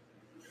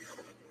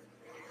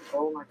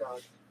 Oh my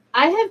god.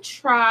 I have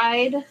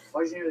tried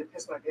Why'd you nearly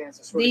piss my pants?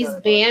 I swear to these God, I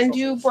thought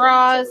Bandu I saw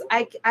bras.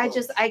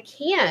 something. I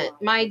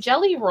can't. My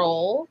jelly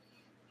roll,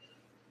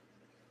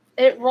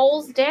 it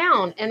rolls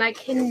down and I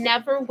can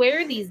never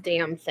wear these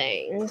damn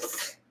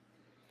things.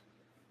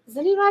 Does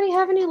anybody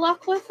have any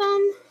luck with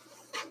them?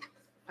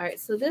 All right,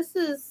 so this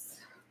is,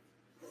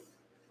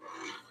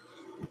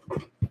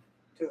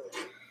 Dude,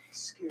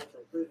 scared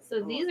the living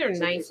so out. these are It's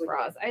like- nice it's like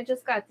bras. I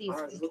just got these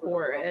ours from look like a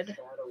Torrid. rough,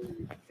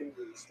 shadowy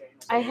finger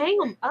stains. I hang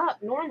them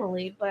up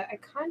normally, but I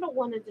kind of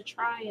wanted to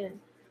try and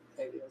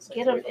Maybe it's like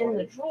get them right in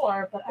the on.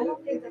 drawer, but I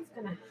don't think Maybe that's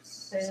gonna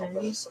Something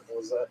happen. as simple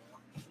as that.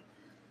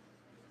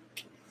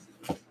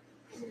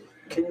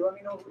 Can you let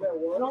me know who that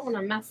was? I don't want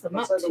to mess them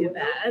up Outside the too window?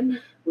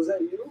 bad. Was that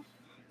you?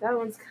 That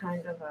one's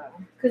kind of a,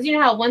 because you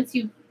know how once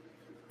you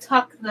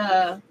tuck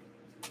the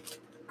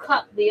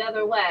cup the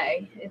other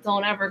way, it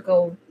don't ever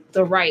go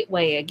the right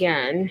way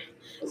again.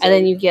 Was And that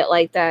then you get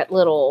like that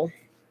little,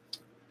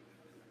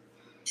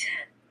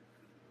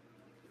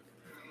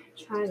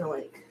 trying to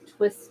like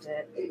twist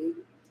it. 8,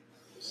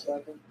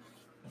 7,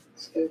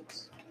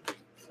 6,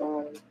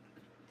 5,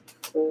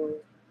 4,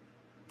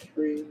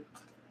 3,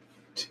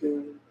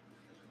 2,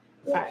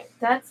 All 1. right,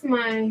 that's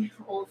my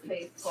Old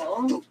Faithful.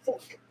 Oh,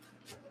 fuck.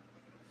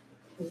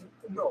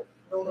 No.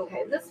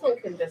 Okay, this one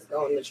can just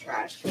go in the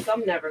trash because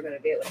I'm never going to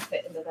be able to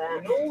fit into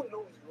that. No.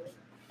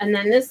 And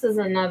then this is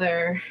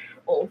another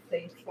Old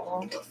Faithful.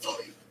 What the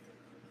fuck?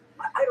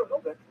 I don't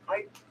know, man.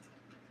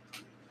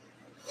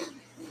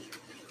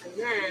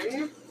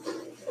 Yeah,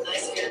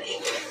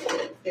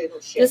 no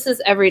shit. This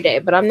is every day,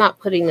 but I'm not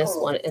putting this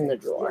one in the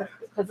drawer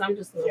because I'm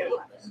just going to leave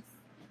this.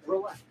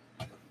 Relax.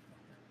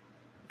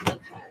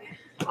 Okay.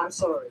 I'm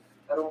sorry.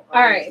 I don't.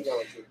 All right. Need to yell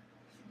at you.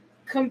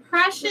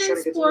 Compression, Just trying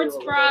to get to sports the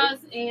middle, bras,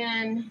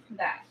 and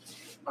that.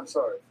 I'm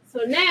sorry. So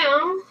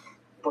now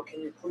But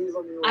can you please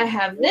let me know I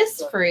have what this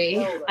the free.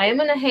 hell I am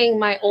going to hang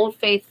my Old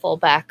Faithful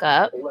back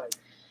up. leg?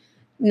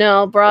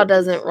 No, bra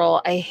doesn't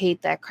roll. I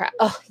hate that crap.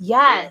 Oh,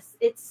 yes.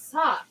 It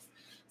sucks.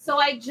 So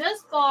I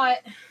just got,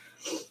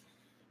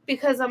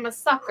 because I'm a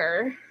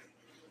sucker,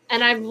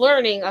 and I'm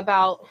learning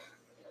about,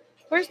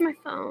 where's my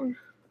phone?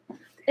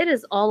 It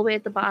is all the way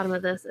at the bottom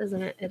of this,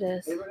 isn't it? It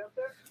is. Anybody up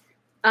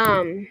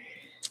there?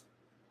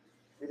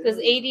 This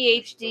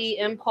ADHD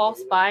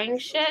impulse buying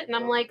shit. And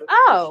I'm like,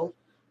 oh,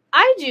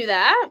 I do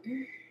that.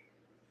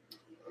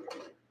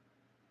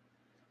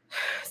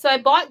 So I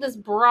bought this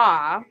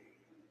bra.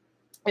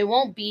 It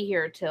won't be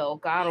here till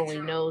God only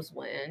knows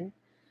when.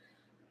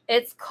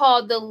 It's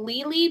called the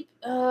Lily,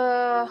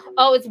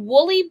 it's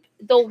Woolly,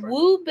 the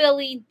Woo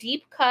Billy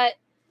Deep Cut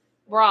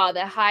Bra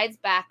that hides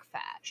back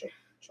fat.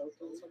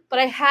 But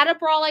I had a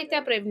bra like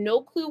that, but I have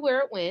no clue where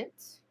it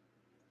went.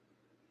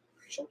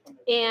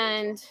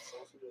 And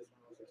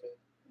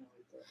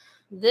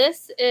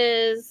this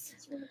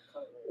is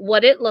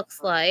what it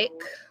looks like.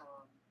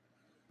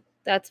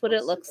 That's what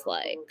it looks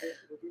like.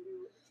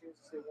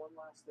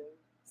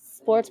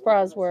 Sports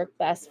bras work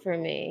best for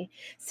me.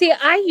 See,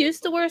 I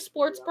used to wear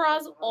sports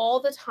bras all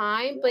the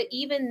time, but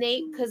even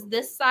because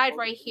this side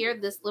right here,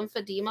 this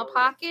lymphedema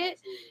pocket,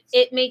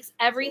 it makes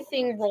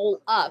everything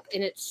roll up,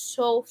 and it's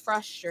so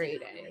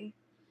frustrating.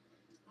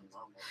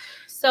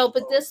 So,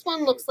 but this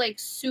one looks like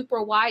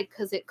super wide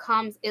because it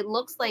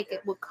looks like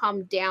it would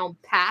come down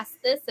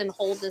past this and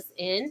hold this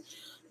in,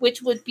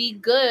 which would be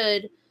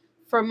good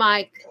for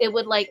it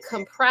would like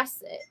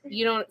compress it.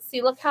 You don't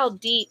see, look how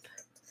deep.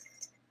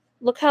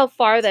 Look how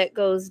far that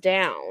goes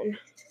down.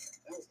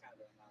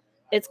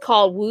 It's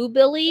called Woo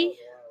Billy.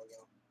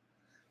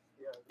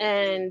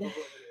 And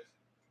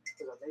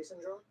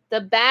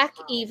the back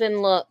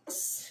even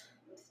looks...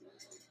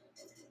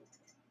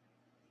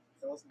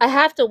 I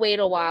have to wait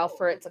a while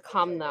for it to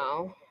come,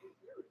 though.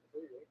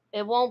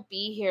 It won't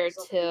be here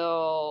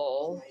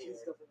till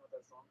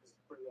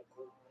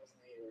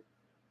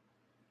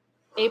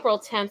April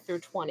 10th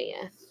through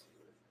 20th.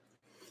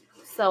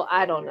 So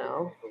I don't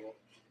know.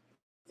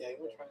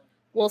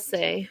 We'll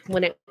see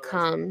when it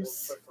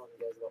comes.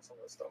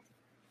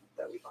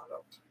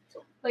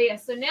 But yeah,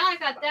 so now I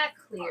got that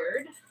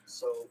cleared.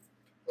 So,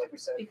 like we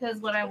said, because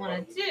what I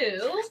want to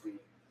do,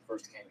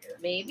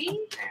 maybe. And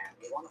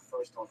we want to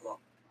first talk about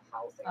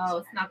how things. Oh,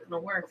 it's not going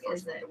to work,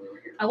 is it?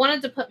 I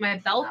wanted to put my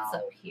belts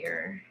up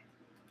here.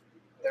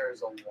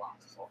 There's a lot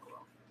to talk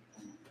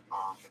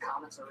about. The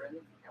comments are in,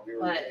 and we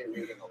were really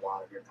reading a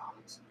lot of your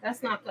comments.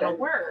 That's not going to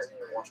work. Hasn't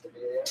even watched the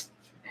video yet.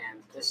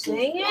 And this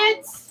Dang is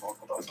it! Talk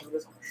about some of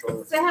this. I'm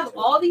sure So I have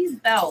all these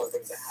belts.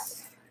 Things that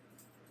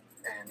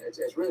happen. And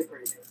it's really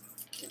pretty good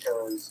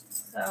because.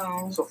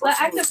 So but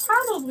I could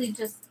probably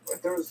just.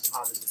 Like there's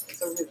obviously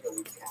it's a really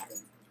weak cabin,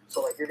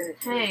 so like you're gonna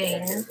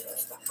hang.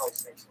 The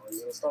house makes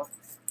noises and stuff.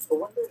 But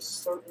when there's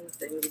certain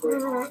things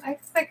going on, I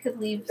guess I could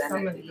leave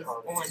some of these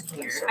on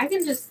here. I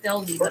can just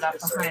still leave it up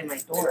behind my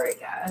door, I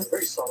guess.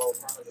 Very subtle,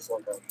 kind of just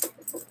like a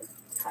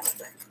kind of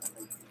thing.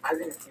 I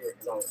didn't hear it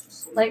because I was just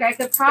asleep. Like I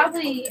could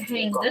probably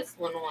hang this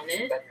one on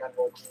it. Ben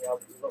woke me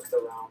up, he looked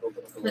around,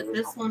 opened up the Put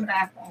this one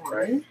back on.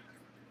 Right.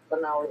 But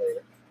an hour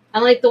later.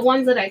 And like the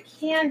ones that I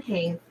can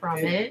hang from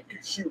it.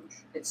 Huge,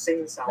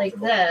 insane sound. Like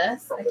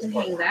this. I can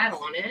hang that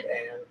on it.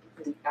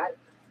 And the attic.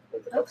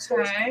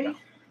 Okay.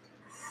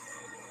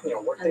 You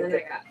know, we're and then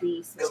I got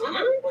these. Like, when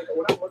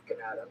I'm looking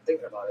at it, I'm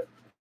thinking about it.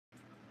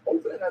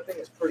 Opening that thing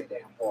is pretty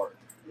damn hard.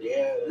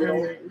 Yeah.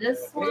 And then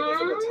this one. Maybe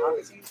from the top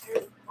it's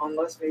easier,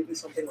 unless maybe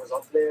something was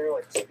up there,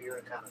 like a spear,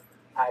 and kind of,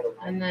 I don't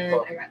know. And then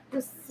but I got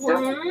this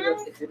one.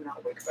 It did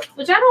not wake up.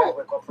 Which I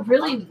don't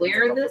really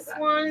wear this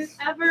one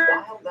ever.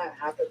 While that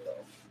happened,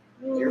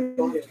 though, your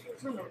body was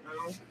I don't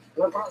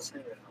know. I'm not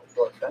screaming out,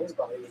 but Ben's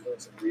body was doing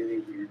some really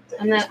weird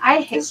things. And then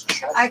I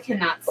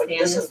cannot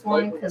stand this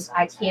one because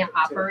I can't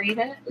operate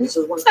it. This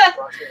is one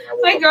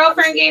My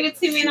girlfriend gave it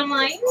to me, and I'm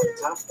like,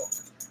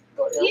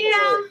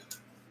 yeah.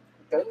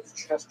 Ben's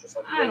chest just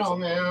like I don't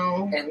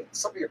know. And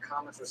some of your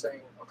comments were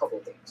saying a couple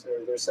of things.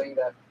 They're saying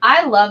that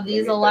I love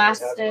these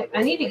elastic.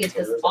 I need to get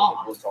this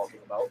off. Was talking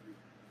about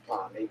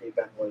maybe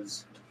Ben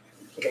was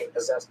getting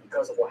possessed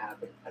because of what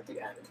happened at the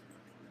end.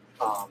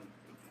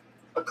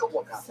 A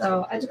couple of comments.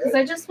 So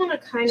I just want to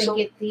kind of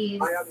get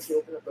these. I obviously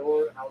opened the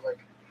door and I was like,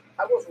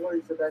 I was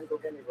worried for Ben.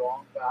 Don't get me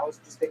wrong, but I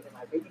was just thinking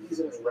like maybe he's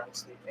in his REM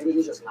sleep. Maybe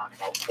he's just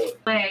knocked out cold.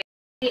 My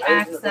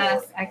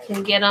access, I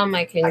can get them.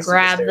 I can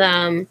grab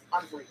them.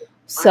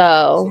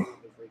 So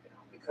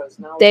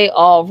they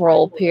all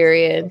roll.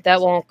 Period.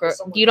 That won't.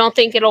 You don't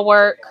think it'll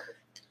work?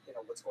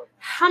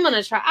 I'm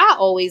gonna try. I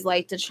always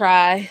like to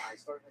try.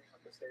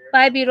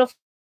 Bye, beautiful.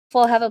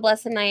 Have a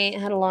blessed night. I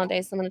had a long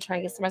day, so I'm gonna try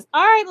and get some rest.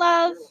 All right,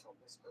 love.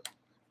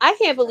 I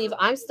can't believe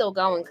I'm still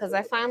going because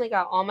I finally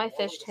got all my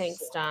fish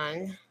tanks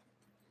done.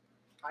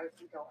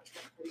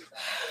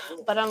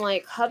 But I'm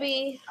like,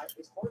 hubby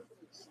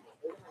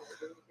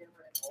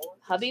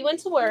went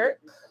to work.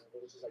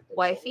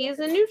 Wifey is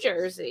in New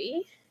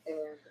Jersey.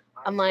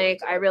 I'm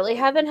like, I really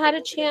haven't had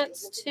a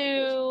chance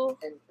to.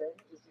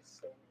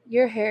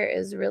 Your hair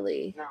is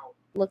really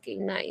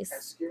looking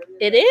nice.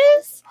 It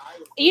is?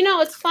 You know,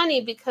 it's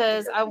funny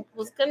because I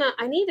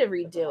need to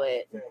redo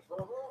it.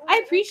 I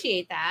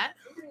appreciate that.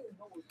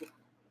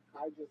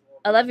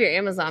 I love your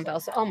Amazon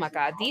belts. Oh my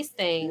God, these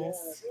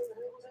things.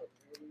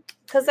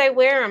 Because I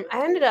wear them.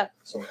 I ended up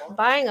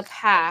buying a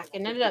pack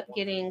and ended up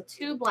getting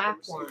 2 black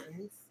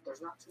ones.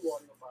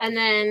 And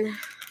then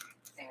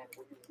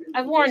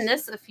I've worn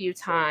this a few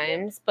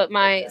times, but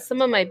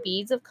some of my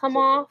beads have come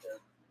off.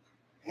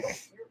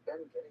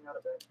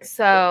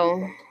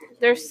 So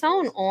they're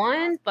sewn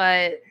on,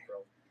 but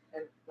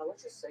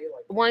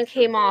one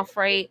came off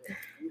right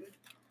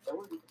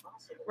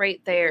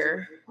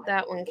there.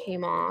 That one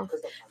came off.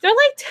 They're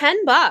like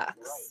 $10.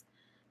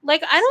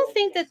 Like, I don't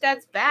think that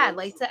that's bad.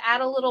 Like, to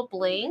add a little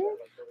bling.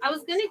 I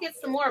was going to get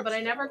some more, but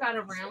I never got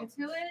around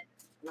to it.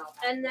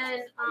 And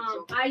then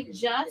I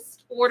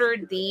just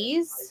ordered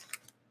these.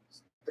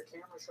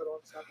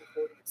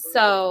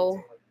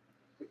 So,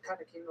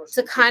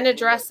 to kind of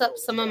dress up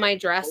some of my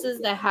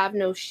dresses that have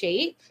no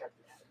shape.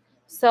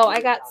 So,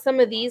 I got some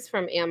of these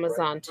from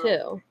Amazon,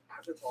 too.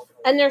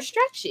 And they're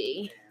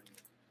stretchy.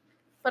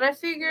 But I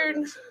figured...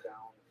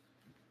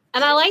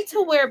 And I like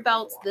to wear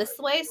belts this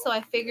way, so I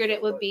figured it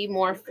would be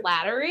more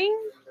flattering.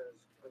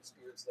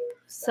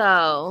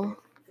 So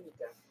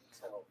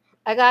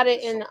I got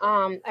it in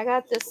I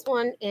got this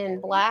one in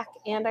black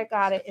and I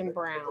got it in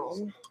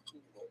brown.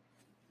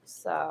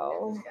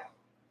 So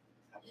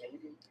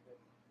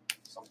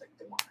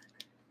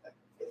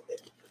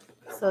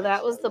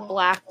that was the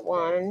black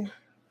one.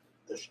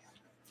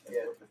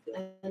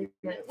 And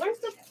where's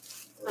the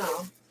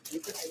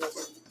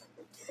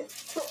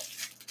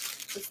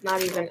It's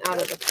not even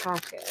out of the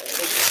packet.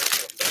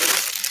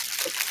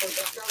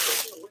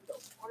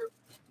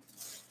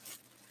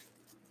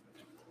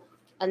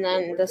 And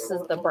then this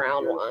is the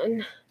brown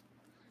one.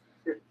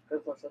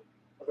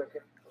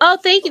 Oh,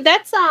 thank you.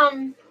 That's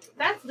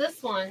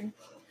this one.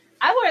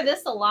 I wear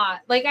this a lot.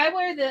 Like I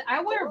wear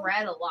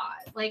red a lot.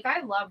 Like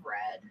I love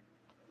red.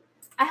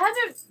 I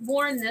haven't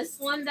worn this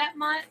one that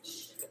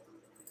much.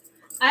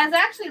 I was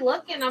actually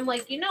looking, I'm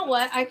like, you know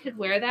what I could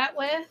wear that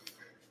with?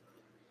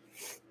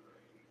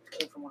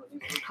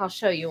 I'll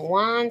show you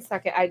 1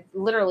 second. I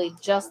literally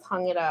just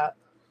hung it up.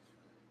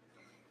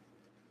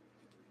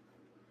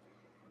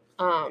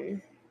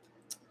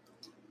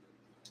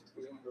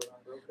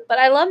 But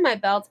I love my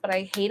belts, but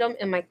I hate them.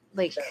 And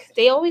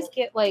they always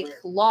get like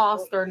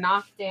lost or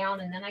knocked down,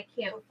 and then I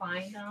can't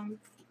find them.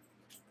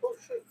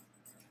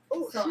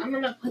 So I'm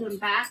gonna put them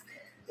back.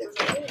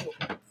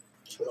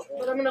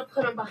 But I'm gonna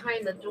put them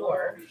behind the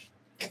door.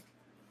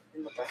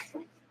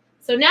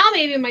 So now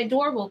maybe my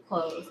door will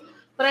close.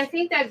 But I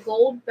think that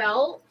gold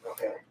belt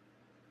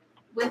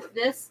with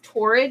this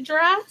Torrid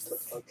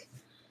dress,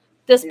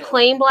 this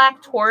plain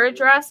black Torrid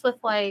dress with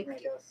like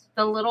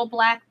the little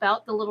black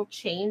belt, the little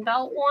chain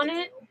belt on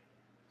it.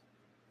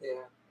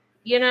 Yeah.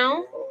 You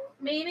know,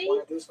 maybe.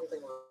 When I do something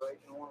right,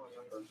 no one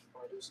remembers.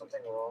 When I do something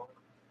wrong,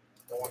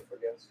 no one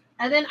forgets.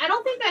 And then I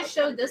don't think I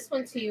showed this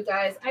one to you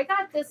guys. I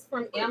got this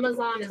from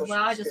Amazon as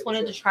well. I just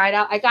wanted to try it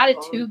out. I got it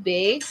too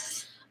big.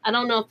 I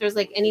don't know if there's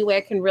like any way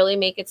I can really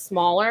make it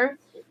smaller.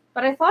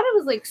 But I thought it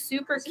was like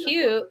super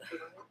cute.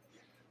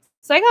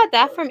 So I got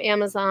that from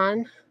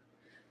Amazon.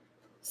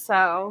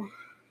 So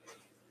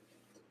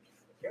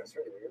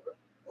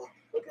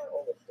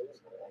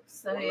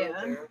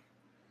yeah.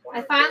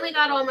 I finally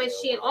got all my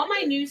Shein. All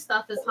my new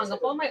stuff is hung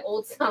up. All my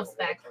old stuff's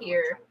back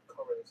here.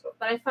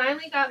 But I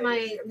finally got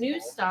my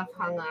new stuff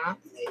hung up.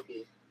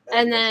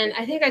 And then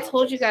I think I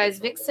told you guys,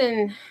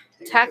 Vixen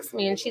texted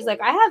me and she's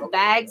like, I have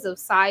bags of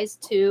size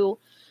 2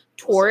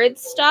 Torrid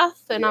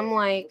stuff. And I'm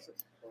like,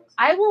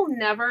 I will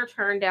never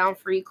turn down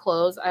free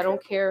clothes. I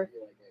don't care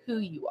who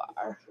you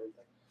are.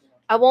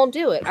 I won't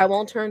do it. I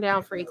won't turn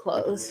down free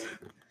clothes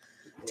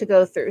to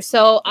go through.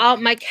 So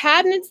my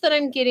cabinets that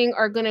I'm getting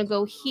are going to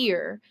go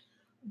here.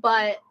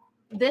 But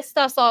this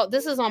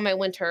is all my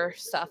winter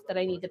stuff that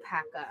I need to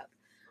pack up.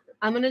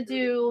 I'm going to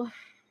do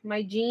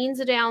my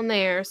jeans down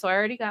there. So I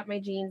already got my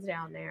jeans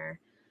down there.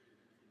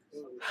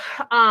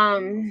 I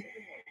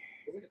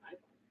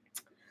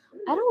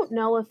don't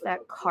know if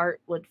that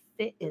cart would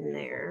fit in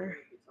there.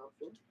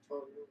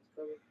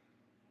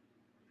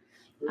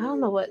 I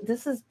don't know what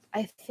this is.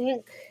 I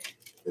think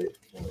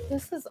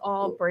this is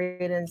all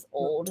Braden's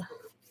old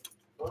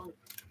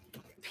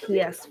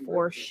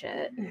PS4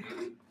 shit.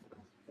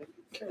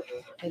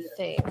 I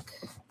think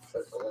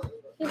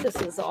this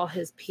is all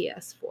his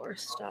PS4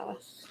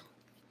 stuff.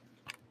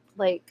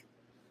 Like,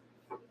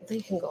 they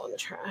can go in the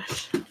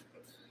trash.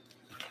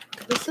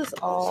 This is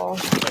all,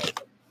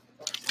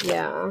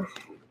 yeah.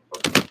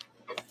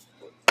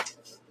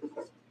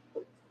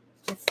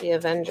 It's the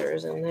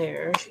Avengers in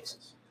there.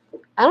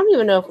 I don't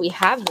even know if we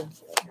have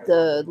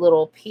the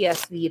little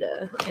PS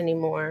Vita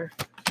anymore.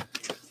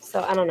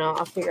 So I don't know.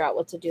 I'll figure out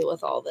what to do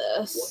with all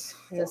this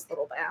in this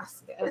little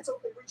basket.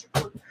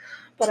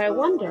 But I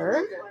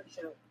wonder.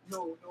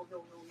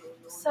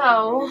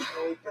 So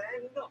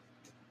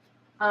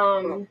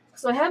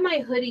I have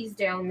my hoodies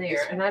down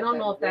there, and I don't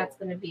know if that's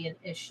going to be an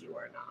issue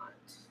or not.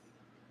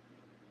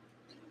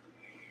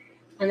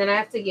 And then I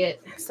have to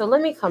get, so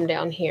let me come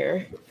down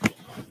here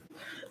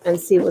and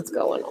see what's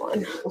going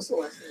on.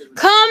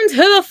 Come to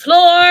the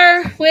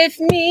floor with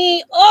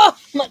me. Oh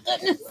my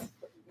goodness.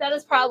 That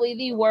is probably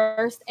the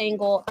worst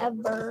angle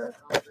ever.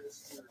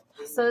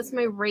 So it's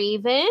my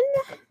Raven.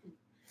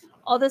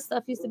 All this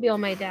stuff used to be on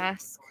my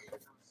desk.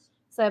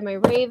 So I have my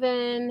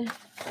Raven.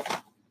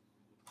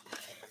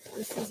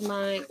 This is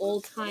my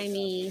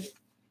old-timey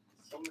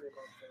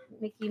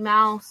Mickey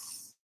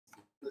Mouse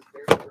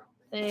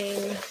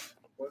thing.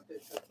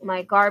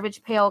 My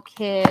Garbage Pail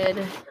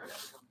Kid,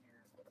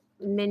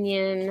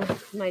 Minion,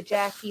 my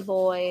Jackie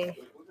Boy,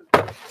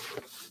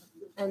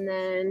 and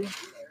then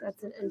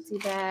that's an empty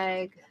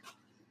bag,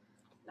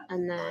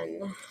 and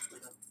then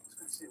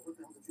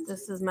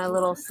this is my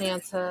little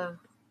Santa,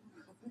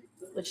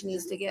 which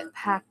needs to get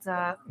packed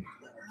up.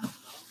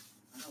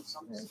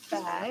 There's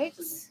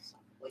bags.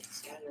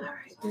 All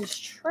right, there's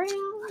trash.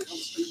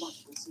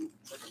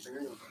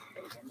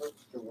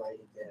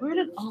 Where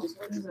did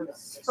there's a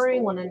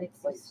spring one and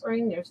it's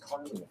spring? There's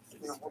two.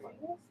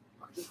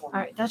 All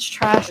right, that's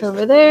trash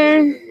over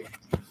there.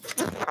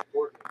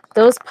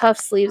 Those puff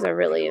sleeves are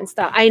really in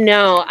style. I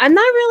know I'm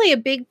not really a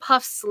big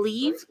puff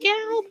sleeve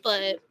gal,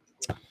 but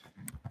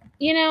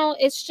you know,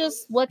 it's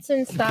just what's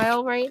in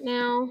style right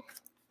now.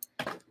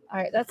 All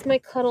right, that's my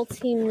cuddle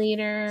team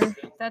leader.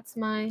 That's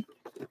my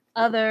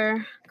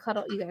other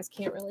cuddle. You guys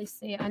can't really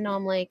see it. I know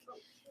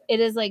it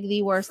is like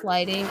the worst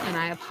lighting, and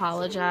I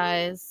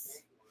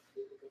apologize.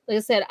 Like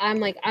I said,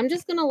 I'm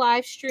just gonna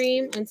live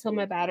stream until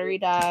my battery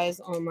dies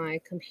on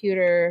my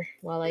computer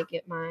while I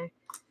get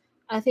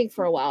I think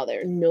for a while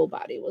there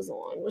nobody was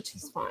on, which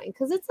is fine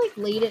because it's like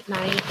late at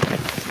night.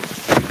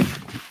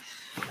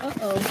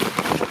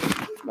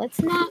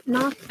 Let's not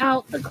knock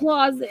out the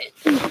closet.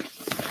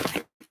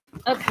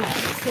 Okay,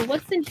 so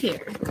what's in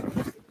here?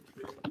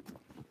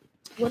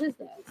 What is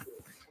this?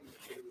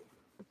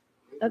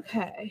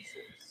 Okay.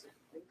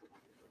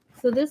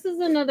 So this is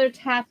another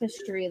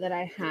tapestry that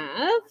I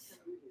have.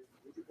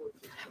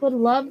 I would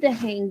love to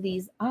hang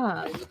these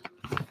up.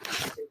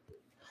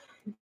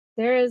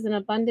 There is an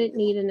abundant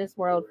need in this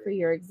world for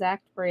your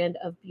exact brand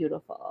of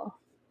beautiful.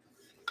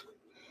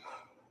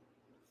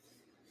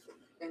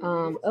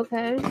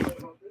 Okay.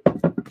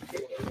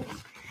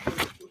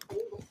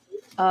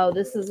 Oh,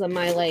 this is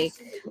my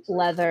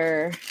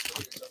leather.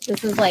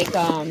 This is like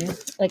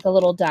a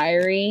little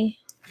diary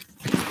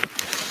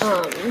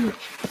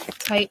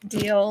type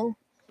deal.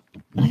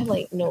 I have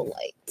no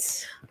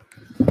light.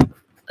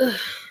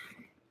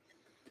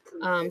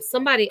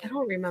 Somebody, I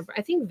don't remember.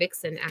 I think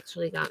Vixen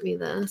actually got me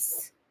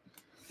this.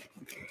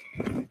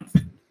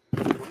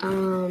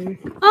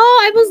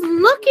 I was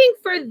looking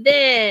for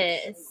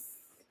this.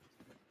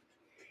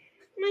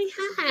 My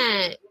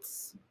hat.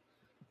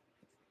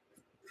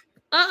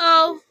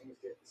 Uh-oh.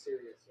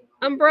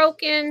 I'm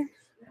broken.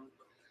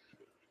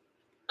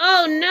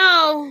 Oh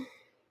no.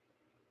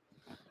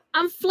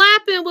 I'm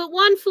flapping with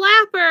one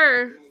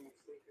flapper.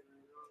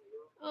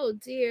 Oh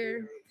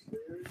dear.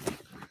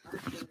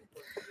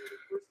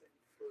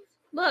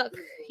 Look,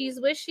 he's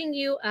wishing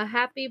you a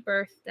happy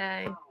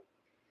birthday.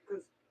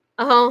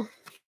 Oh,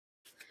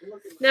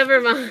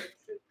 never mind.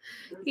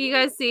 You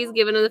guys see he's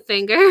giving him the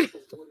finger.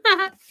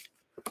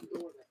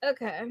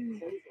 Okay.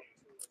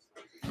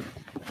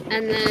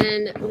 And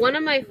then one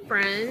of my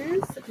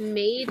friends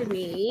made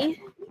me,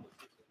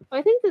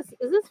 I think is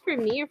this for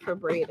me or for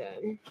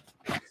Brayden?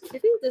 I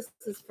think this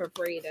is for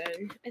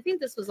Brayden. I think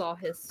this was all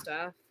his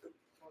stuff.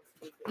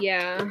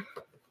 Yeah.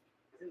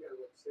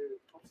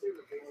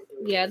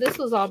 Yeah, this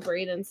was all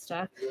Brayden's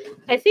stuff.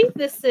 I think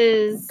this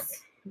is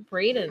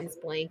Brayden's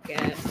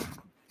blanket.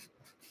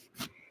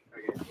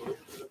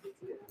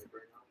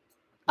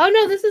 Oh,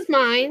 no, this is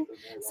mine.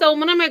 So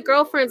one of my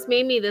girlfriends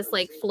made me this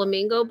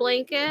flamingo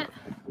blanket.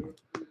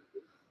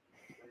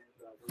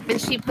 And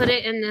she put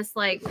it in this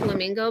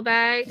flamingo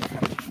bag.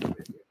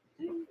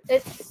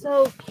 It's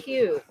so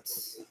cute.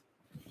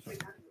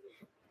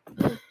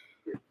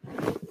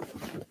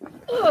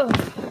 Ugh.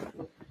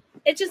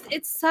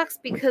 It sucks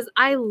because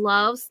I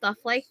love stuff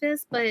like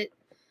this, but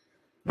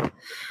I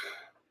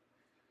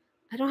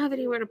don't have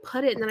anywhere to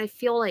put it. And then I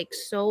feel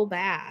so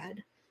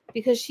bad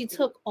because she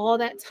took all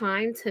that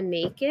time to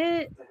make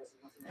it.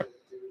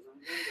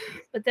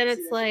 But then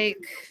it's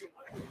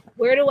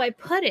where do I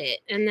put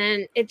it? And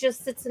then it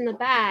just sits in the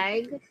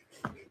bag.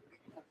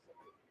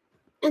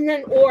 And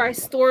then, or I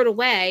store it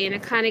away and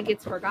it kind of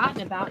gets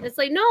forgotten about. And it's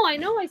no, I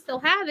know I still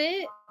have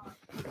it.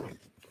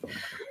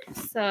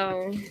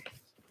 So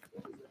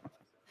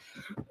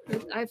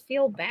I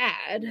feel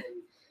bad.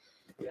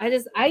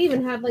 I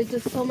even have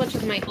just so much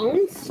of my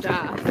own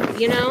stuff,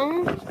 you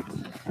know?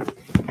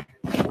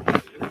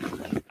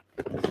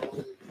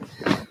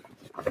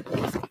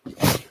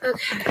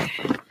 Okay.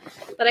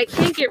 But I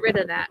can't get rid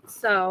of that.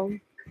 So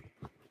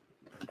I'm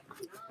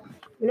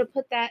going to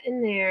put that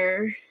in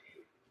there.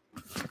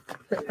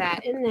 Put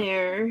that in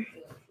there.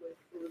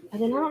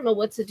 And then I don't know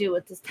what to do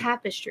with this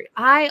tapestry.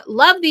 I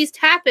love these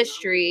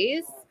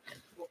tapestries,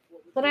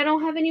 but I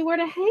don't have anywhere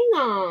to hang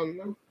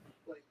them.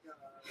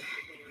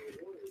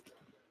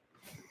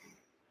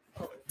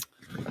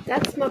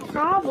 That's my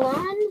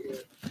problem.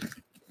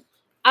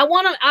 I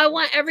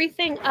want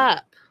everything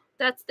up.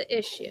 That's the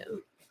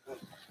issue.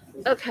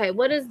 Okay,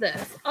 what is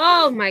this?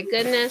 Oh my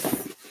goodness.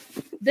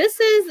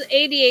 This is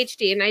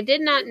ADHD, and I did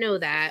not know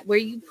that. Where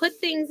you put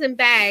things in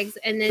bags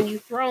and then you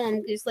throw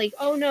them. It's like,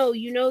 oh no,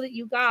 you know that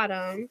you got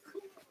them.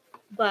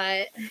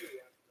 But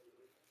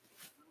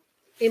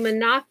a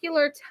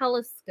monocular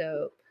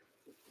telescope.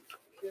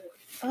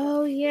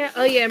 Oh yeah,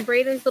 and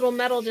Braden's little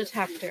metal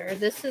detector.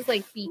 This is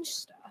like beach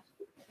stuff.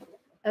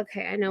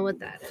 Okay, I know what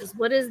that is.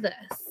 What is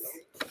this?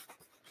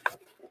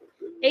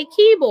 A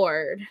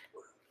keyboard.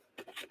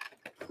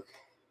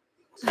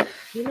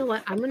 You know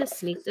what? I'm going to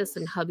sneak this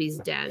in hubby's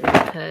den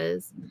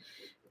because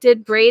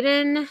did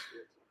Braden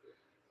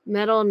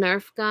metal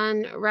Nerf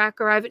gun rack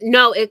arrive?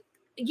 No, it.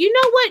 You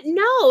know what?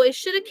 No, it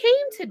should have came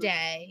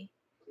today.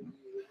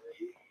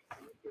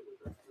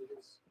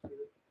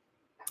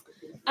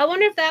 I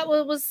wonder if that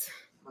was.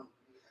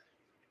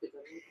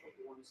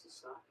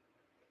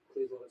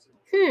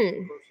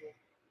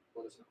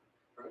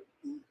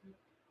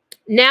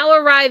 Now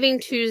arriving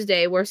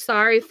Tuesday. We're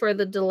sorry for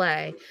the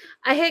delay.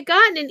 I had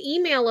gotten an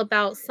email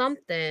about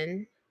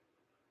something.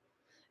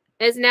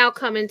 It's now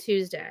coming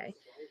Tuesday.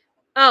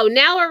 Oh,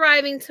 now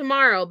arriving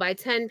tomorrow by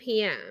 10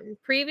 p.m.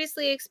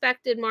 Previously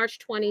expected March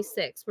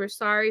 26th. We're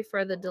sorry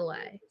for the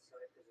delay.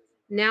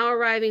 Now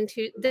arriving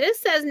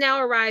this says now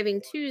arriving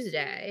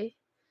Tuesday.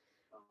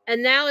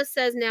 And now it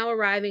says now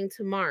arriving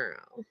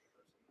tomorrow.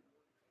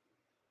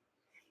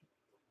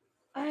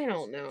 I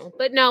don't know.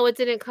 But no, it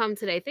didn't come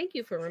today. Thank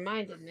you for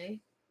reminding me.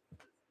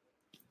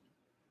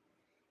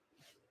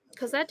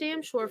 Because I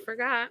damn sure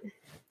forgot.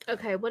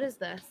 Okay, what is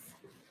this?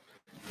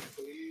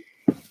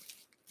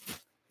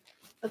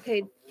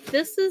 Okay,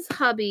 this is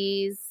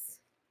hubby's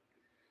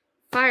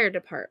fire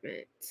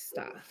department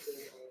stuff.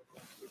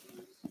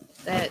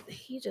 That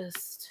he's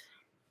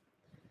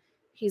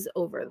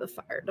over the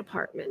fire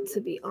department,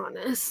 to be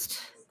honest.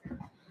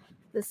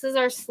 This is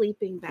our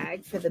sleeping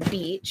bag for the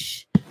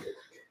beach.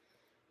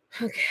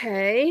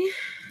 Okay.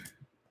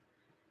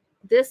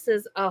 This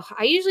is,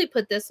 I usually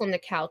put this on the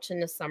couch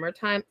in the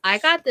summertime. I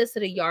got this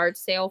at a yard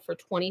sale for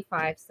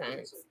 25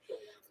 cents.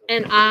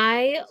 And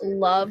I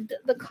loved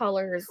the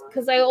colors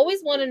because I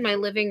always wanted my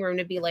living room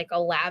to be like a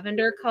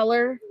lavender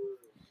color.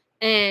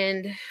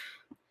 And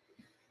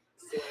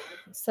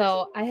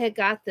so I had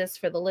got this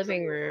for the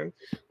living room,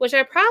 which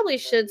I probably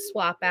should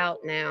swap out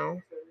now.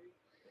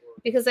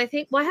 Because I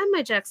think, well, I have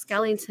my Jack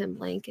Skellington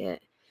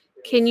blanket.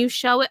 Can you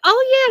show it?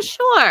 Oh, yeah,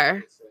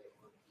 sure.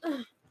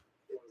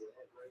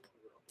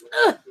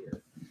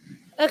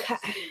 Okay.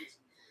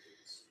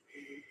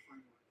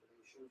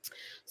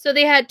 So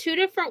they had two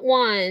different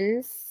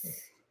ones.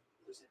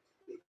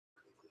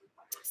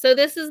 So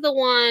this is the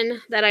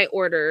one that I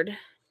ordered.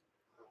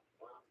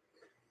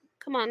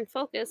 Come on,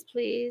 focus,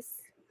 please.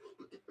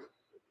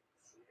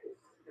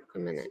 A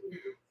minute.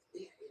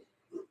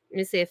 Let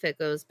me see if it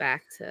goes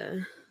back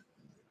to...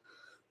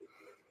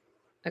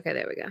 Okay,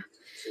 there we go.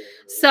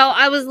 So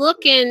I was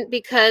looking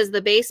because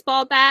the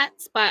baseball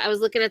bats, but I was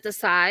looking at the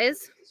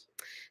size.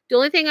 The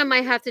only thing I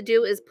might have to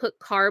do is put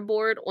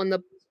cardboard on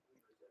the,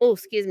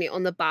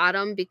 on the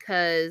bottom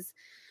because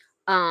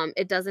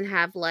it doesn't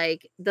have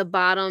like, the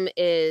bottom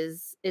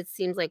is, it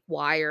seems like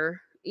wire,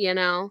 you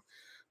know,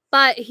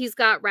 but he's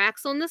got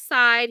racks on the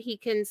side. He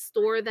can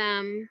store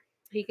them.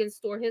 He can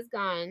store his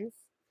guns.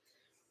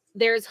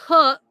 There's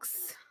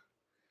hooks.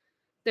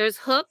 There's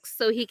hooks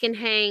so he can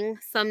hang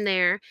some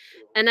there.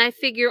 And I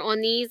figure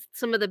on these,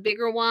 some of the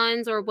bigger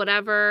ones or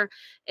whatever,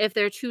 if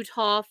they're too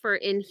tall for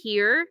in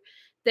here,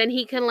 then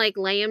he can like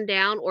lay them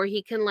down or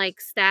he can like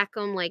stack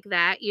them like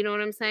that. You know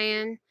what I'm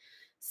saying?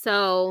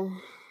 So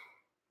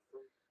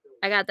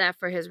I got that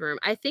for his room.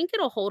 I think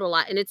it'll hold a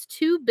lot. And it's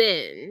 2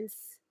 bins.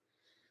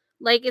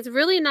 Like it's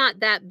really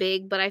not that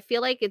big, but I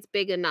feel like it's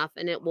big enough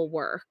and it will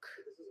work.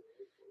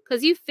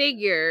 Because you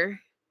figure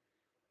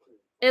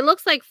it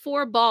looks like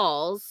 4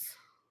 balls.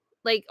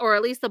 Like, or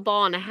at least a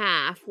ball and a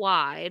half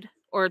wide,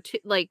 or two,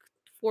 like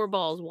 4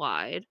 balls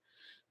wide,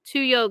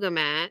 2 yoga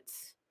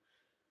mats.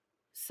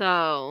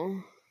 So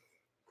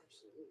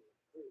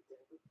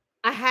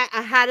I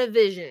had a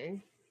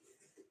vision,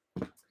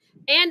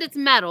 and it's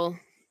metal.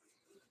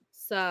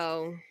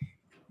 So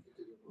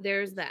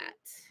there's that.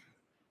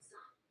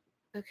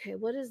 Okay,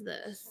 what is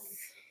this?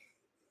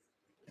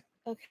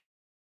 Okay.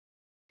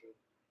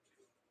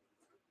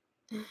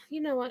 You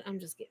know what? I'm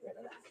just getting rid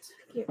of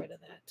that. Get rid of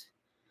that.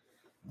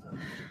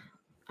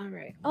 All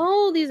right.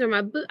 Oh, these are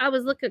my boots. I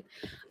was looking.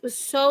 It was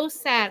so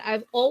sad.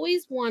 I've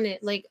always wanted,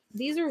 like,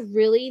 these are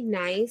really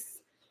nice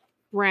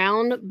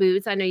brown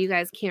boots. I know you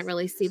guys can't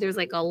really see. There's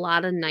like a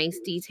lot of nice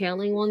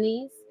detailing on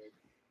these.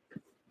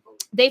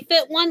 They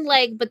fit one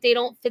leg, but they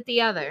don't fit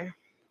the other.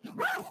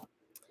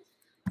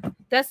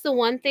 That's the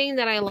one thing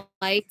that I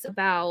liked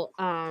about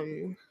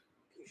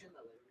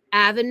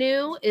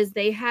Avenue is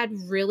they had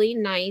really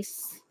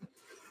nice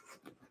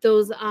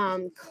those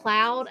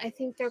cloud, I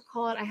think they're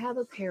called. I have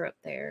a pair up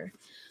there.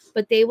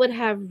 But they would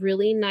have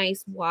really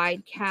nice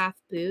wide calf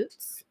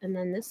boots. And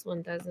then this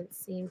one doesn't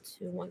seem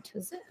to want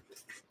to zip.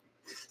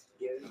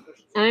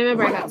 And I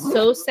remember I got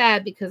so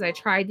sad because I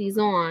tried these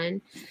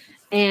on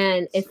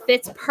and it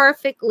fits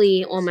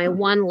perfectly on my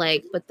one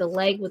leg, but the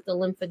leg with the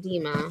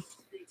lymphedema,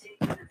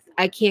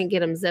 I can't get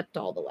them zipped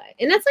all the way.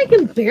 And that's like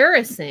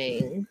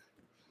embarrassing.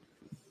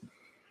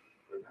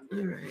 All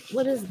right,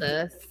 what is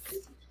this?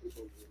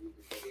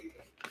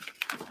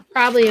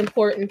 Probably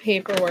important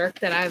paperwork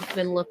that I've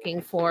been looking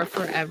for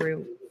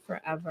forever.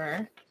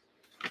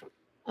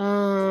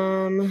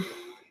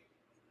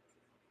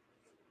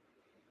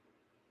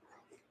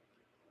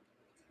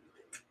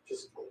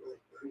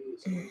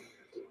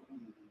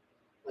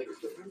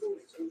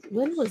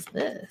 When was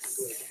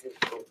this?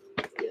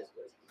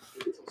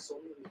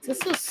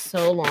 This was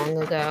so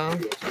long ago.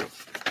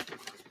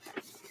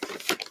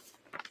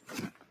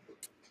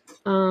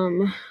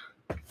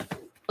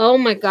 Oh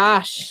my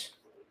gosh.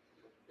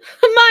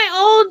 My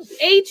old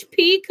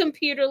HP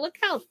computer. Look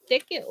how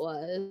thick it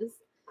was.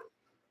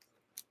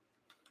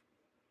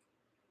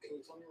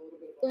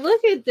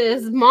 Look at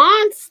this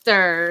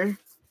monster.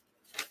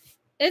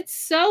 It's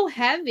so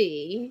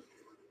heavy.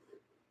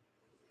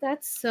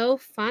 That's so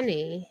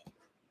funny.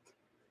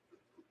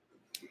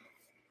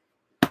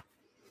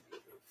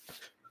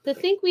 To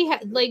think we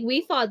had, like,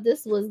 we thought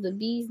this was the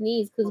bee's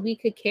knees because we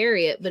could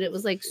carry it, but it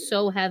was like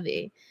so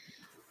heavy.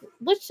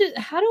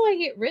 How do I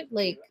get rid,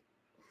 like,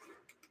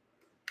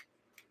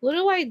 what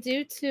do I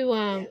do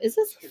to, is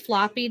this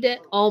floppy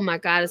disk? Oh my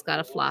God, it's got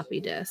a floppy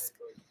disk.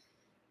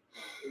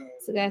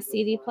 So got a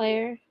CD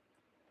player?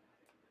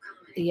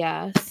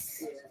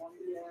 Yes.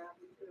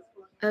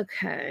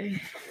 Okay.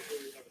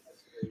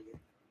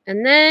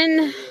 And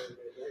then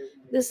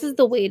this is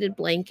the weighted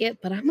blanket,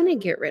 but I'm going to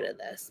get rid of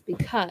this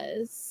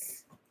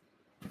because,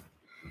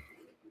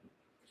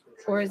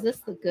 or is this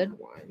the good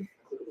one?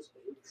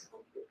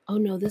 Oh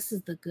no, this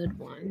is the good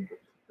one.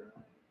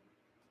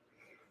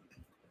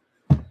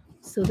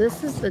 So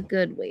this is the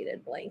good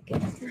weighted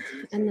blanket.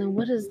 And then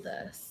what is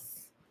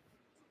this?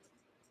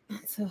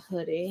 It's a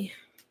hoodie.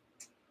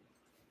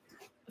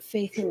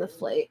 Faith in the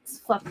Flakes.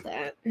 Fuck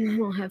that. I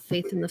don't have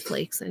faith in the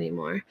flakes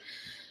anymore.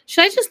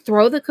 Should I just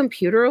throw the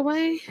computer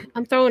away?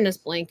 I'm throwing this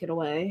blanket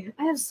away.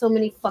 I have so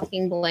many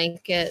fucking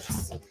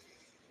blankets.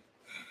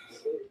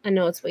 I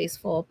know it's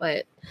wasteful,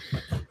 but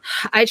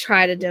I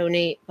try to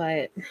donate,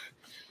 but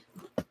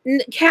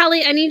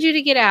Callie, I need you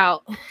to get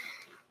out.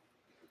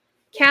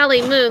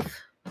 Callie, move.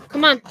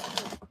 Come on.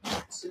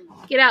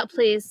 Get out,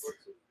 please.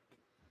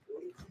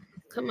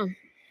 Come on.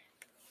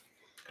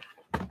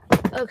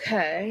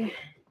 Okay.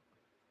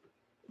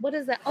 What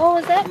is that? Oh,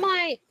 is that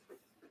my...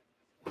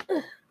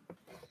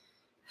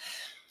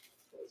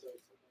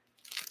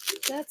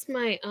 That's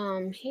my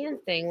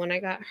hand thing when I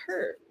got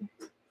hurt.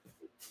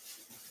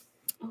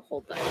 I'll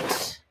hold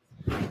that.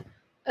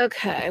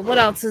 Okay, what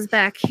else is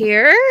back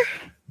here?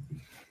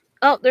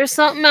 Oh, there's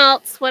something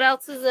else. What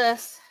else is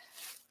this?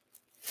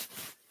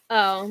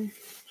 Oh.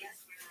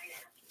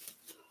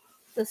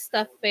 The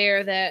stuffed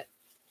bear that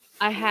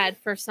I had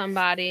for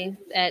somebody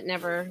that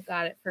never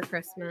got it for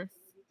Christmas.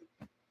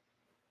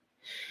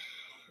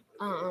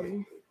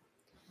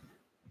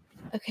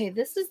 Okay,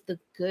 this is the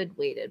good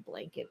weighted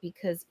blanket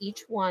because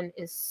each one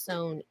is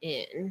sewn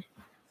in.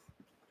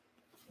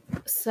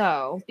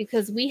 So,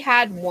 because we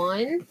had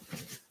one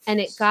and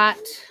it got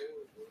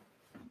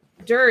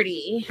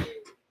dirty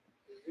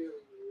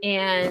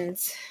and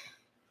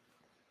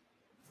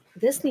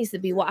this needs to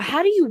be washed.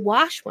 How do you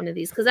wash one of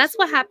these? Because that's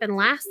what happened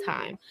last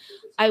time.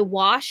 I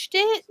washed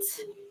it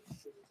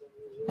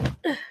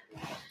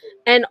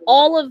and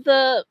all of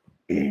the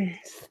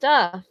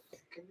stuff.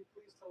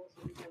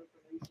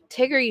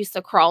 Tigger used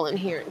to crawl in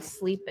here and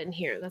sleep in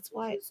here. That's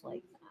why it's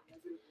like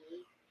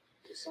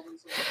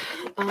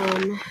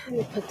that. Let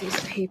me put these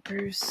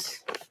papers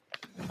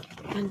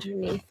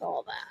underneath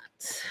all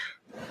that.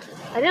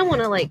 I didn't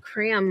want to like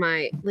cram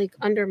my, like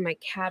under my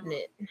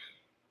cabinet.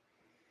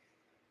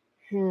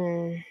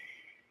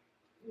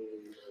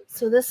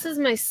 So this is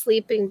my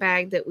sleeping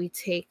bag that we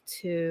take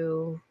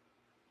to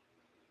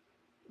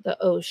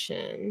the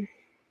ocean.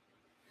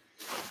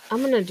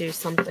 I'm going to do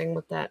something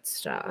with that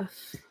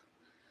stuff.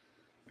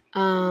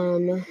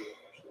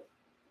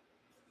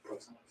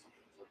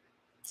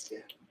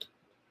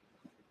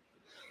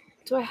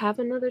 Do I have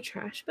another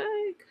trash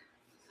bag?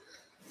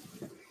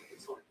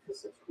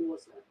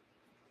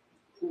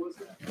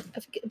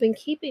 I've been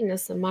keeping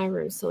this in my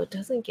room so it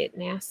doesn't get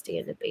nasty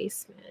in the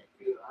basement.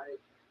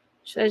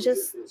 Should I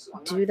just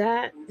do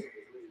that?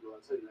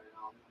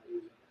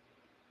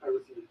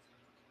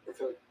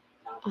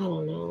 I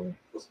don't know.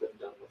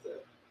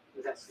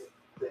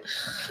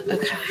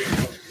 Okay.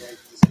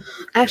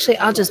 Actually,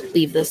 I'll just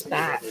leave this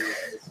back.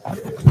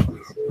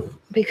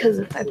 Because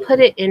if I put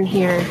it in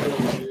here,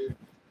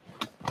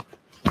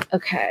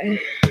 Okay.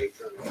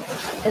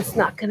 It's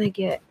not going to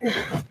get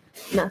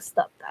messed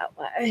up that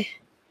way.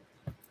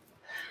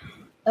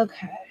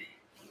 Okay.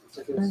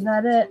 Is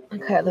that it?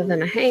 Okay, other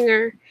than a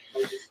hanger.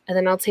 And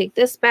then I'll take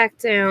this back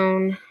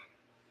down.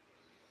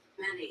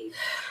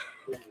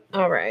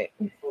 All right.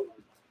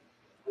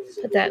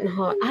 Put that in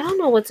hot. I don't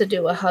know what to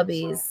do with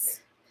hubby's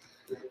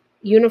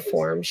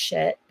uniform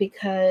shit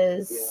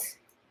because...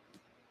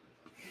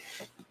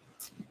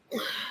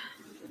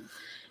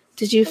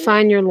 Did you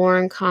find your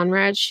Lauren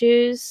Conrad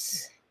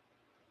shoes?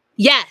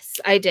 Yes,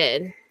 I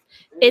did.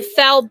 It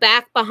fell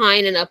back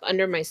behind and up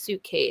under my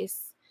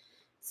suitcase.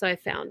 So I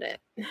found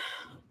it.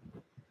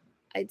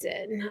 I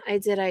did.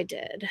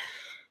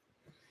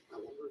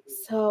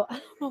 So I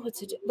don't know what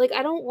to do. Like,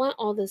 I don't want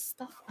all this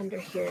stuff under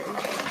here.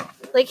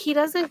 Like, he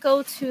doesn't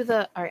go to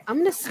the... All right, I'm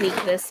going to sneak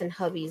this in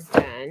hubby's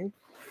den.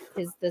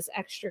 Is this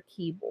extra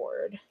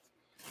keyboard.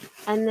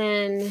 And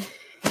then...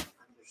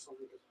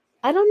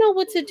 I don't know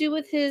what to do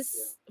with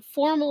his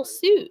formal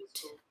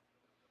suit.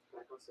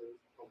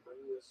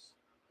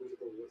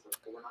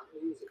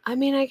 I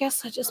mean, I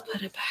guess I just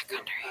put it back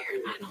under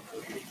here. I don't know.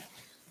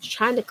 Just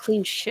trying to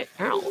clean shit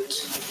out.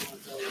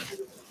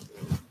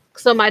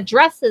 So my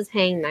dresses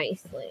hang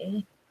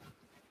nicely.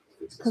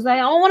 Because I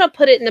don't want to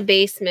put it in the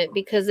basement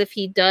because if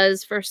he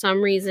does for some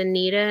reason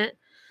need it,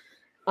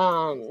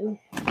 I'll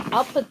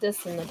put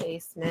this in the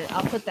basement.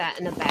 I'll put that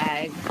in a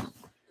bag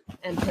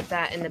and put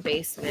that in the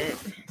basement.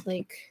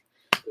 Like,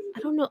 I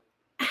don't know.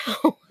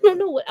 I don't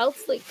know what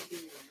else like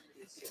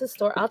to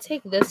store. I'll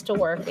take this to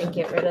work and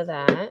get rid of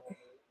that.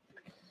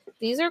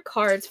 These are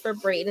cards for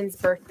Braden's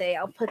birthday.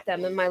 I'll put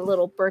them in my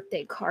little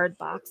birthday card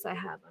box I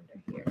have under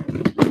here.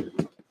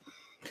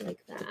 Like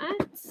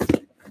that.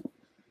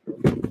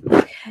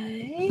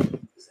 Okay.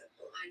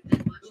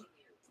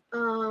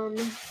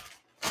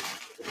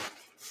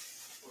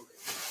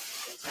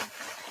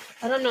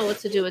 I don't know what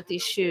to do with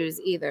these shoes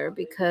either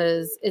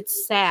because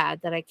it's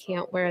sad that I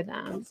can't wear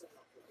them.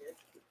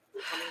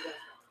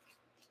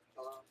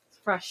 It's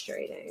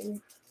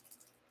frustrating.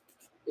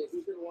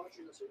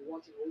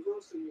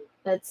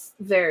 That's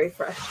very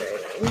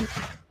frustrating.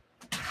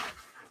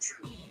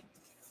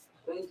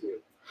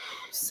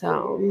 So,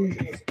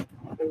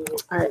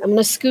 all right, I'm going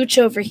to scooch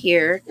over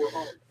here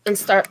and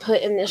start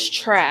putting this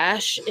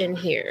trash in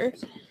here.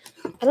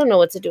 I don't know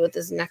what to do with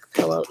this neck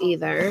pillow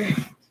either.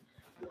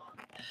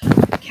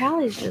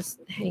 Callie's just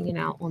hanging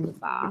out on the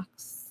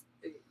box.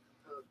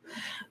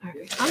 All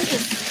right, I'm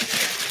just...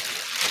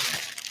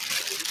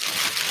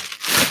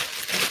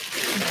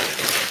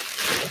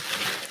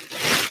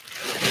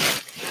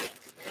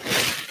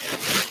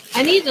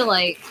 I need to,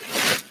 like...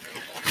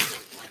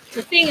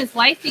 The thing is,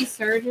 wifey's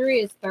surgery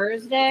is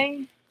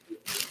Thursday.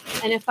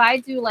 And if I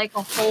do, like,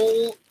 a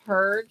whole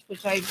purge,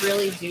 which I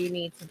really do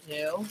need to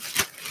do...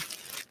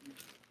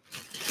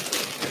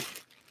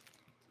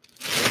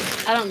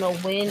 I don't know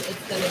when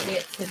it's going to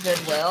get to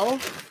Goodwill.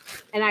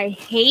 And I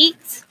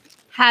hate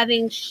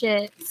having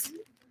shit.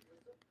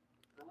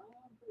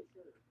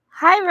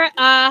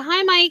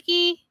 Hi,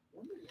 Mikey.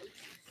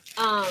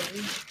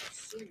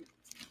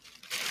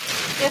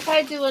 If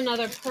I do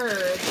another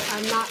purge,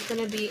 I'm not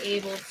going to be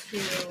able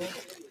to,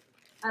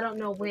 I don't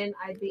know when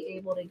I'd be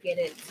able to get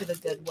it to the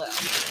Goodwill,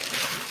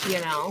 you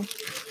know?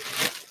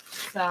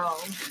 So,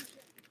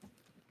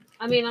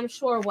 I mean, I'm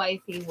sure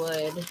wifey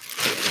would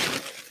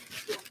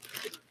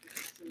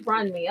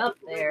run me up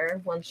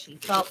there once she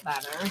felt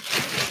better.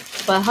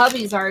 But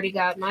hubby's already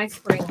got my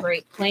spring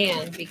break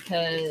planned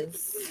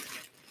because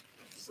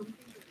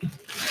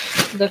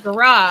the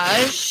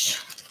garage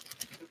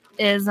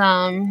is,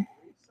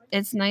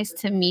 it's nice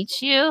to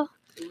meet you.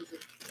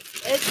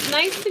 It's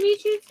nice to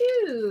meet you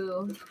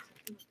too.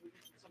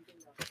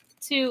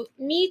 To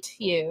meet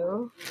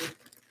you.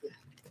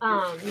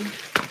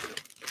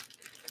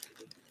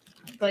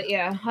 But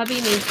yeah, hubby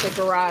needs the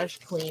garage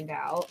cleaned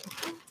out.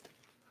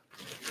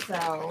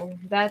 So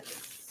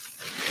that's,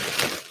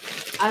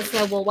 I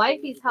said, well,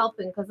 wifey's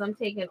helping because I'm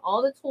taking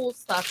all the tool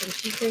stuff and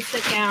she can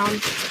sit down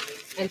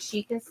and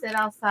she can sit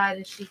outside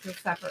and she can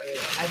separate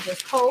it. I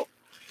just hope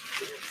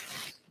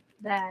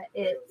that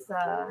it's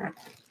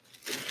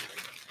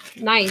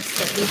nice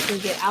that we can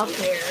get out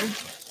there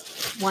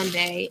one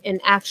day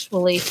and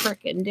actually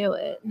frickin' do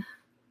it.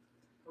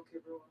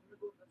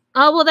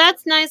 Oh, well,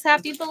 that's nice.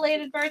 Happy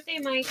belated birthday,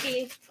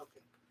 Mikey.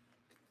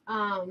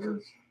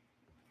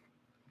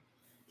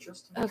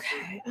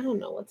 Okay, I don't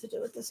know what to do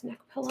with this neck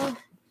pillow.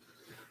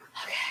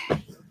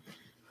 Okay.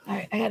 All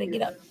right, I gotta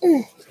get up.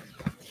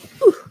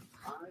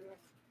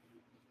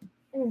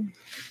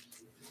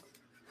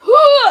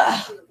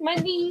 My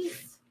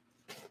knees.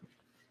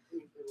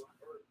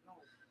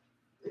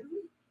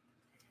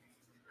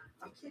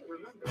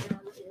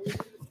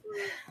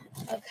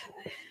 Okay.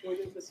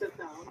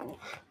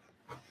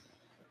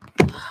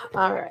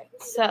 All right,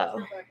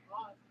 so.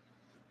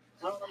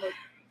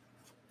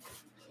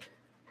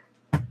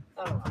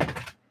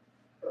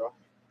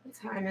 What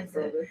time is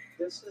it?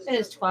 It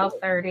is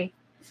 12:30.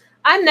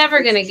 I'm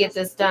never going to get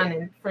this done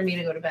and for me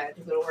to go to bed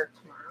to go to work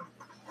tomorrow.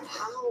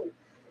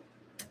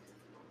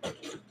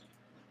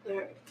 All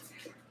right.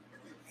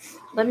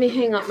 Let me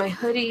hang up my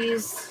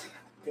hoodies.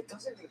 It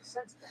doesn't make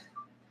sense, man.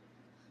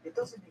 It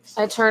doesn't make sense.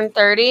 I turned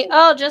 30.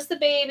 Oh, just the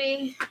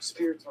baby.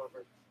 Spirits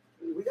over.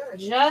 We gotta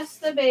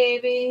Just the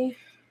baby.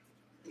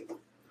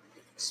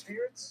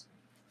 spirits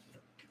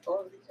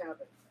of the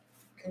cabin.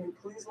 Can you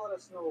please let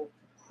us know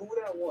who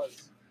that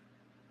was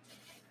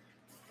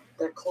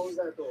that closed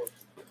that door?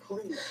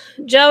 Please.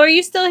 Joe, are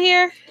you still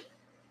here?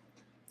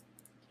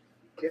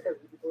 Get that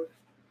Ouija board.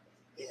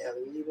 Yeah,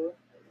 the Ouija board.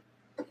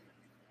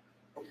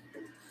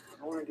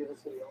 I want to give it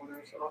to the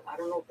owners. I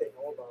don't know if they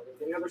know about it.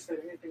 They never said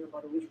anything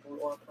about a Ouija board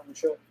or on the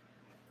show.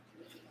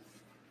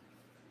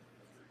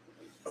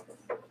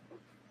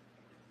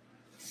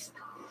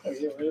 Is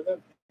he rid of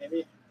it?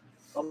 Maybe.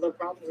 Other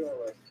problems are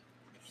away.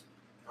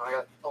 I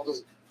got all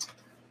those.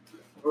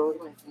 Roll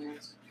my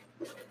hands.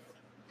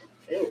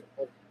 Ew.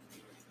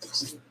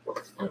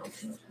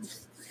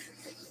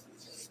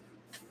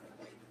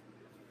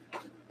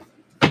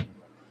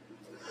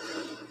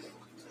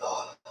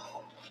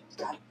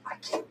 God, I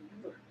can't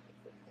remember.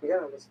 We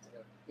gotta listen to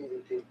the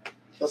EVP.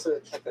 Also,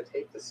 check the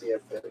tape to see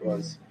if it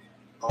was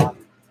on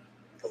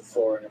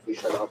before and if we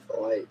shut off the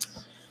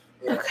lights.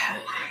 Yeah. Okay.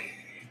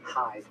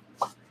 Hide.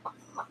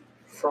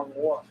 From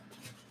what?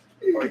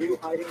 Are you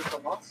hiding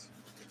from us?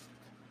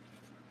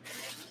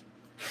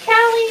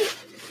 Callie,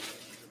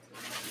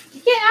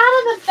 get out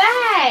of the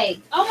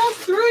bag. Almost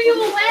threw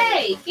you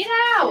away. Get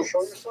Can out. you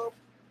show yourself?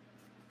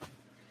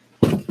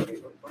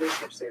 What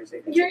is upstairs?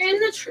 You're in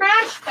the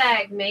trash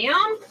bag,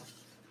 ma'am.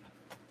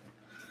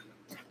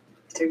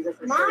 Take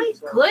different My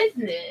shapes.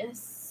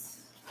 goodness.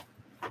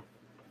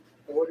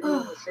 What are you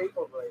in the shape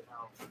of right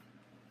now?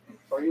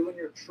 Are you in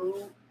your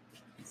true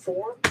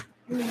form?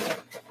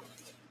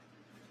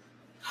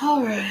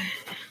 All right.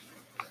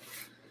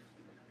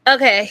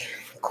 Okay,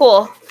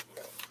 cool.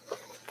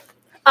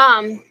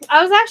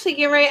 I was actually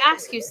getting ready to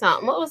ask you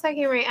something. What was I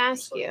getting ready to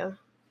ask you?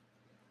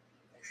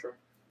 Sure.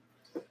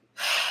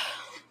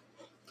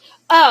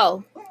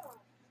 Oh,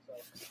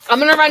 I'm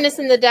gonna run this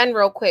in the den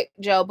real quick,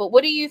 Joe. But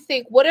what do you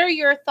think? What are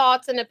your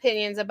thoughts and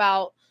opinions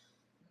about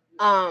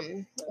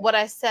what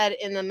I said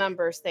in the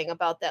members thing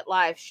about that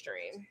live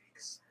stream?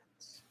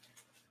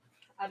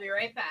 I'll be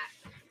right back.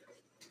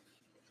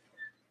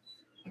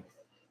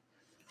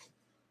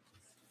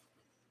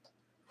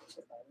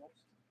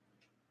 Almost.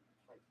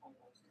 Like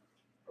almost.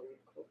 Are we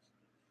close?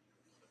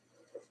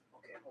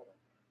 Okay, hold on.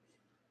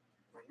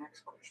 My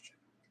next question.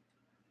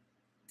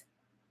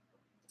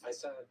 I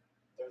said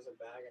there's a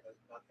bag and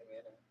there's nothing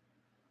in it.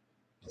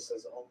 This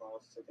says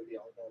almost. It could be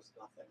almost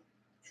nothing.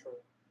 True.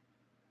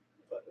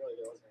 But really,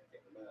 there wasn't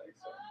anything in the bag.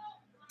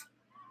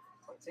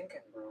 So I'm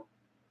thinking, bro.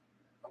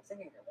 I'm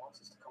thinking it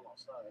wants us to come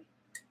outside.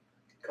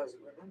 Because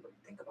remember,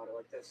 think about it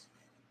like this.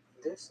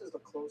 This is the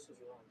closest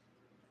room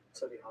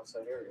to the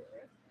outside area,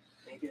 right?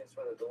 Maybe that's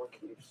why the door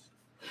keeps.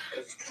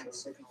 Because it's trying to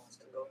signal us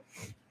to go.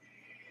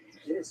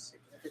 It is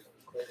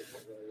significantly colder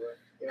than where we were.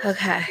 You know,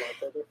 Okay. it's a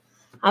lot colder.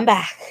 I'm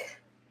back.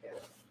 Yeah.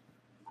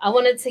 I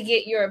wanted to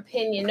get your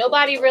opinion.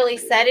 Nobody really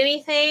said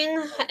anything,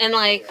 and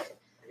like I get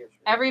you.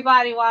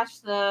 everybody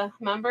watched the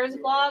members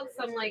vlog,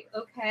 so I'm like,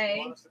 You okay.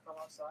 want us to come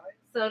outside?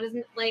 So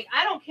doesn't like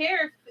I don't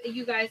care if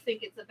you guys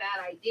think it's a bad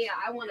idea.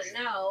 I want to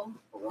know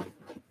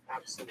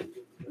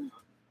Absolutely.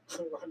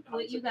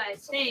 what you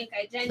guys think.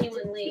 I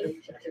genuinely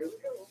Here we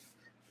go.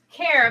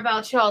 care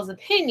about y'all's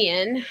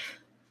opinion.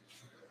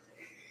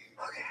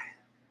 Okay.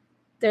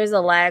 There's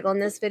a lag on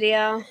this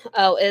video.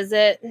 Oh, is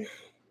it?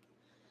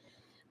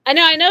 I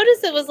know. I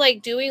noticed it was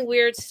like doing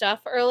weird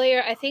stuff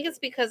earlier. I think it's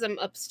because I'm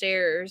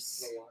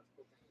upstairs. No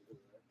logical thing to do,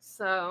 right?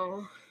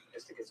 So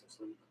Just to get some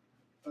sleep.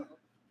 And then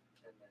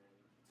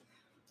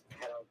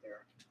head out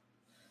there.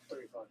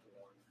 3 o'clock in the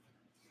morning.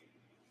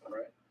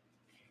 Alright?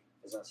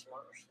 Is that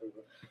smart or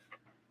stupid?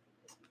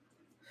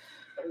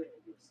 I think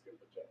it'd be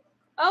stupid, Joe.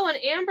 oh, an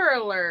Amber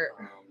Alert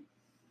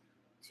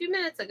 2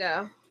 minutes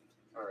ago.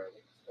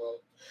 Alrighty. Well,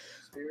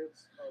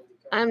 spirits.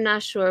 I'm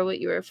not sure what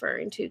you're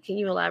referring to. Can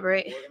you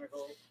elaborate? We're gonna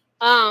go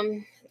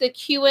The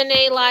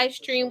Q&A live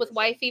stream with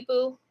Wifey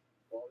Boo.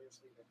 while you're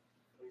sleeping.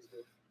 Please do.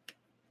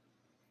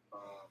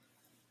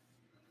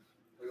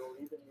 We will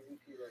leave an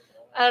EVP right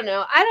now. I don't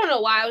know. I don't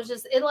know why. I was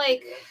just it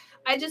like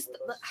I just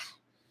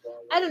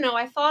I don't know.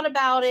 I thought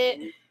about it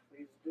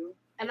Please do.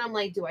 and I'm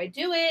like, do I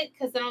do it?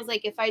 Because then I was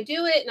like, if I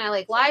do it and I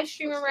like live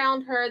stream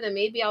around her, then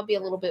maybe I'll be a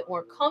little bit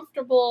more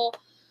comfortable.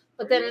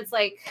 But then it's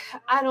like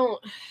I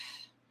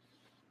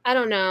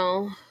don't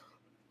know.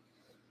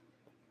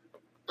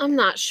 I'm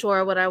not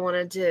sure what I want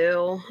to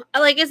do.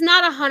 Like, it's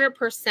not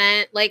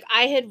 100%. Like,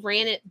 I had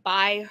ran it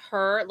by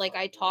her. Like,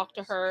 I talked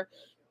to her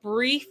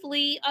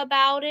briefly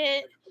about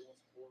it,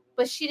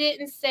 but she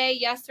didn't say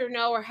yes or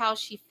no or how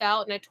she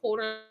felt. And I told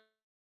her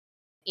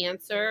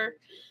answer.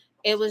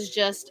 It was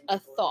just a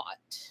thought.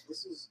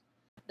 This is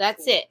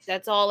That's it.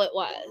 That's all it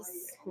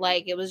was.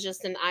 Like, it was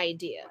just an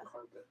idea.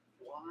 carpet.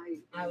 Why?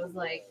 I was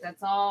like,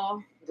 that's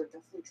all. They're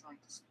definitely trying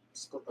to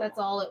split them That's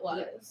up. all it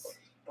was.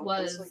 But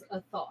Was it's like,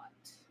 a thought.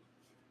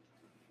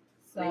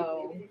 maybe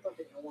So they thought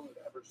that no one would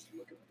ever just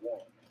look at the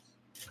wall.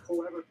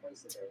 Whoever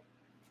placed it there.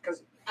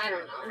 Because I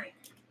don't know.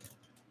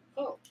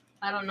 oh,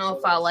 I don't know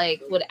if I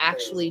like would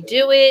actually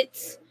do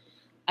it.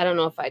 I don't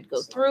know if I'd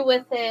go through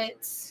with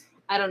it.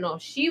 I don't know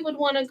if she would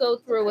want to go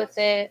through with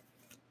it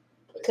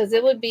because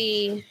it would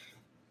be,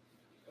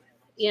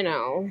 you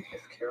know,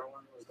 If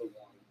Carolyn was the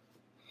one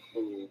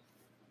who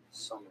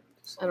summoned,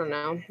 I don't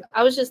know.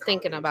 I was just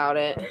thinking about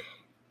it.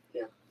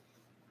 Yeah.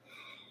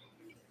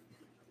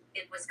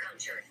 It was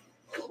conjured.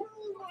 Oh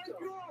my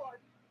god!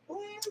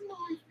 Oh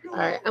my god! All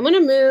right, I'm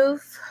gonna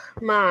move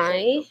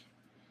my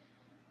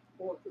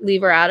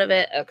leave her out of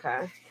it.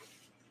 Okay,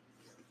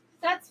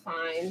 that's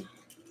fine.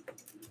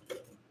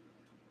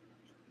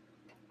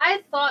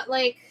 I thought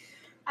like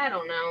I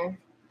don't know.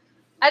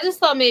 I just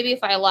thought maybe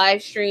if I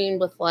live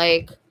streamed with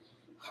like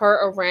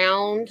her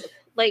around,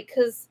 like,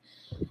 cause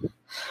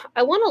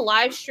I want to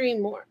live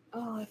stream more.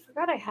 Oh, I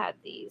forgot I had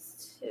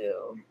these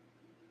too.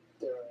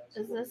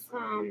 Is this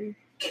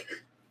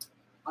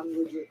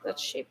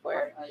that's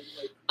shapewear?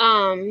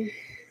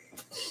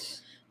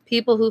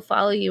 People who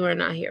follow you are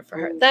not here for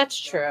her. That's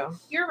true.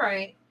 You're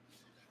right.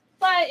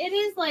 But it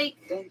is like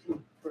Thank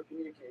you for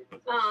communicating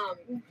with us.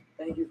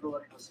 Thank you for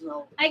letting us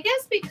know. I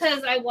guess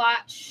because I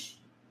watch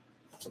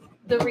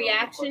the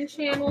reaction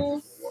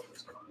channels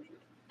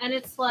and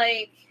it's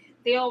like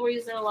they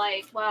always are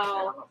like,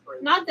 well,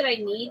 not that I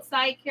need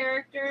side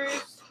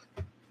characters,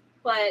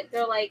 but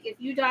they're like,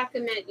 if you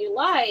document your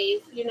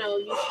life, you know,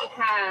 you should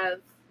have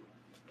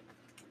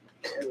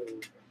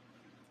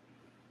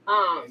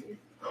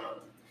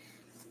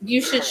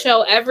you should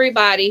show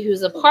everybody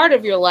who's a part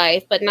of your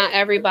life, but not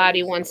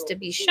everybody wants to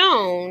be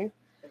shown.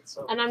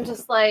 And I'm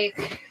just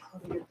like,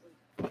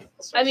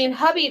 I mean,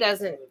 hubby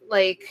doesn't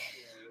like,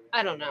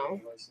 I don't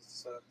know.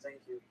 Thank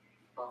you.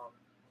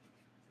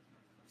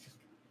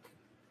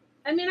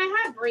 I mean,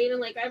 I have Brayden,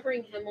 like, I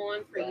bring him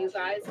on for you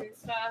guys and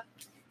stuff.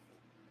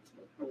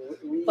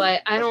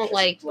 But I don't,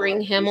 like, bring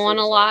him on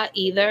a lot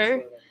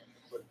either.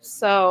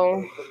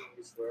 So,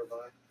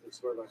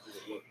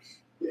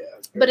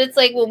 but it's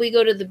like when we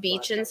go to the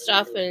beach and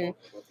stuff and,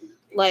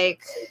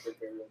 like,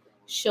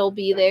 she'll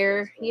be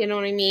there, you know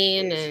what I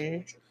mean?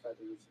 And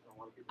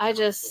I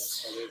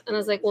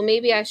was like, well,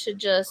 maybe I should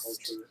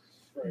just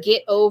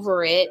get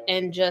over it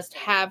and just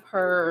have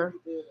her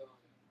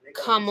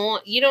come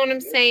on. You know what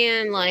I'm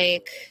saying?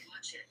 Like,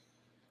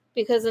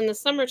 because in the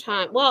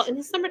summertime,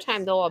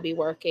 they'll all be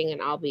working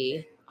and I'll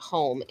be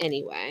home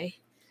anyway.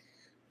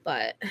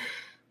 But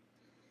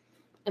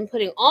I'm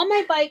putting all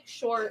my bike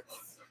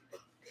shorts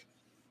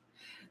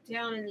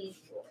down in these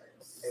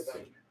drawers. Because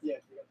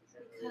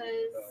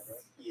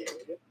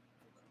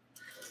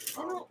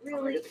I don't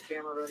really. Get the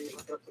camera ready,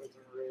 hook up to the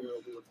generator,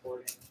 we'll be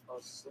recording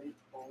us sleep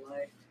all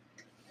night.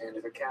 And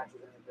if it catches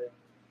anything,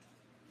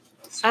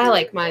 I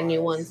like my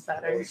new ones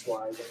better.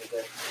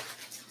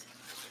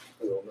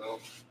 We will know.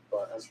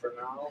 But as for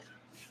now,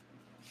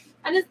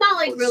 and it's not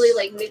like really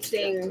like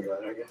mixing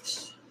I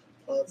guess.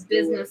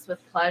 business with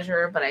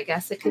pleasure, but I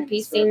guess it could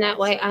be seen that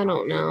way. I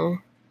don't know.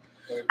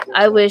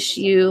 I wish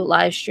you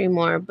live stream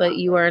more, but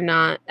you are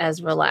not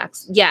as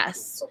relaxed.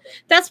 Yes.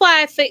 That's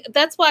why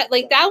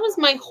like that was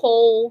my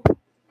whole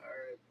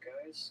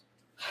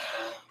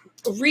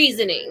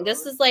reasoning.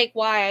 This is like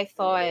why I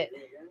thought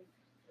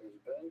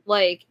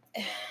like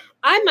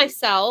I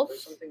myself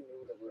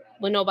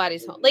when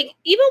nobody's home. Like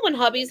even when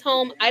hubby's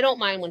home, I don't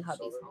mind when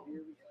hubby's home.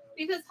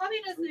 Because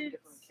hubby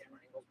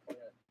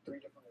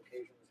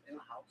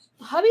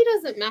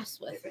doesn't mess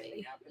with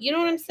me. You know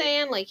what I'm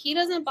saying? Like he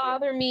doesn't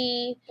bother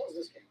me.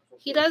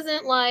 He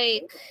doesn't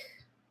like,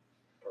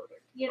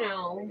 you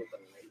know.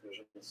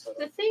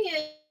 The thing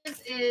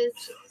is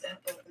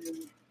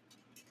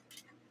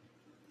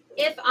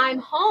if I'm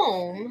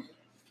home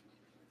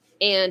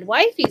and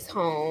wifey's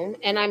home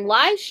and I'm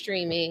live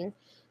streaming,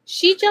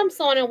 she jumps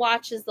on and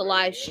watches the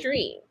live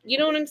stream. You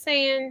know what I'm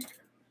saying?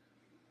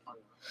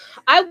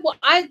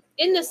 I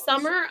in the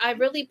summer, I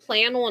really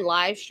plan on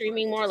live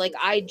streaming more. Like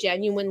I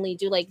genuinely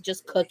do, like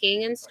just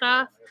cooking and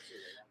stuff.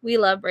 We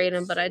love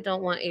Brayden, but I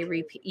don't want a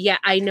repeat. Yeah,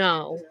 I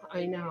know.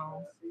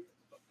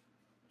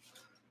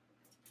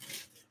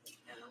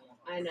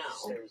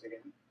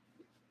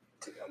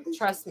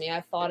 Trust me,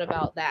 I've thought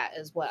about that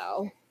as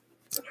well.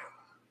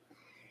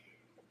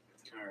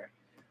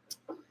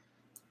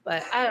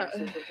 But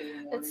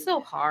it's so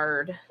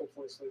hard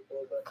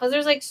because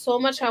there's like so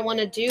much I want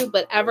to do,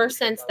 but ever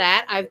since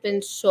that, I've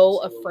been so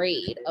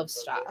afraid of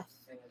stuff.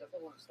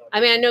 I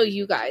mean, I know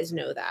you guys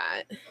know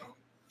that.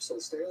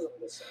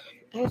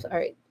 All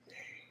right.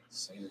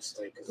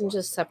 I'm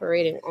just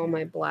separating all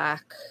my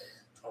black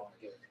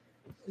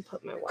and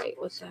put my white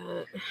with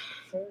that.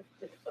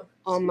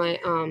 All my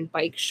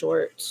bike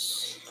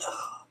shorts.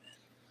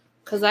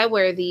 Because I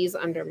wear these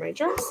under my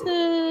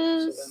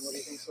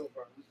dresses.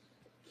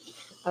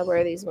 I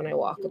wear these when I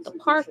walk at the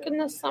park in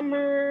the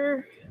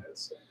summer.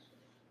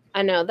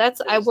 I know I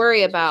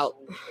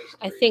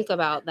think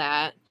about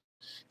that.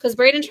 Because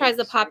Brayden tries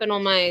to pop in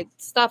on my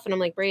stuff and I'm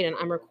like, Brayden,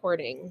 I'm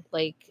recording.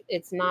 Like,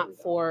 it's not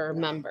for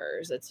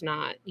members. It's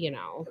not,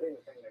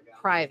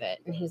 private.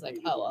 And he's like,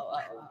 oh.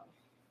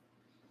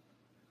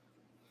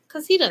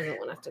 Because he doesn't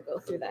want to have to go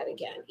through that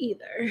again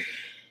either.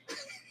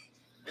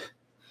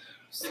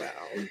 So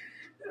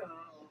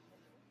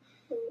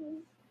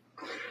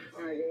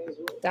Alright, guys.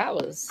 Well, that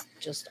was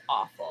just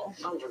awful.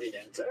 I'm pretty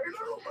damn tired. I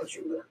don't know about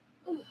you,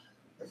 but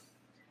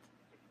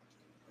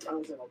I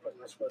don't think I'll put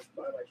much much,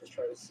 but I might just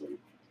try to sleep.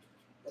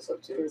 That's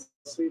up to you.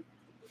 Sleep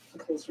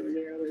closer to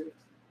getting out of here.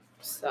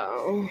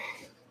 So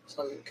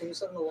So, can you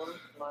send the one?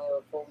 My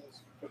phone's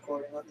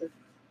recording out there.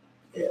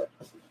 Yeah.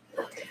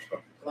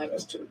 Mine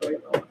is too, but I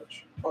don't know how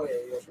much. Oh, yeah,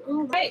 yeah.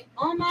 all right,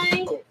 all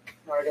my Cool.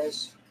 Alright,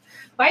 guys.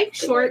 bike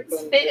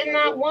shorts fit in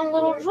that one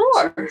little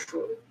drawer.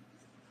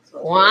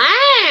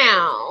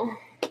 Wow.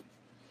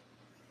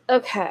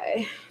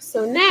 Okay,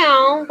 so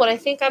now what I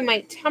think I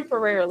might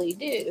temporarily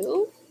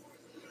do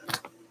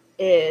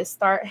is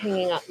start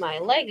hanging up my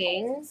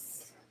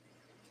leggings.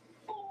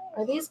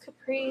 Are these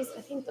capris?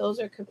 I think those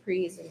are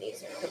capris and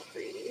these are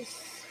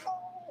capris.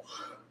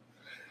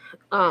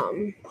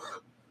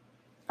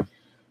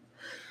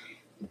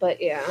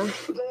 But yeah,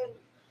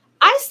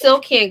 I still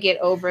can't get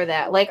over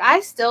that. Like,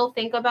 I still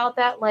think about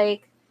that.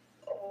 Like,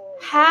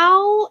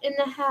 how in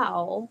the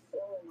hell?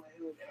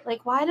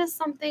 Like, why does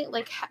something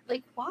like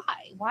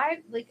why?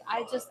 Like,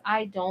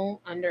 I don't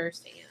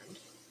understand.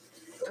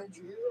 Did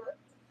you hear that?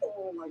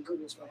 Oh my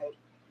goodness, my head.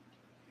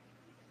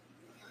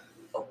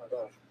 Oh my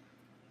gosh.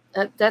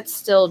 That's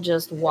still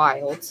just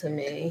wild to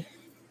me.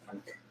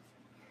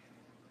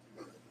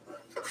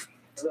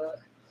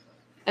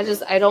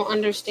 I don't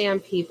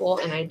understand people,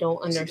 and I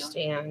don't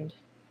understand.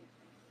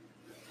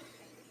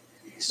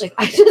 Like,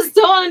 I just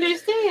don't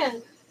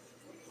understand.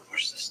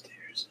 Where's the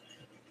stairs?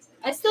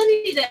 I still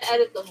need to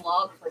edit the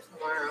vlog for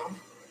tomorrow.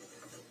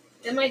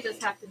 It might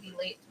just have to be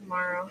late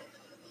tomorrow.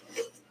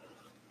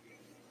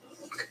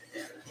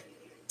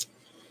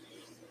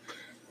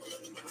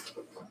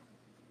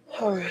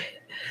 All right.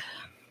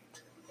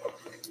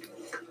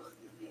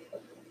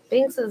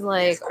 Binks is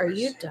like, are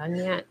you done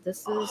yet?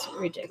 This is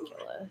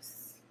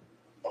ridiculous.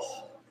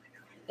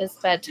 It's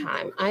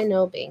bedtime. I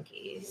know,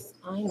 Binkies.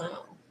 I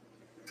know.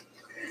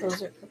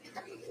 Those are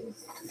capris.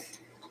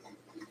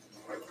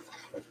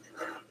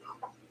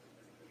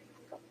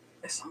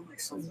 It sounds like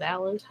It's something.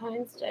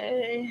 Valentine's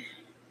Day.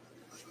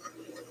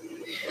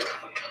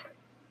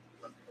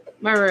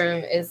 My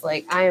room is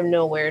like, I am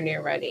nowhere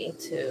near ready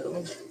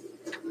to.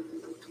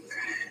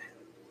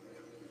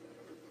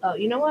 Oh,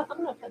 you know what? I'm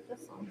gonna put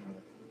this on.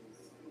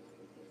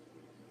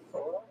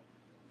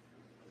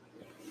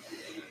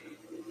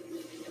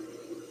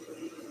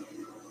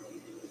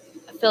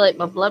 I feel like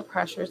my blood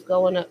pressure is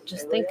going up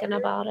just thinking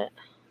about it.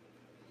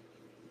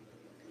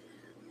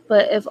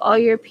 But if all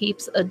your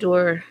peeps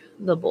adore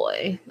the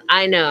boy,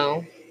 I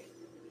know.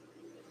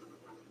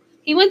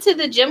 He went to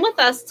the gym with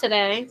us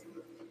today.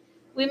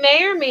 We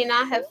may or may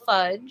not have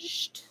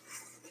fudged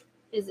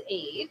his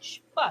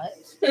age, but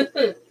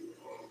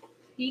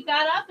he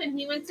got up and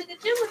he went to the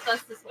gym with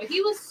us this way.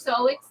 He was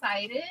so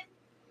excited.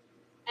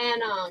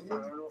 And I don't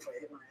know if I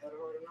hit my head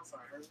hard enough.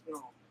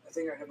 I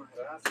think I hit my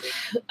head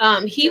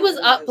after. he was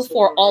up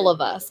before all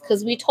of us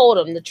because we told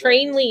him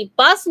the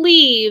bus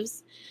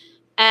leaves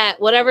at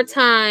whatever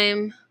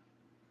time.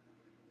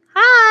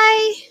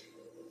 Hi.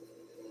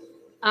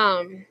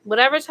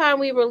 Whatever time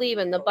we were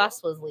leaving, the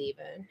bus was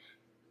leaving.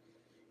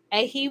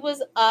 And he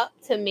was up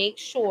to make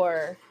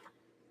sure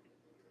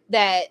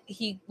that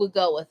he would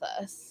go with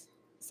us.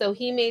 So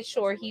he made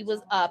sure he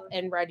was up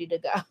and ready to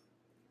go.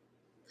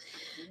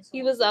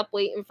 He was up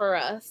waiting for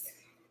us.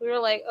 We were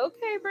like,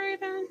 okay,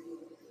 Brayden.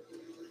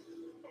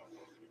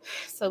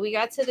 So we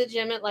got to the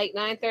gym at like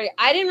 9:30.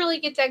 I didn't really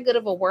get that good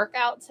of a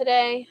workout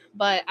today,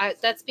 but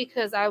that's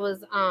because I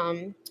was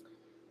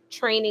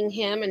training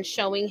him and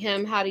showing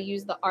him how to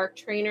use the arc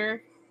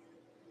trainer.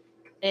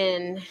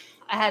 And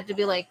I had to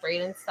be like,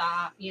 Brayden,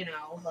 stop,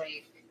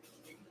 like,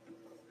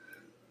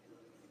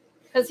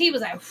 because he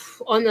was like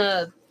on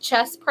the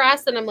chest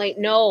press, and I'm like,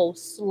 no,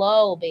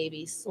 slow,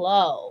 baby,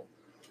 slow.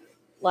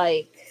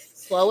 Like,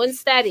 slow and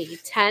steady,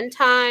 10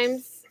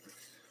 times.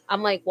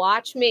 I'm like,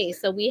 watch me.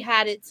 So we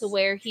had it to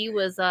where he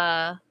was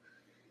on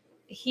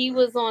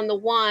the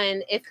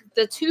one. If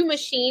the two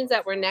machines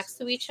that were next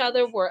to each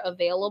other were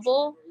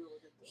available,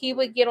 he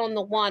would get on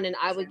the one and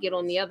I would get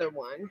on the other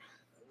one.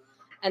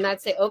 And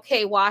I'd say,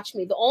 okay, watch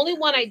me. The only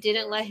one I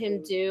didn't let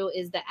him do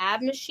is the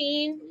ab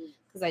machine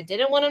because I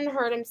didn't want him to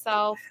hurt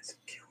himself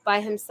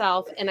by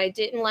himself. And I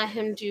didn't let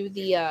him do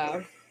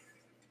the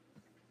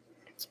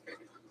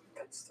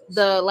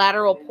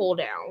lateral pull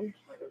down.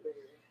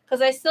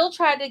 Because I still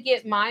tried to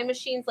get my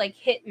machines, like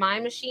hit my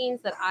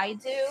machines that I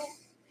do.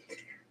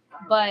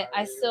 But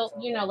I still,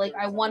 like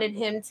I wanted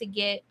him to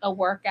get a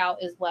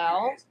workout as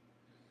well.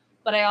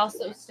 But I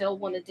also still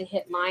wanted to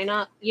hit mine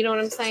up. You know what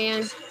I'm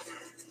saying?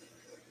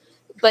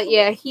 But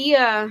yeah, he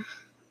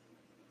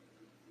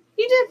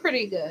did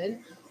pretty good.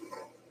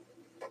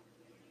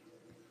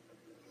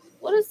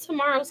 What is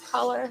tomorrow's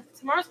color?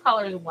 Tomorrow's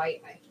color is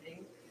white, I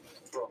think.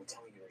 Bro, I'm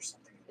telling you, there's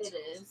something in this It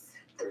house. is.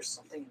 There's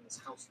something in this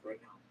house right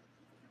now.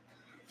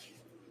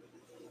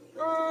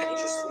 And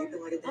he's just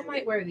sleeping like a I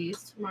might wear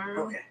these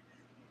tomorrow. Okay.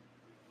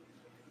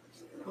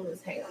 I'll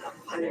just hang up.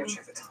 I didn't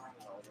check the time.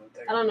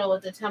 I don't know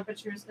what the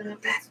temperature is going to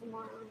be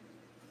tomorrow.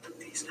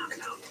 Damn. He's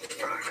knocking out.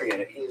 Forget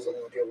it. He's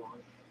only with your lawn.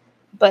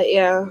 But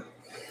yeah.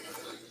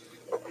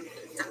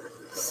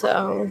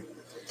 So,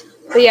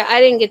 but yeah, I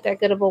didn't get that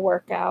good of a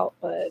workout,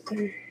 but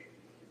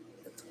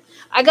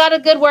I got a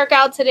good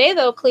workout today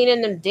though,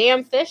 cleaning them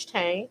damn fish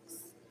tanks.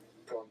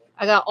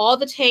 I got all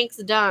the tanks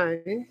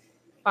done,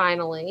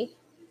 finally.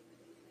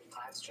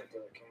 I have to check the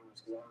other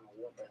cameras because I don't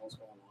know what the hell's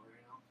going on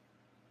right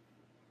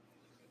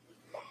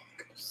now.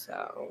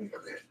 So,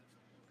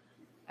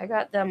 I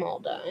got them all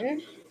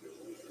done.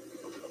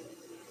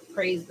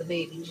 Praise the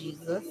baby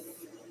Jesus.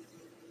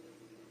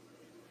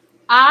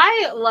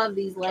 I love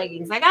these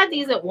leggings. I got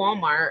these at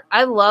Walmart.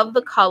 I love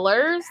the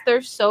colors.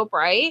 They're so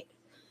bright.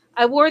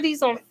 I wore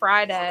these on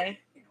Friday.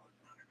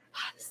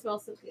 It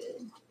smells so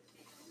good.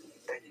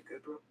 Ben, you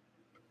good, bro?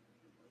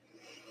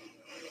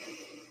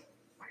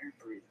 I hear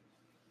breathing.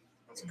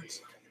 That's a good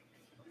sign.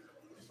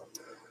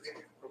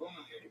 Okay, we're going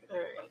on here. All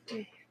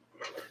right.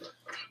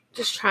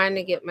 Just trying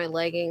to get my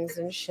leggings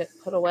and shit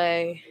put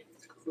away.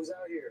 Who's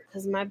out here?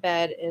 Because my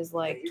bed is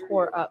like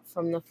tore up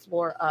from the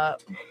floor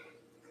up.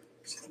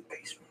 It's in the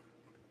basement.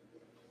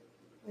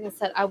 Like I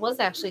said, I was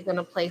actually going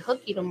to play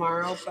hooky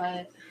tomorrow,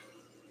 but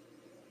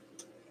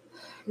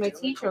my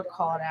teacher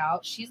called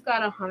out. She's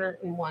got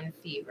 101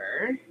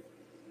 fever.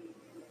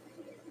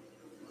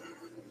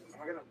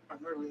 I'm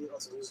really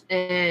about to lose.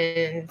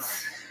 And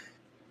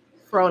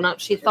thrown up.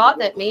 She thought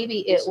that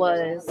maybe it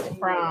was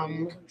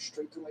from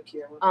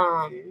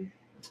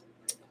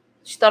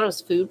she thought it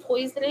was food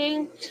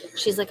poisoning.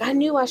 She's like, I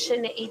knew I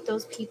shouldn't have ate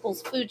those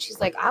people's food. She's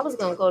like, I was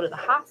gonna go to the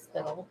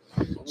hospital.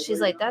 She's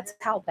like, that's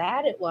how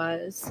bad it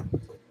was.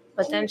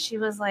 But then she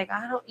was like,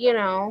 I don't, you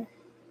know.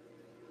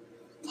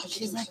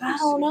 She's like, I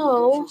don't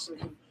know.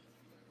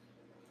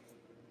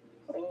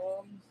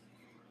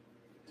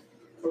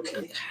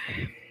 Okay.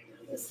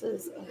 This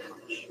is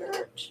a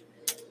shirt.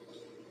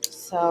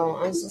 So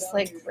I was just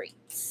like, great.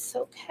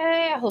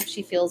 Okay. I hope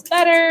she feels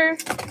better.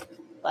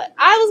 But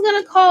I was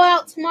going to call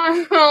out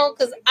tomorrow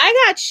because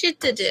I got shit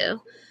to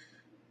do.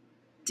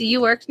 Do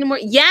you work in the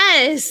morning?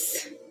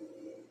 Yes.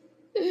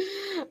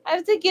 I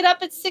have to get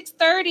up at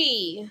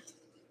 6:30.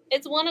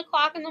 It's 1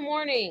 o'clock in the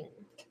morning.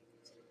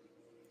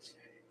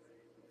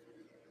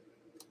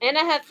 And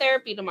I have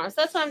therapy tomorrow. So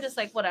that's why I'm just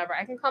like, whatever.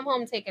 I can come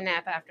home and take a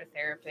nap after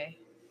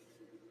therapy.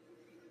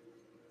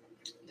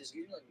 This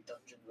gives me like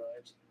dungeon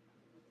vibes.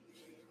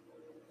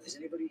 Is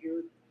anybody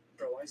here?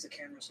 Bro, why is the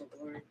camera so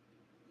blurry?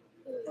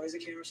 Why is the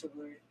camera so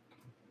blurry?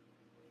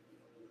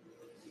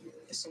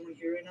 Is someone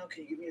here right now?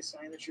 Can you give me a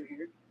sign that you're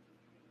here?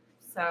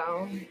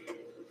 So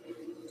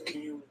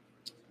Can you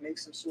make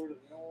some sort of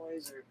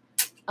noise or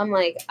I'm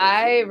like,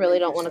 I really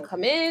don't want to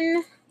come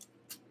in.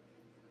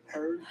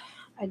 heard?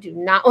 I do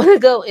not want to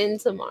go in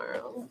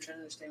tomorrow. I'm trying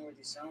to understand where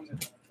these sounds are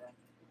coming from.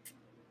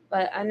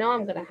 But I know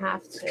I'm going to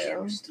have The to.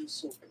 camera's still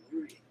so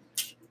blurry.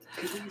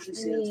 People usually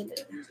say need-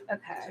 that's what music-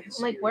 Okay.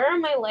 I'm like, where are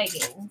my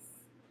leggings?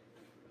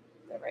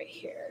 They're right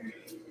here.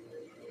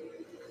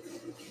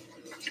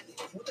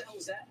 What the hell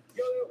is that?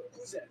 Yo,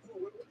 who's that?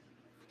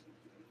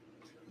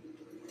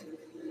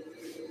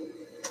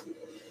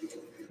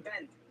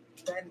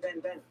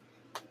 Ben.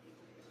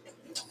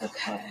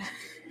 Okay.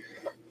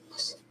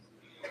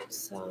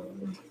 So,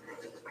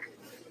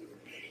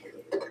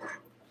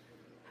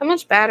 how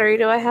much battery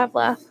do I have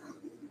left?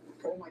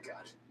 Oh my god.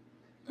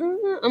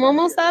 I'm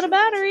almost out of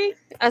battery.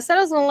 I said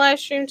I was going to live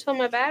stream until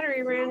my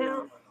battery ran No,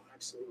 out.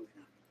 absolutely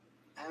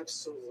not.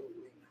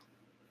 Absolutely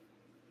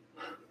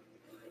not.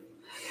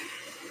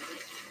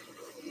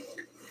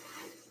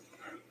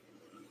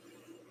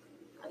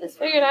 I just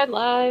figured I'd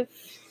live.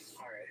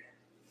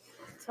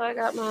 Alright. So I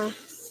got my...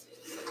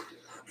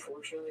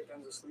 Unfortunately,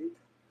 Ben's asleep,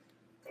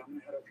 but I'm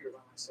gonna head up here by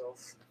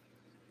myself.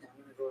 And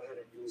I'm gonna go ahead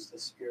and use the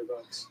spear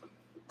box.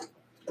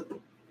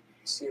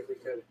 See if we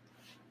could.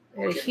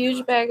 I got a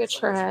huge bag of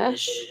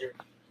trash.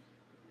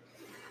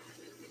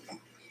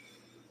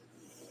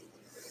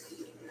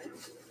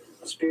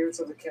 Spirits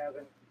of the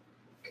cabin,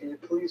 can you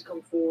please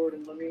come forward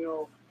and let me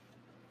know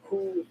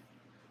who's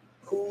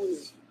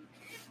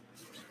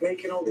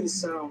making all these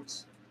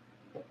sounds?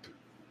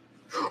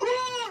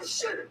 Oh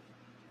shit!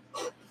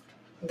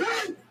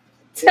 Ben!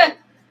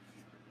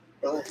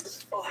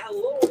 Relax. Oh,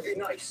 hello would be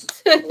nice.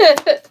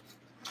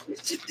 You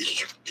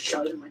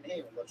shouted my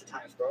name a bunch of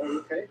times, bro. Are you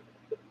okay?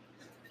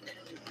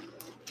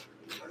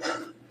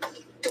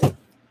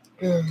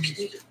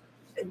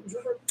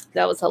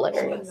 That was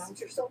hilarious.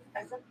 Announce yourself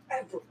ever.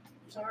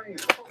 Sorry.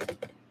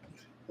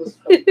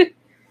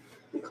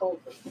 You called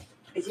me.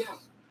 Yeah.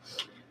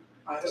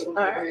 All right.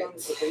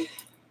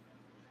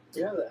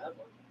 You have the app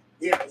one?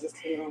 Yeah, I just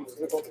turned it on. I was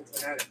going to go up into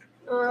the attic.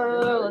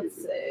 Let's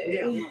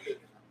Yeah, I'm see. not good.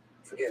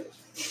 Forget it.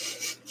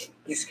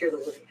 You scared the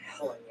living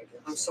hell out of me.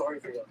 Again. I'm sorry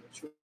for yelling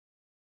at you.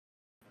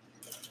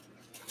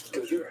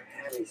 Dude, you're a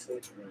heavy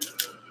sleeper, man.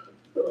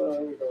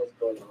 What's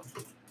going on?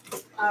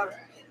 All right.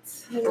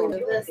 Move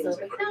this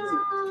over here.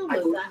 I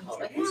Move go that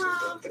over here.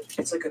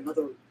 It's like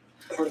another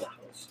part of the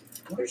house.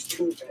 There's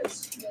two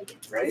beds,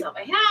 right? This over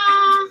here.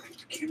 The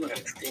camera got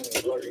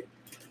extremely blurry.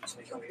 So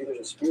I can hear there's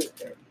a spirit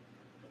there.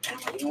 And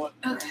I'm like, you know what?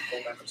 I'm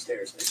going back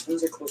upstairs. As soon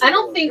as I close I the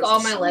don't door, think there's all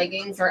a my sound.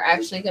 leggings are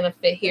actually gonna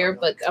fit here,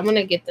 but I'm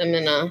gonna get them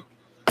in a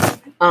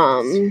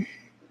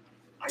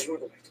I just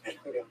want to go back to bed.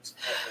 I'll be honest.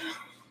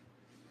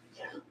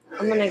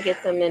 I'm gonna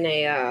get them in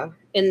a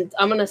and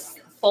I'm gonna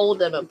fold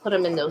them and put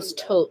them in those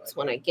totes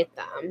when I get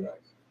them.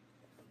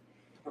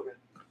 Okay.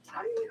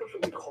 How do you wake up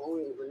from me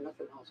calling you for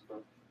nothing else, bro?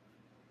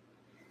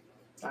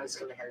 I just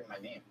couldn't hear my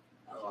name.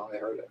 Oh, I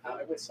heard it.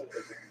 I was so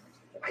good.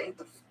 I hit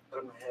the foot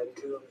of my head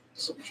too. I'm in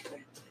so much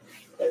pain.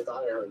 I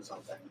thought I heard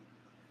something.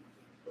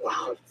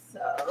 Wow.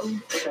 So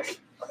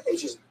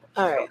It's just.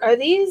 all right, are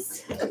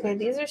these okay?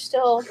 These are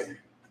still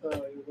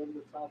You win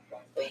the top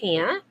one.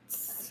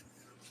 pants.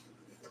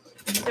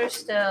 These are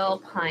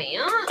still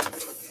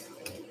pants.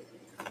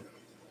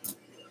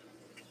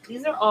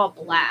 These are all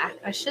black.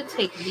 I should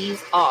take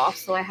these off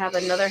so I have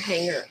another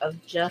hanger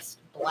of just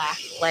black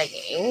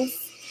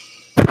leggings.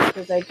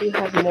 Because I do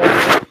have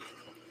more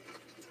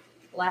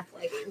black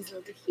leggings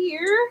over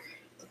here.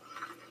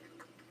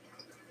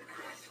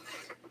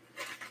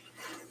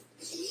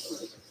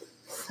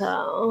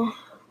 So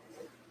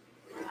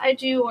I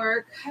do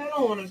work. I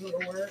don't want to go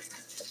to work.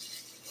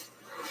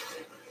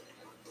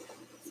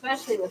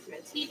 Especially with my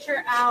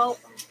teacher out.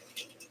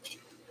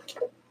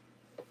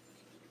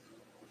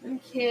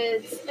 And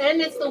kids.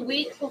 And it's the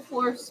week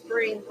before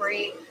spring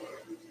break.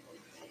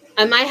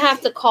 I might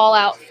have to call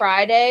out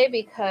Friday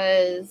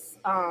because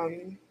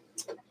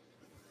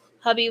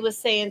hubby was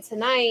saying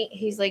tonight,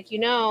 he's like,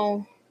 he's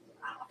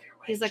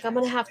like, I'm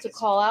going to have to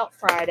call out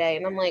Friday.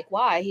 And I'm like,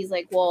 why? He's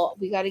like, well,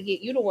 we got to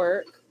get you to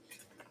work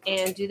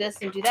and do this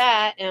and do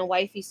that and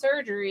wifey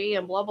surgery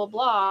and blah, blah,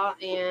 blah.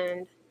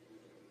 And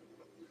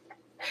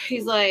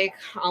he's like,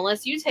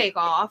 unless you take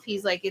off,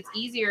 he's like, it's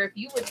easier if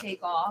you would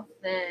take off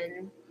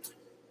than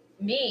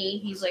me.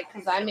 He's like,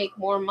 because I make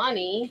more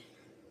money.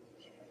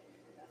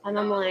 And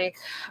I'm like,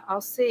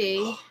 I'll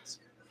see.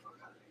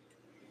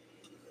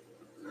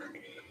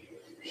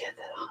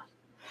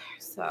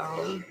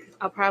 So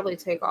I'll probably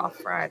take off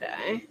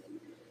Friday.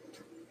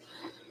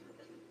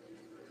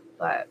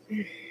 But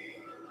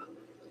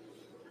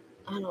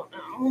I don't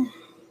know.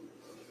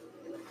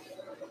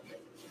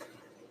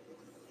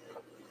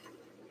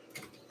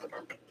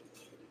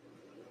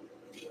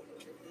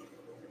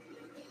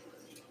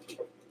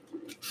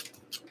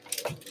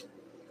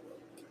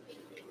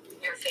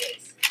 Your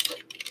face.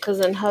 Because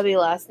then hubby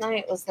last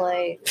night was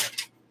like,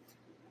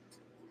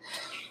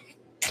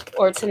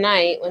 or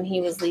tonight when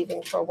he was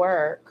leaving for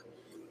work,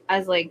 I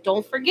was like,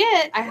 don't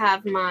forget, I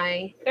have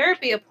my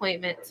therapy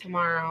appointment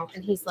tomorrow.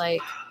 And he's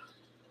like,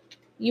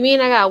 you mean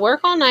I got to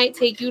work all night,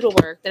 take you to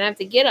work, then I have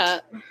to get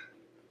up,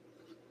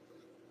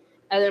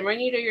 and then bring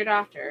you to your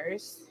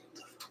doctor's?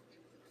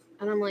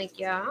 And I'm like,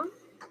 yeah.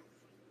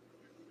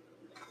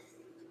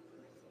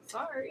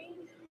 Sorry.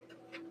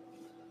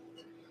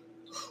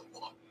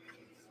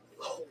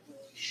 Holy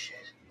shit.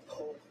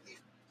 Holy.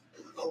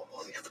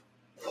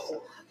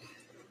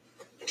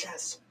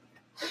 Yes.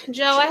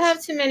 Joe, I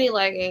have too many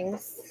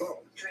leggings.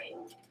 Drink.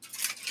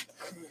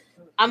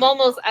 I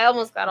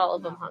almost got all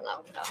of them hung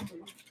up though.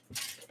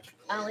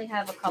 I only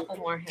have a couple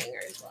more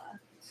hangers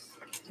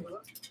left.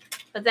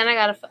 But then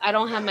I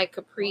don't have my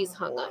capris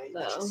hung up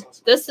though.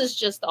 This is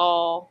just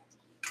all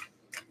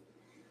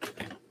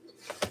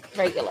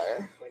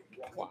regular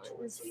ones.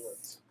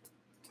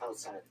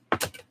 Outside.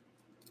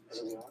 Is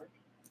it the owner?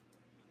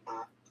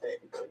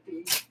 It could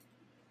be.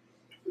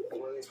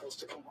 Were they supposed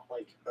to come?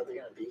 Like, are they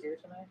gonna be here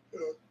tonight?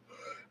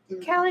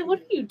 Callie, what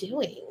are you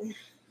doing?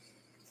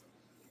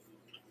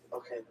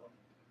 Okay.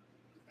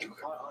 Oh,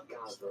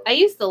 God, bro. I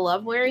used to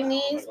love wearing Oh,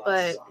 my these, God,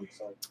 but sucks.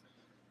 Like,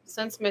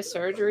 since my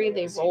surgery,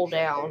 they roll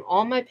down.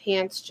 All my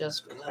pants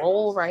just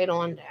roll right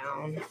on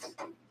down.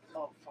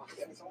 oh, fuck.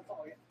 It's all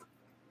falling.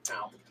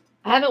 Ow.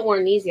 I haven't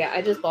worn these yet.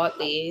 I just bought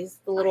these.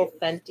 The little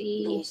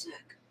Fenty,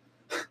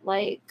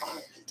 like,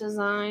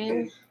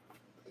 design.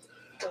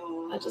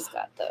 I just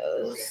got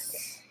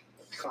those.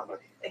 Come on,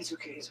 buddy. It's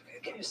okay. It's okay.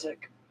 Give me a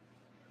sec.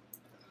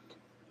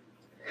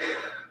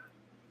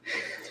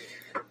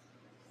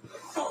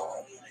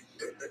 Oh, my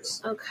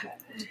goodness. Okay.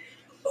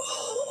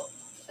 Oh.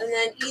 And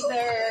then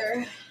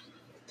either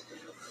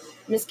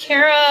Miss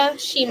Kara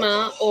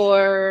Shima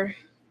or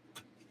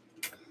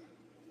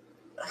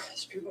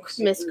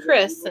Miss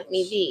Chris sent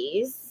me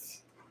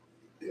these.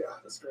 Yeah,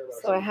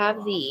 So I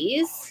have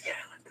these.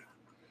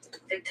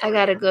 I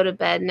gotta go to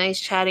bed. Nice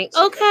chatting.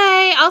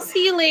 Okay, I'll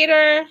see you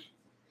later.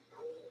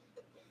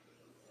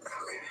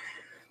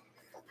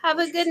 Have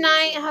a good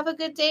night. Have a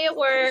good day at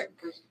work.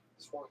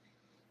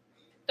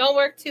 Don't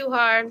work too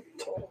hard.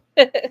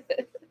 Oh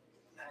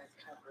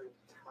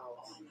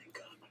my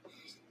God.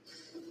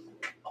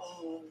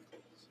 Oh,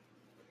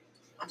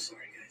 I'm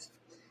sorry, guys.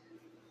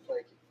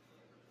 Like,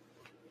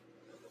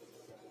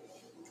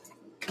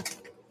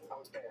 I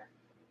was there.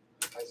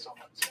 I saw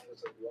my son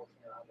was like walking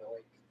around the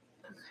lake.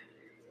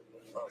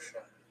 Oh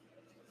shit.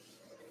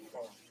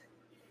 Hold on.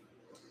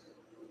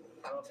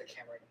 I don't know if the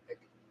camera can pick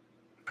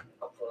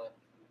up what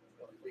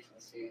we can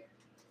see.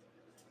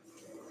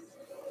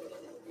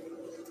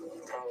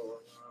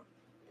 Probably not.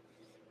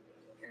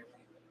 Here, let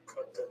me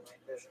put the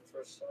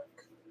super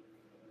sick.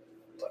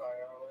 The IR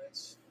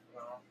lights.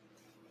 No.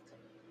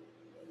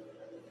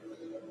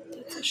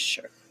 That's a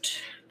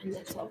shirt. And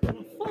that's all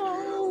gonna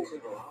fall.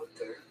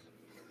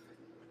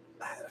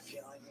 I had a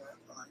feeling that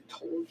when I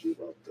told you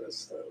about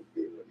this, that would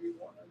be what you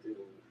want to do.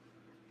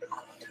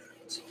 Oh, dude,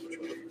 it's so much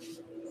work.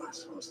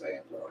 Last one was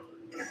staying, bro.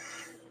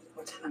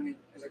 What time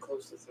is it?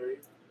 Close to 3?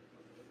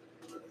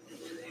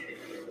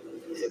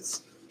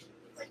 It's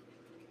like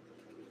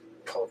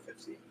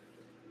 12:50.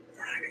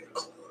 We're not even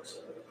close.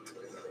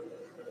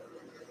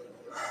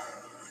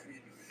 I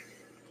mean,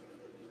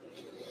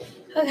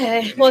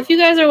 Okay. Well, if you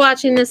guys are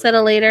watching this at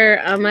a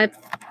later,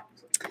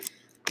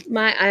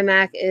 my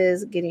iMac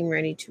is getting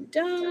ready to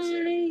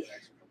die.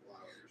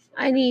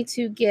 I need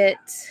to get,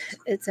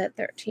 it's at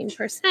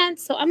 13%.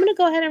 So I'm going to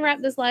go ahead and wrap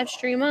this live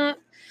stream up.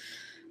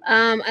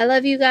 I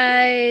love you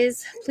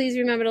guys. Please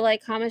remember to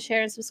like, comment,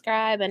 share, and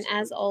subscribe. And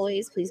as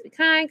always, please be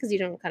kind because you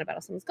don't know what kind of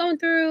battle someone's going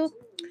through.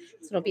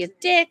 So don't be a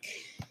dick.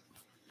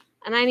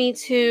 And I need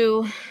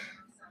to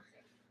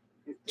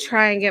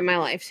try and get my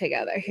life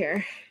together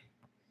here.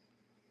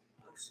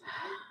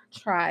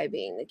 Try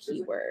being the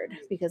key word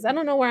because I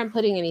don't know where I'm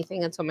putting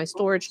anything until my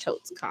storage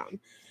totes come.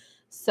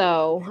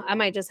 So I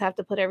might just have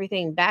to put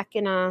everything back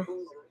in a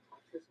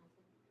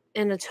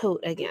tote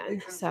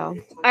again. So,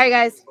 all right,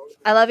 guys,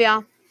 I love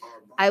y'all.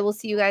 I will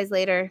see you guys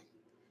later.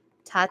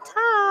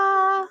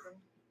 Ta-ta.